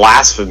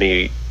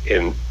 blasphemy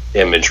in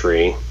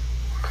imagery,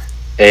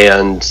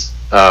 and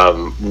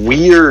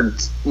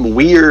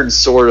weird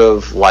sort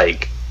of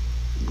like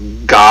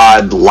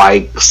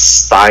god-like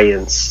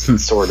science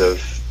sort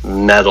of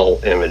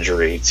metal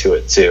imagery to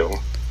it too.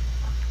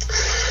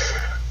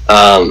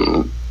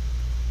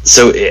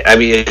 So I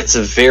mean, it's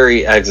a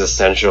very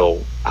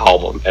existential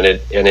album, and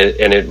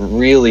it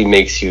really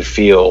makes you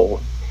feel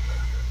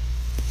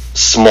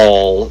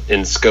small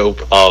in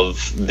scope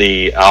of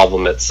the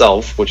album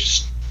itself,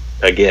 which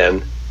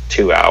again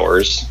 2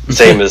 hours,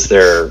 same as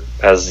their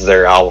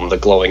album The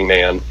Glowing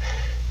Man,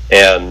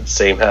 and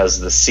same as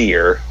The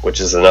Seer, which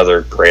is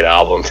another great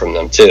album from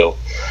them too.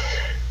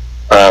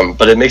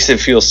 But it makes it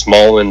feel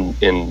small in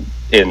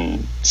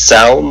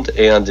sound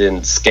and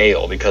in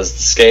scale, because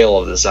the scale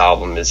of this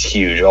album is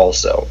huge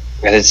also.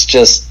 And it's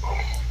just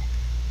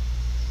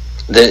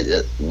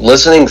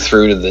listening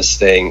through to this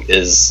thing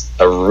is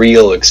a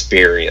real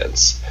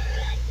experience,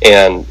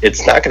 and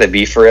it's not going to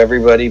be for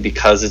everybody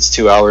because it's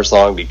 2 hours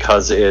long,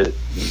 because it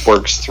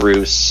works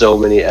through so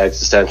many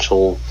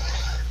existential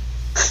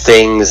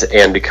things,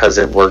 and because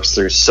it works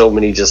through so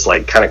many just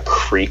like kind of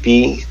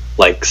creepy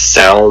like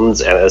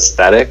sounds and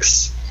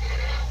aesthetics.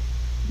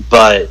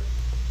 But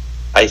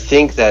I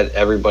think that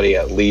everybody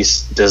at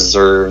least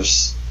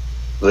deserves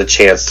the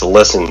chance to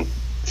listen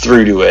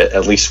through to it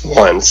at least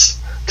once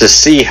to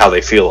see how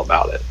they feel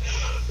about it,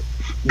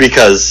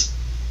 because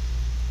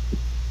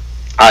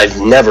I've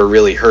never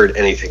really heard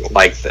anything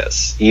like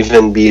this,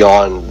 even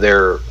beyond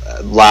their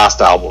last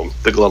album,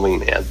 The Glowing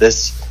Man.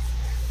 This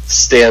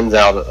stands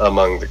out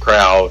among the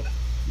crowd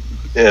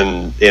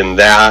in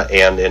that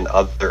and in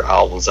other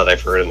albums that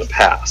I've heard in the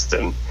past,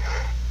 and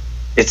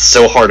it's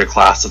so hard to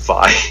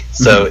classify.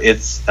 So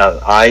it's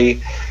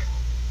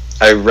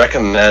I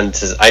recommend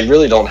I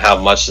really don't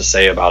have much to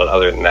say about it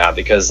other than that,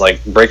 because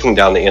like breaking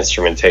down the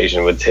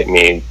instrumentation would take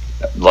me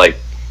like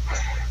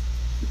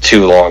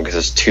too long, because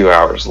it's 2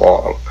 hours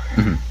long.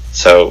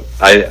 So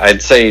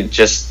I'd say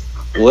just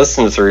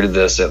listen through to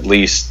this at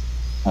least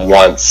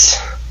once,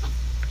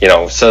 you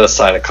know, set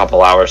aside a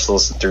couple hours to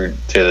listen through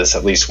to this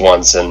at least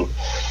once, and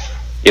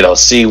you know,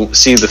 see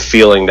the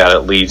feeling that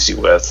it leaves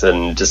you with,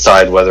 and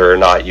decide whether or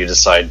not you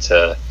decide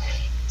to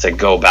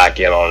go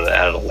back in on it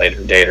at a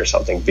later date or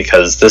something,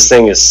 because this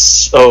thing is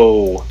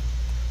so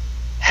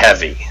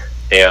heavy,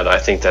 and I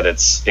think that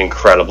it's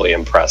incredibly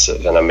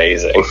impressive and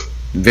amazing.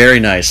 Very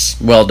nice.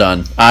 Well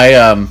done.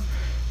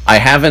 I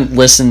haven't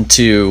listened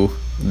to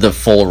the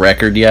full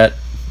record yet.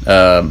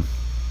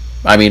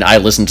 I mean, I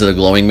listened to The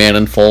Glowing Man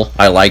in full.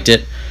 I liked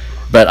it.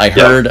 But I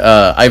heard,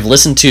 I've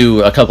listened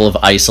to a couple of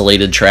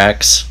isolated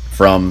tracks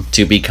from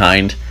To Be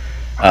Kind.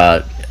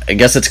 I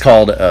guess it's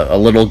called A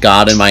Little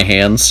God in My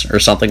Hands or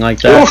something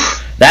like that.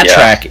 Oof, that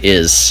track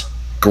is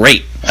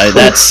great.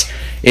 It's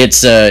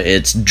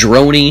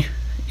droney.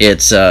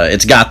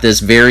 It's got this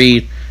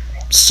very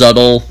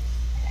subtle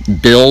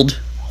build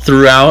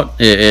throughout.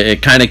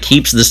 It kind of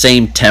keeps the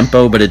same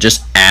tempo, but it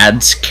just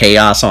adds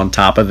chaos on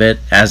top of it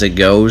as it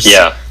goes.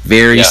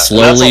 Very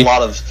slowly.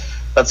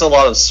 That's a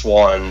lot of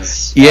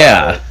Swans.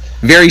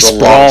 Very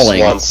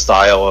sprawling. Swan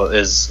style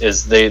is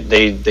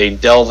they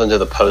delve into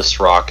the post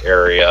rock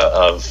area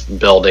of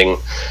building.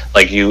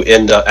 Like, you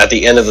end up at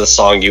the end of the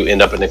song, you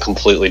end up in a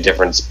completely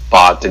different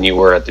spot than you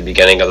were at the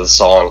beginning of the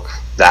song.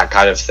 That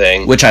kind of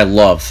thing, which I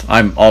love.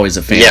 I'm always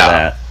a fan of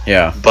that.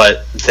 Yeah,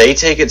 but they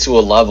take it to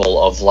a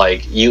level of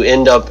like you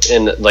end up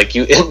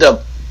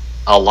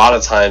a lot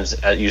of times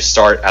you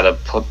start at a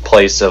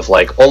place of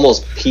like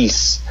almost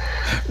peace,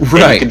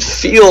 right? And you can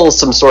feel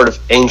some sort of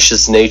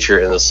anxious nature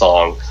in the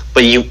song,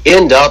 but you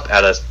end up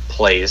at a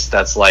place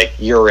that's like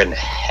you're in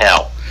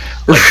hell,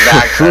 like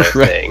that kind of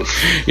thing.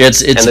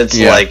 It's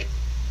like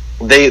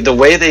the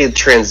way they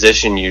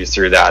transition you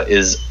through that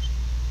is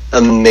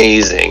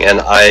amazing, and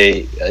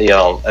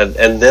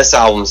and this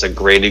album's a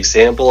great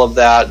example of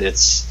that.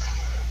 It's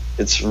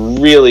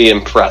really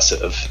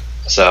impressive.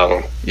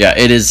 So yeah,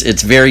 it is.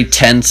 It's very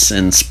tense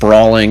and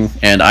sprawling,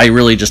 and I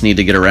really just need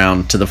to get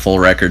around to the full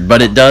record.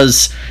 But it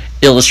does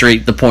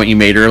illustrate the point you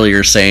made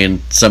earlier,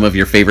 saying some of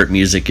your favorite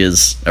music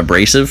is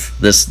abrasive.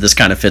 This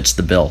kind of fits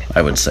the bill,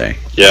 I would say.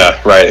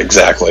 Yeah, right,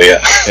 exactly.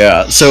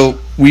 Yeah. So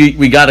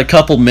we got a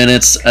couple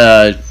minutes.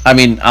 I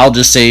mean, I'll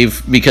just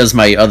save, because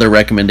my other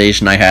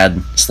recommendation I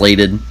had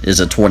slated is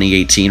a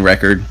 2018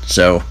 record,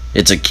 so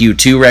it's a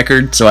Q2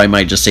 record, so I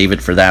might just save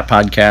it for that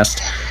podcast.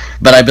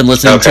 But I've been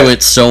listening to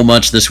it so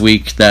much this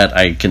week that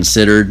I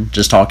considered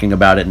just talking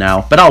about it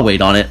now. But I'll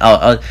wait on it.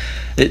 A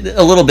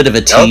little bit of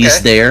a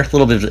tease there, a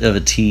little bit of a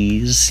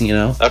tease, you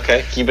know.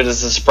 Okay, keep it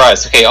as a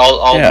surprise. Okay,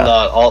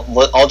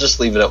 I'll just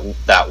leave it at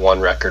that one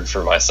record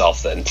for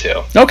myself then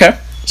too. Okay.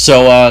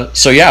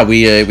 So yeah,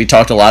 we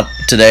talked a lot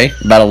today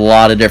about a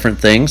lot of different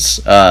things.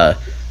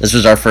 This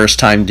was our first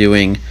time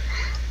doing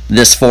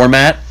this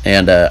format,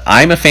 and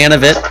I'm a fan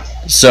of it.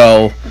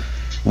 So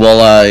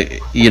we'll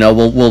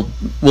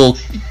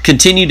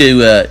continue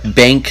to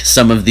bank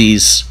some of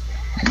these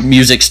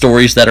music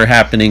stories that are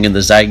happening in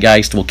the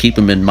zeitgeist. We'll keep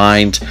them in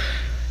mind,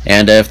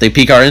 and if they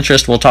pique our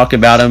interest, we'll talk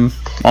about them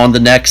on the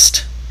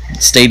next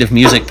State of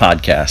Music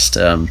podcast.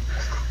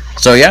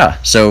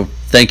 So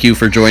thank you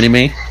for joining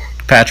me,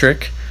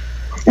 Patrick.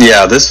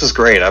 Yeah, this was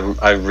great.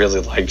 I really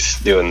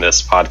liked doing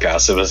this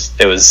podcast.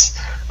 It was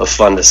a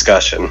fun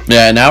discussion.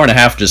 Yeah, an hour and a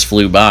half just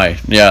flew by.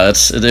 Yeah,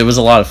 it was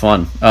a lot of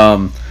fun.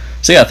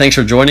 So yeah, thanks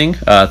for joining.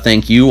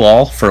 Thank you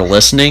all for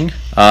listening.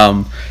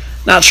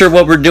 Not sure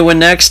what we're doing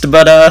next,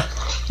 but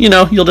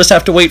you'll just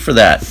have to wait for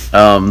that.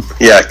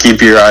 Yeah,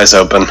 keep your eyes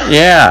open.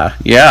 Yeah.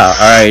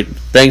 All right.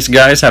 Thanks,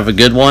 guys. Have a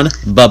good one.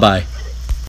 Bye-bye.